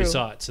because I already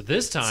saw it. So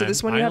this time,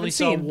 I only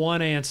saw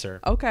one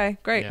answer. Okay,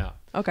 great. Yeah.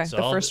 Okay, so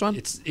the first one?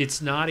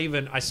 It's not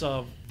even, I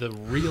saw the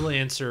real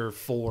answer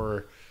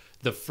for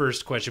the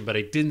first question, but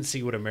I didn't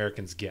see what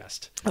Americans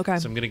guessed. Okay.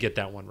 So I'm going to get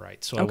that one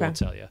right. So I won't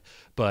tell you.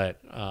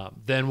 But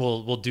then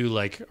we'll do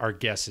like our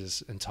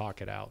guesses and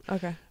talk it out.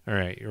 Okay. All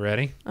right. You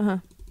ready? Uh-huh.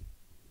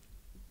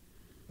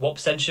 What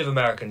percentage of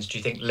Americans do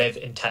you think live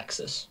in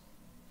Texas?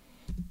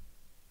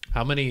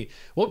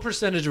 What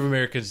percentage of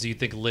Americans do you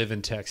think live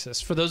in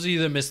Texas? For those of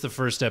you that missed the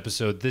first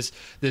episode,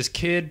 this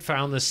kid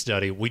found this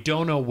study. We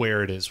don't know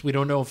where it is. We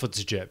don't know if it's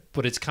legit,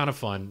 but it's kind of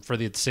fun for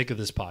the sake of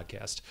this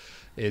podcast.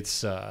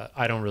 It's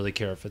I don't really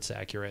care if it's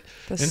accurate.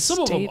 And some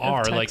of them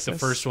are. Like the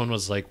first one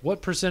was like,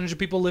 what percentage of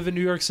people live in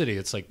New York City?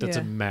 It's like, that's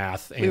a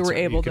math answer. We were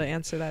able to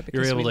answer that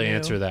because you're able to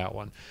answer that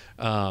one.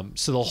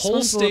 So the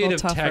whole state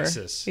of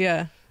Texas.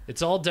 Yeah.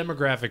 It's all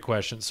demographic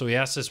questions. So he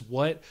asked us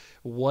what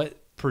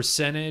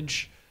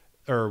percentage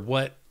or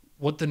what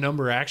the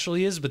number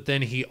actually is, but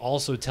then he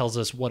also tells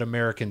us what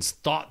Americans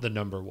thought the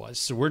number was.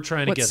 So we're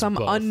trying to get some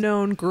both.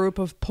 Unknown group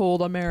of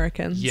polled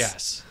Americans.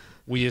 Yes.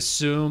 We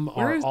assume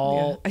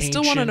all I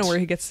still want to know where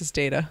he gets this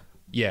data.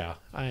 Yeah.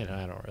 I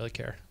don't really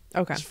care.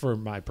 Okay. It's for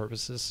my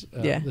purposes.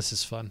 This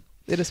is fun.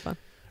 It is fun.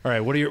 All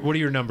right. What are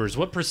your numbers?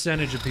 What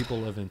percentage of people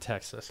live in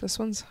Texas? This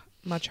one's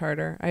much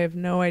harder. I have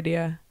no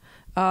idea.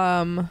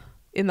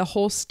 In the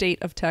whole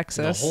state of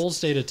Texas. The whole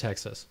state of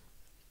Texas.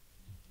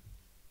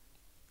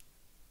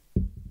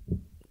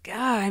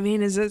 God, I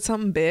mean, is it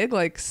something big?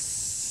 Like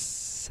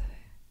 7%?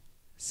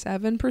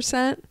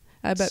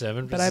 I bet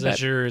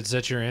 7%. Is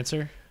that your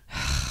answer?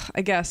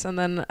 I guess. And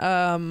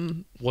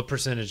then what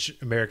percentage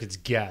Americans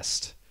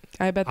guessed?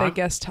 I bet they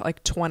guessed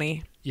like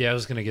 20. Yeah, I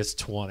was gonna guess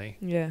 20.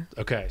 Yeah.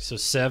 Okay, so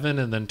 7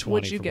 and then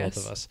 20 for both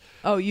of us.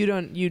 Oh, you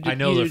don't. You did. I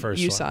know the first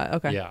one. You saw it.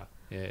 Okay. Yeah.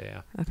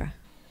 Okay.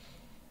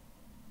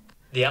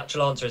 The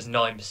actual answer is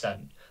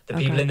 9%. The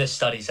people in this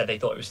study said they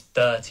thought it was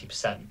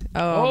 30%.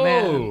 Oh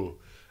man.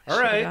 All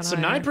right, so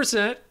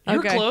 9%.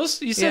 You're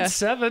close. You said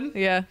 7.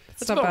 Yeah,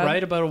 that's about bad.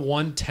 Right. About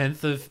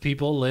 1/10 of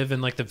people live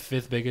in like the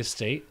 5th biggest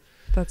state.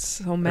 That's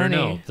so many. Or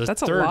no,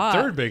 that's a lot.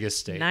 Third biggest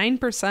state.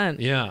 9%.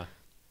 Yeah,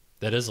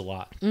 that is a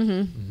lot.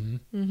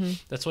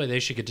 That's why they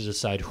should get to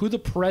decide who the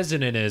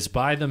president is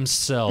by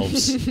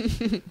themselves.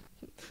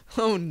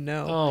 Oh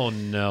no. Oh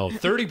no,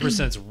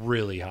 30% is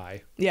really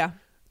high. Yeah,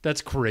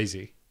 that's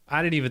crazy.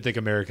 I didn't even think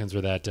Americans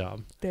were that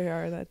dumb. They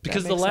are that.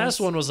 Because the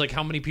last one was like,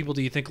 how many people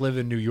do you think live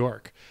in New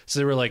York? So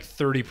they were like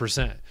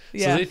 30%.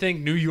 Yeah. So they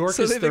think New York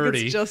is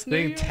 30. They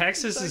think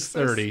Texas is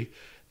 30.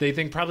 They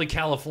think probably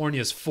California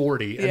is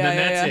 40. And then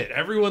that's it.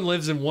 Everyone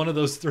lives in one of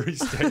those 3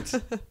 states.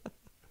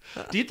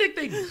 Do you think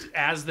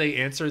as they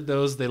answered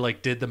those, they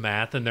like did the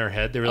math in their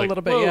head? They were like, a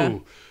little bit,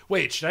 whoa,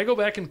 wait, should I go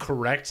back and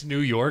correct New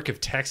York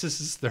if Texas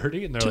is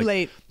 30? And they're too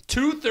late.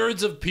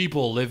 2/3 of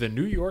people live in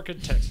New York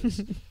and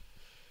Texas.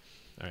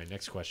 All right,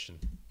 next question.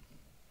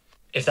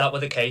 If that were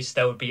the case,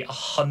 there would be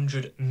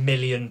 100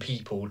 million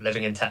people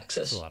living in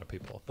Texas. That's a lot of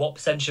people. What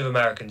percentage of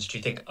Americans do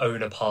you think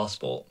own a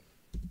passport?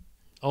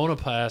 Own a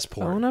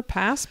passport. Own a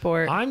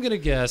passport. I'm going to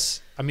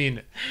guess, I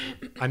mean,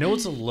 I know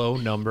it's a low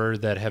number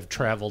that have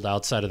traveled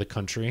outside of the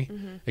country,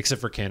 except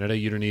for Canada.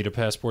 You don't need a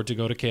passport to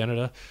go to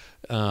Canada.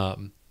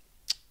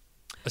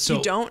 So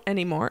you don't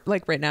anymore?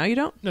 Like right now you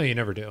don't? No, you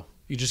never do.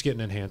 You just get an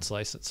enhanced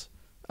license.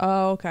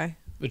 Oh, okay.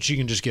 But you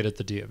can just get at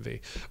the DMV,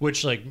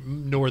 which like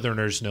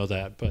Northerners know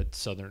that, but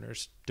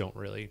Southerners don't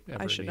really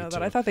ever I should need know that.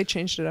 to. I thought they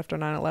changed it after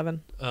 9/11.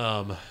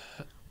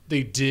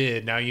 They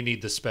did. Now you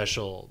need the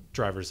special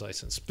driver's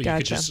license. But gotcha. You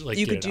could just like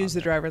you could use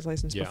the driver's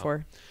license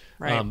before.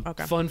 Right.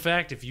 Okay. Fun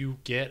fact, if you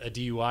get a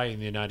DUI in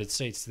the United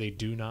States, they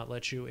do not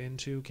let you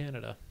into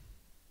Canada.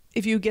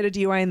 If you get a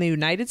DUI in the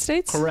United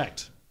States?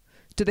 Correct.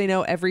 Do they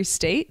know every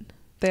state?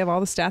 They have all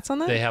the stats on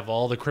that? They have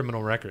all the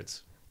criminal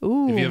records.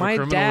 Ooh, if you have my a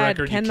criminal dad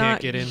record, you cannot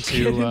can't get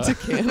into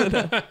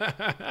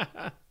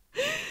Canada.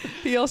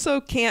 He also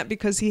can't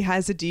because he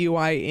has a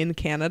DUI in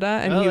Canada,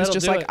 and he was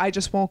just like, I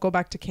just won't go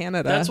back to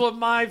Canada. That's what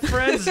my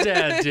friend's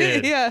dad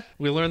did. Yeah.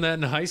 We learned that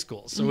in high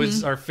school. So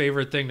it's our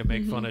favorite thing to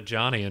make fun of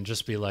Johnny and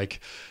just be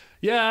like,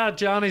 yeah,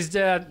 Johnny's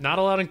dad, not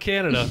allowed in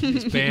Canada.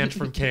 He's banned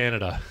from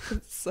Canada.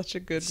 It's such a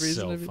good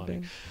reason to be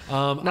funny.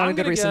 banned. Not a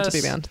good reason to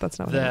be banned. That's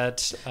not what that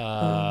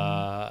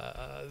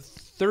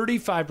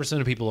 35%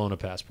 of people own a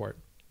passport.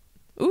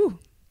 Ooh.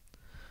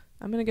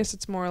 I'm going to guess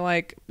it's more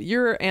like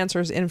your answer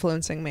is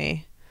influencing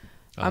me.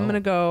 I'm going to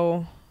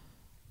go,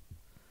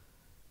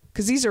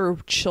 because these are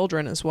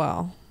children as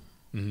well.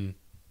 And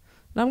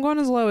I'm going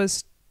as low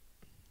as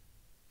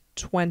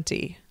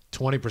 20.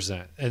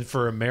 20%. And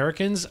for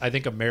Americans, I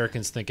think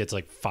Americans think it's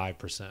like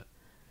 5%.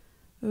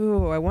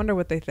 Ooh, I wonder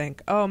what they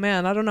think. Oh,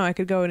 man, I don't know. I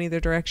could go in either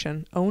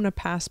direction. Own a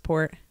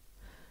passport.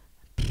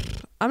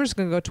 I'm just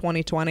going to go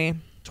 2020.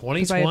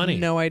 2020? I have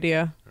no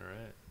idea. All right.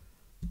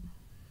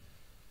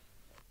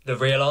 The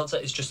real answer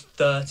is just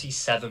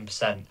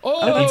 37%.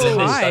 Oh, that's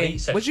high.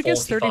 Would you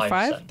guess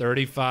 35?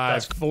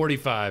 35,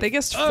 45. They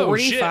guessed 45? Oh,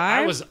 shit.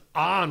 I was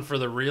on for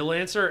the real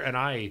answer, and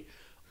I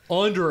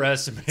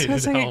underestimated I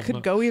was saying it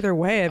could go either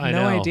way. I have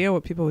no idea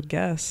what people would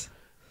guess.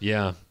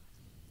 Yeah.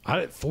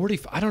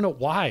 45. I don't know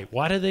why.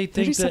 Why do they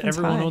think that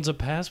everyone owns a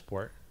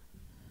passport?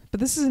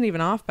 But this isn't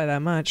even off by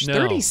that much. No.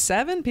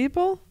 37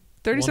 people?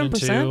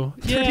 37%?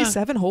 Yeah.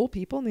 37 whole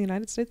people in the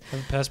United States? Have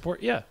a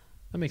passport? Yeah,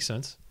 that makes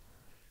sense.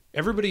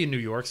 Everybody in New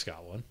York's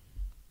got one.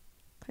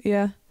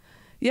 Yeah.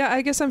 Yeah,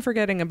 I guess I'm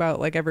forgetting about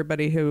like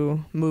everybody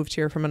who moved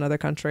here from another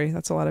country.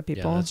 That's a lot of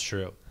people. Yeah, that's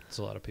true. It's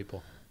a lot of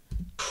people.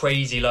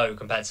 Crazy low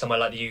compared to somewhere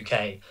like the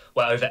UK,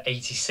 where over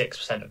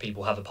 86% of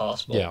people have a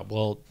passport. Yeah,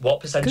 well,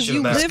 what percentage because of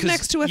you Americans? live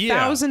next to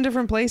 1,000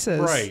 different places.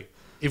 Right.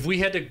 If we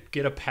had to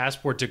get a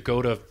passport to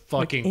go to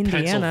fucking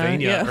Indiana,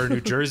 Pennsylvania yeah. or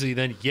New Jersey,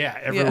 then yeah,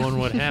 everyone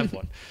would have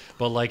one.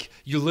 But like,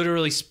 you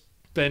literally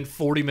spend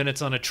 40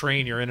 minutes on a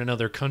train, you're in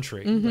another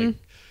country. Like,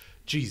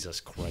 Jesus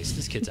Christ,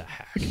 this kid's a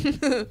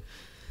hack.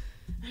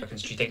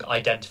 Americans, do you think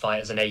identify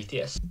as an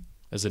atheist?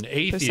 As an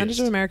atheist. Percentage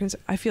of Americans,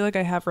 I feel like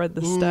I have read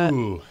the stat.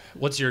 Ooh,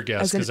 what's your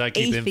guess? As an Because I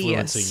keep atheist.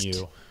 influencing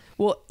you.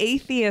 Well,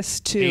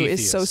 atheist too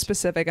is so Atheist.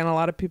 specific, and a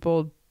lot of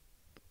people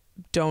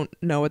don't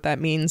know what that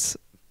means.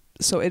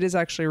 So it is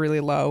actually really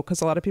low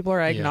because a lot of people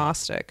are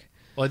agnostic.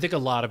 Well, I think a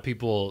lot of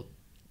people,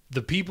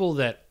 the people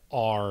that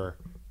are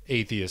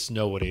atheists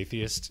know what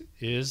atheist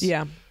is.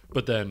 Yeah.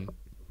 But then,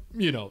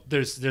 you know,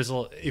 there's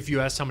if you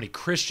ask how many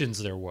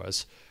Christians there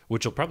was,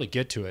 which we'll probably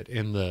get to it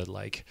in the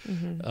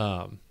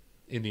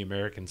in the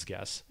Americans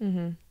guess.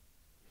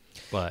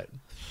 But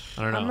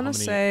I don't know. I'm gonna how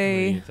say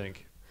many do you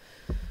think?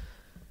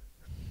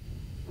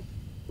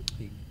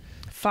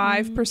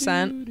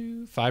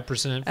 5%,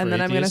 5%. and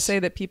then I'm gonna atheists? say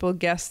that people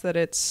guess that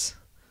it's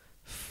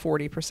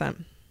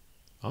 40%.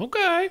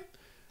 Okay.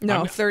 No,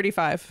 I'm-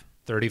 35.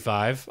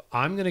 35.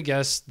 I'm going to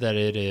guess that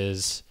it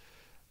is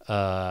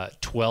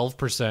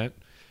 12%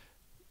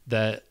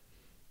 that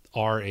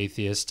are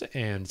atheist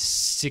and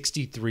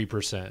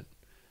 63%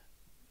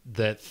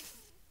 that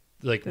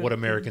what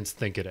Americans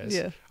think it is.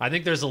 Yeah. I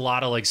think there's a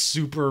lot of like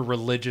super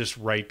religious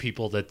right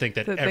people that think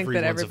that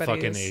everyone's a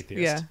fucking is.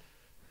 atheist. Yeah.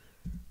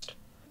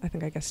 I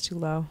think I guessed too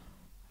low.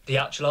 The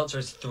actual answer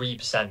is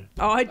 3%.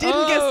 Oh, I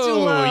didn't guess too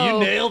low. You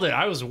nailed it.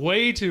 I was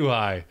way too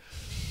high.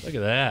 Look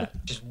at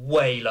that. Just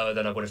way lower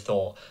than I would have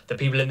thought. The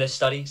people in this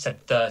study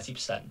said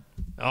 30%.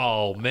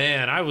 Oh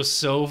man, I was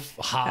so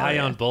high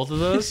yeah. on both of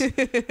those.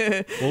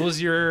 What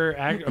was your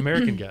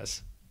American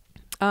guess?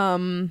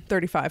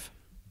 35.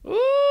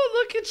 Ooh,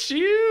 look at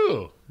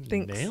you.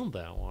 Thanks. Nailed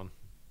that one.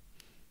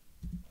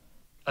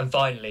 And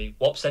finally,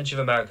 what percentage of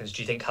Americans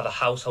do you think have a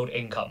household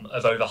income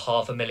of over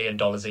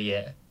 $500,000 a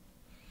year?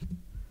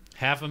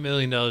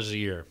 $500,000 a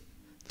year.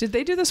 Did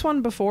they do this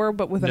one before,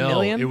 but with a No,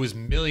 million? it was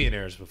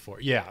millionaires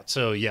before. Yeah,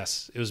 so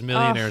yes, it was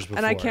millionaires before.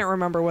 And I can't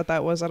remember what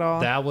that was at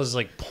all. That was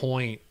like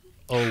 0.01%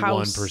 or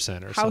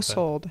something.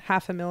 Household,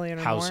 $500,000 or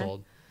more.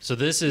 Household. So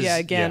this is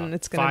it's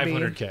gonna be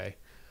 500K.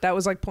 That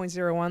was like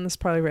 0.01. This is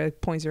probably like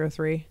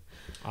 0.03.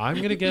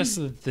 I'm gonna guess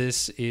that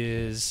this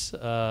is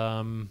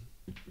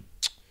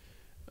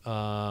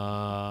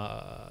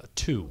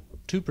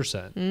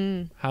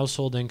 2%.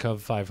 Household income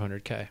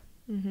 500K.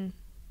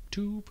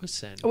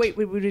 2%. Oh, wait,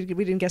 we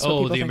didn't guess what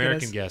people the think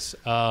American it is. guess.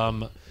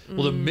 Well,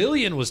 the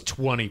million was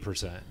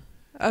 20%.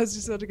 I was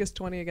just about to guess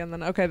 20 again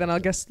then. Okay, then I'll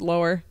guess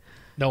lower.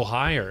 No,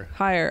 higher.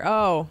 Higher.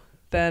 Oh,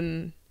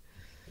 then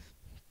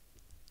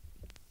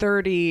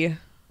 35.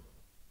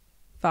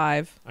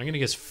 I'm gonna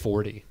guess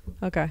 40.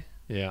 Okay.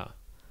 Yeah.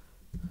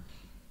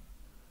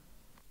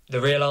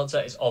 The real answer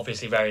is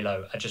obviously very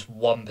low, at just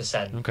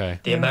 1%. Okay.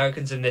 The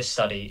Americans in this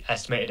study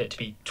estimated it to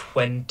be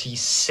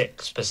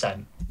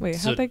 26%. Wait,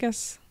 So- how'd they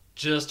guess?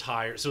 Just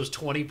higher. So it's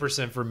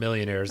 20% for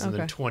millionaires and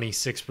then Okay.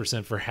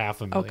 26% for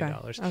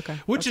 $500,000. Okay.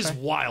 Which is Okay.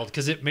 wild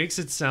because it makes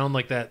it sound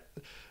like that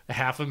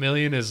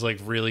 $500,000 is like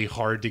really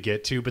hard to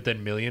get to, but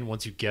then million,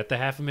 once you get the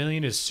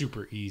 $500,000, is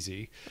super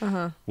easy.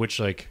 Which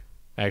like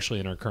actually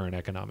in our current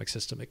economic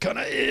system, it kind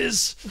of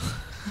is.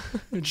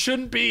 It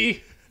shouldn't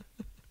be.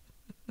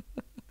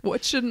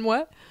 What shouldn't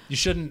what? You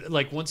shouldn't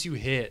like once you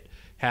hit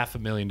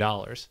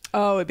 $500,000.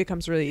 Oh, it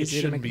becomes really It easy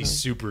to shouldn't make be money.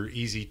 super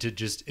easy to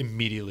just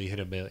immediately hit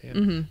 $1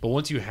 million. But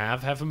once you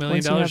have $500,000,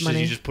 Once you have you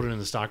money. just put it in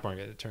the stock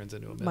market, it turns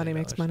into $1 million. Money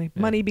makes money.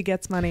 Yeah. Money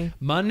begets money.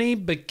 Money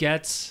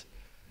begets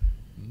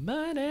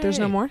money. There's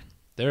no more?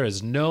 There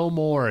is no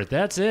more.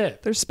 That's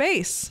it. There's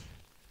space.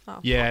 Oh,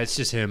 Yeah, it's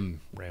just him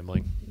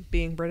rambling.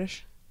 being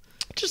British.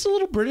 Just a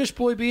little British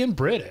boy being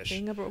British.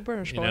 Being a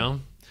British You boy.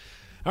 know?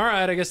 All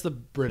right, I guess the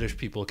British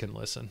people can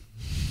listen.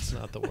 It's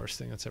not the worst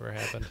thing that's ever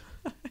happened.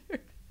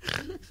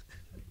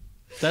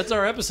 That's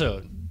our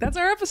episode. That's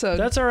our episode.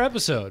 That's our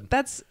episode.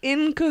 That's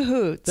In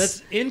Cahoots.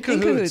 That's In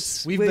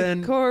Cahoots. We've with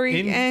been Corey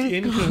in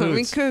and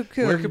Cahoots. Corey.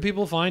 Where can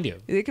people find you?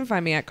 They can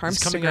find me at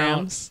It's coming out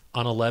Carmstagrams.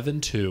 on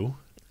 11/2.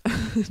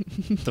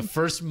 The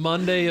first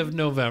Monday of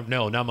November.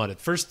 No, not Monday.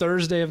 First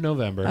Thursday of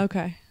November.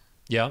 Okay.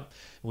 Yep.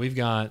 We've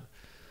got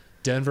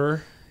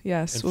Denver.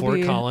 Yes. And we'll Fort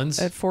be Collins.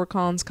 at Fort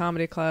Collins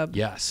Comedy Club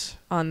Yes.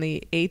 on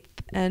the 8th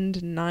and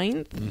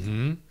 9th.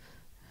 Mm-hmm.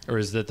 Or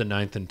is that the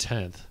 9th and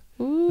 10th?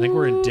 I think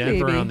we're in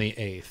Denver baby. on the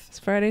 8th. It's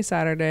Friday,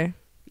 Saturday.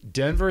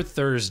 Denver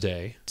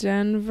Thursday.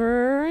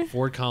 Denver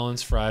Fort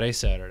Collins Friday,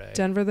 Saturday.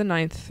 the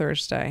 9th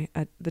Thursday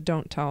at the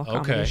Don't Tell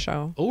Comedy Okay.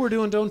 Show. Oh, we're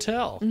doing Don't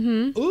Tell.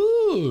 Mm-hmm.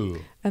 Ooh. Ooh.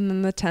 And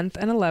then the 10th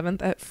and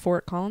 11th at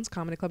Fort Collins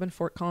Comedy Club in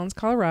Fort Collins,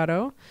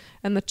 Colorado.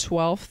 And the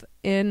 12th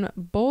in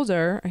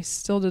Boulder. I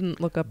still didn't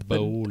look up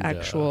the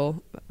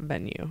actual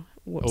venue.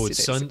 Oh,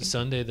 it's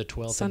Sunday the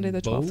 12th. Sunday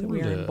the 12th.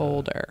 We are in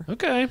Boulder.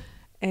 Okay.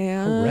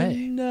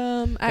 And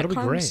at That'll be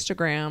great.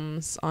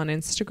 Carmstagrams on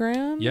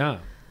Instagram. Yeah.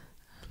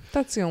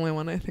 That's the only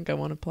one I think I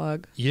want to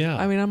plug. Yeah.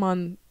 I mean, I'm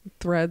on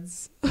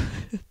Threads.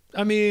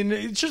 I mean,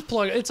 it's just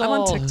plug. I'm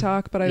on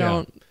TikTok, but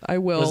I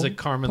will. Was it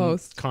Carmen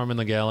post. Carmen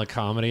Legala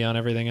comedy on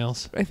everything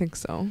else? I think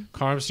so.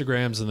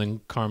 Carmstagrams and then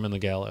Carmen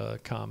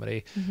Legala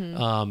comedy.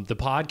 Mm-hmm. The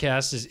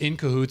podcast is In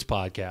Cahoots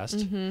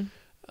podcast. Mm-hmm.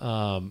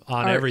 On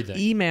Our everything.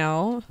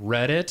 Email.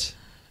 Reddit.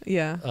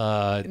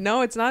 Yeah.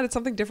 No, it's not. It's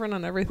something different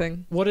on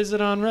everything. What is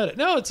it on Reddit?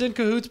 No, it's In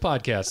Cahoots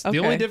podcast. Okay.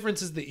 The only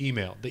difference is the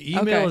email. The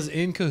email is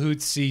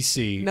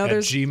incahootscc at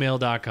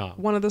gmail.com.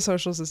 One of the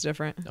socials is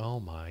different. Oh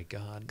my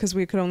God. Because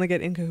we could only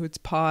get In Cahoots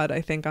pod, I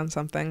think, on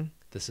something.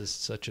 This is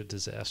such a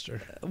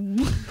disaster.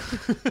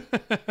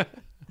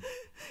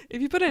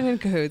 If you put it in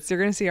Cahoots, you're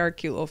going to see our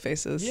cute little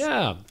faces.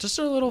 Yeah, just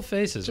our little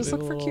faces. Just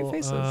look for cute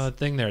faces.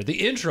 Thing there.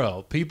 The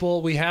intro.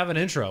 People, we have an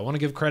intro. I want to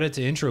give credit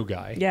to Intro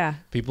Guy. Yeah.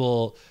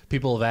 People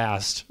have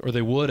asked, or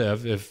they would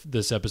have if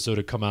this episode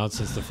had come out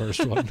since the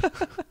first one.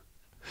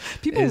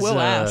 People will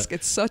ask.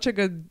 It's such a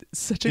good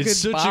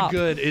bop.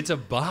 It's a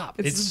bop.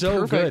 It's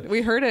so perfect. good.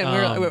 We heard it and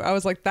I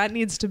was like, that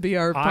needs to be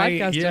our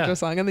podcast intro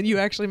song. And then you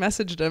actually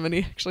messaged him and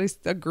he actually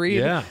agreed.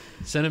 Yeah.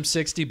 Sent him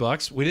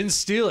 $60. We didn't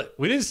steal it.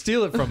 We didn't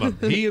steal it from him.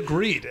 He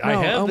agreed.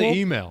 I have the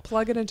email.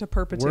 Plug it into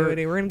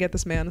perpetuity. We're going to get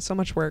this man so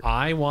much work.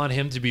 I want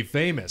him to be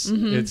famous.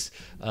 Mm-hmm. It's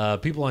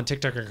people on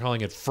TikTok are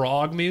calling it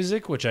frog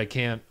music, which I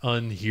can't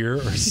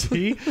unhear or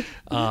see.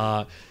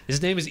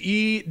 His name is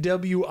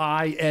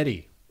EWI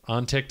Eddie.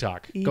 On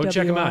TikTok. Go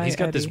check him out. He's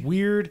got this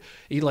weird,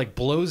 he like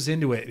blows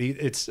into it.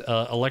 It's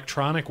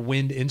electronic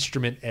wind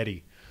instrument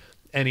Eddie.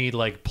 And he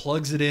like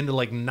plugs it into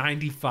like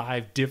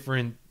 95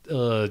 different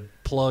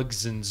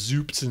plugs and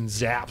zoops and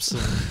zaps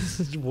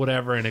and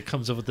whatever. And it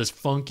comes up with this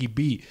funky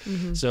beat.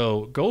 Mm-hmm.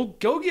 So go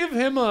give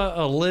him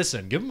a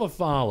listen. Give him a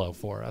follow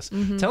for us.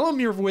 Mm-hmm. Tell him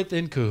you're with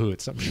In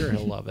Cahoots. I'm sure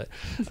he'll love it.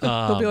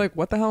 He'll be like,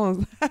 what the hell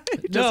is that?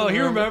 He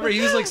remember.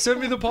 He was like, send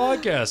me the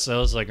podcast. So I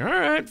was like, all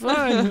right,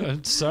 fine.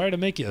 I'm sorry to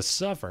make you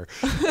suffer.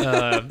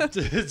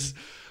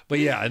 But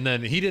yeah, and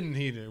then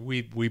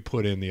we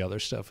put in the other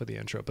stuff with the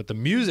intro. But the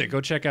music,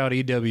 go check out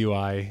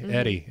EWI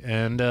Eddie.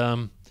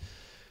 And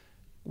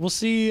we'll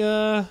see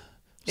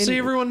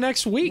everyone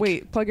next week.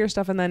 Wait, plug your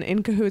stuff and then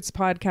In Cahoots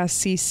Podcast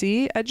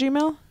CC at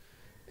Gmail?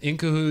 In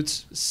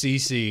Cahoots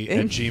CC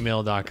at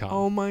gmail.com.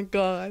 Oh my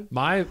God.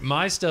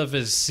 My stuff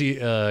is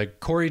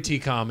Corey T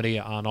Comedy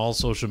on all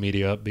social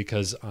media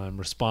because I'm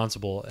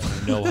responsible and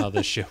I know how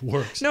this shit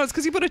works. No, it's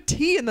because you put a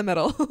T in the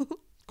middle.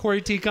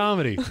 Corey T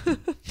Comedy.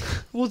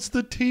 What's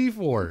the T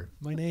for?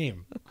 My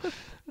name. It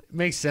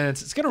makes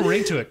sense. It's got a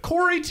ring to it.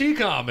 Corey T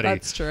Comedy.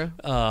 That's true.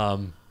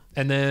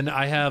 And then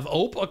I have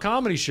Ope, a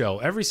comedy show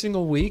every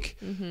single week,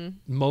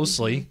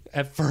 mostly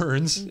at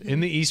Ferns in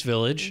the East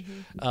Village.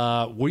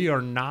 We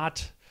are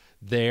not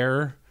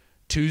there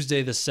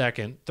Tuesday the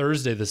 2nd,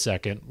 Thursday the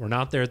 2nd. We're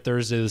not there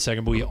Thursday the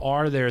 2nd, but we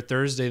are there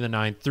Thursday the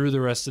 9th through the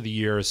rest of the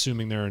year,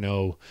 assuming there are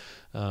no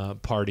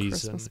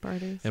parties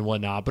and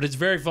whatnot. But it's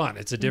very fun.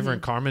 It's a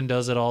different. Carmen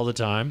does it all the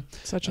time.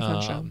 Such a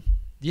fun show.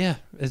 Yeah,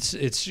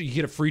 it's you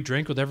get a free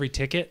drink with every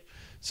ticket.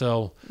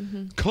 So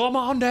come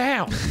on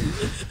down.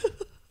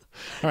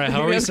 All right,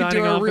 how are we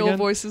signing off real again?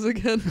 Voices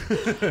again.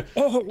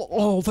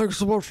 Thanks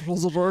so much for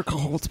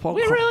the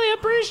We really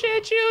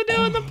appreciate you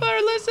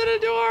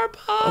listening to our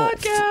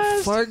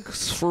podcast.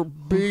 Thanks for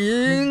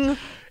being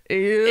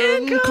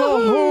in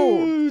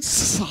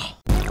Cahoots.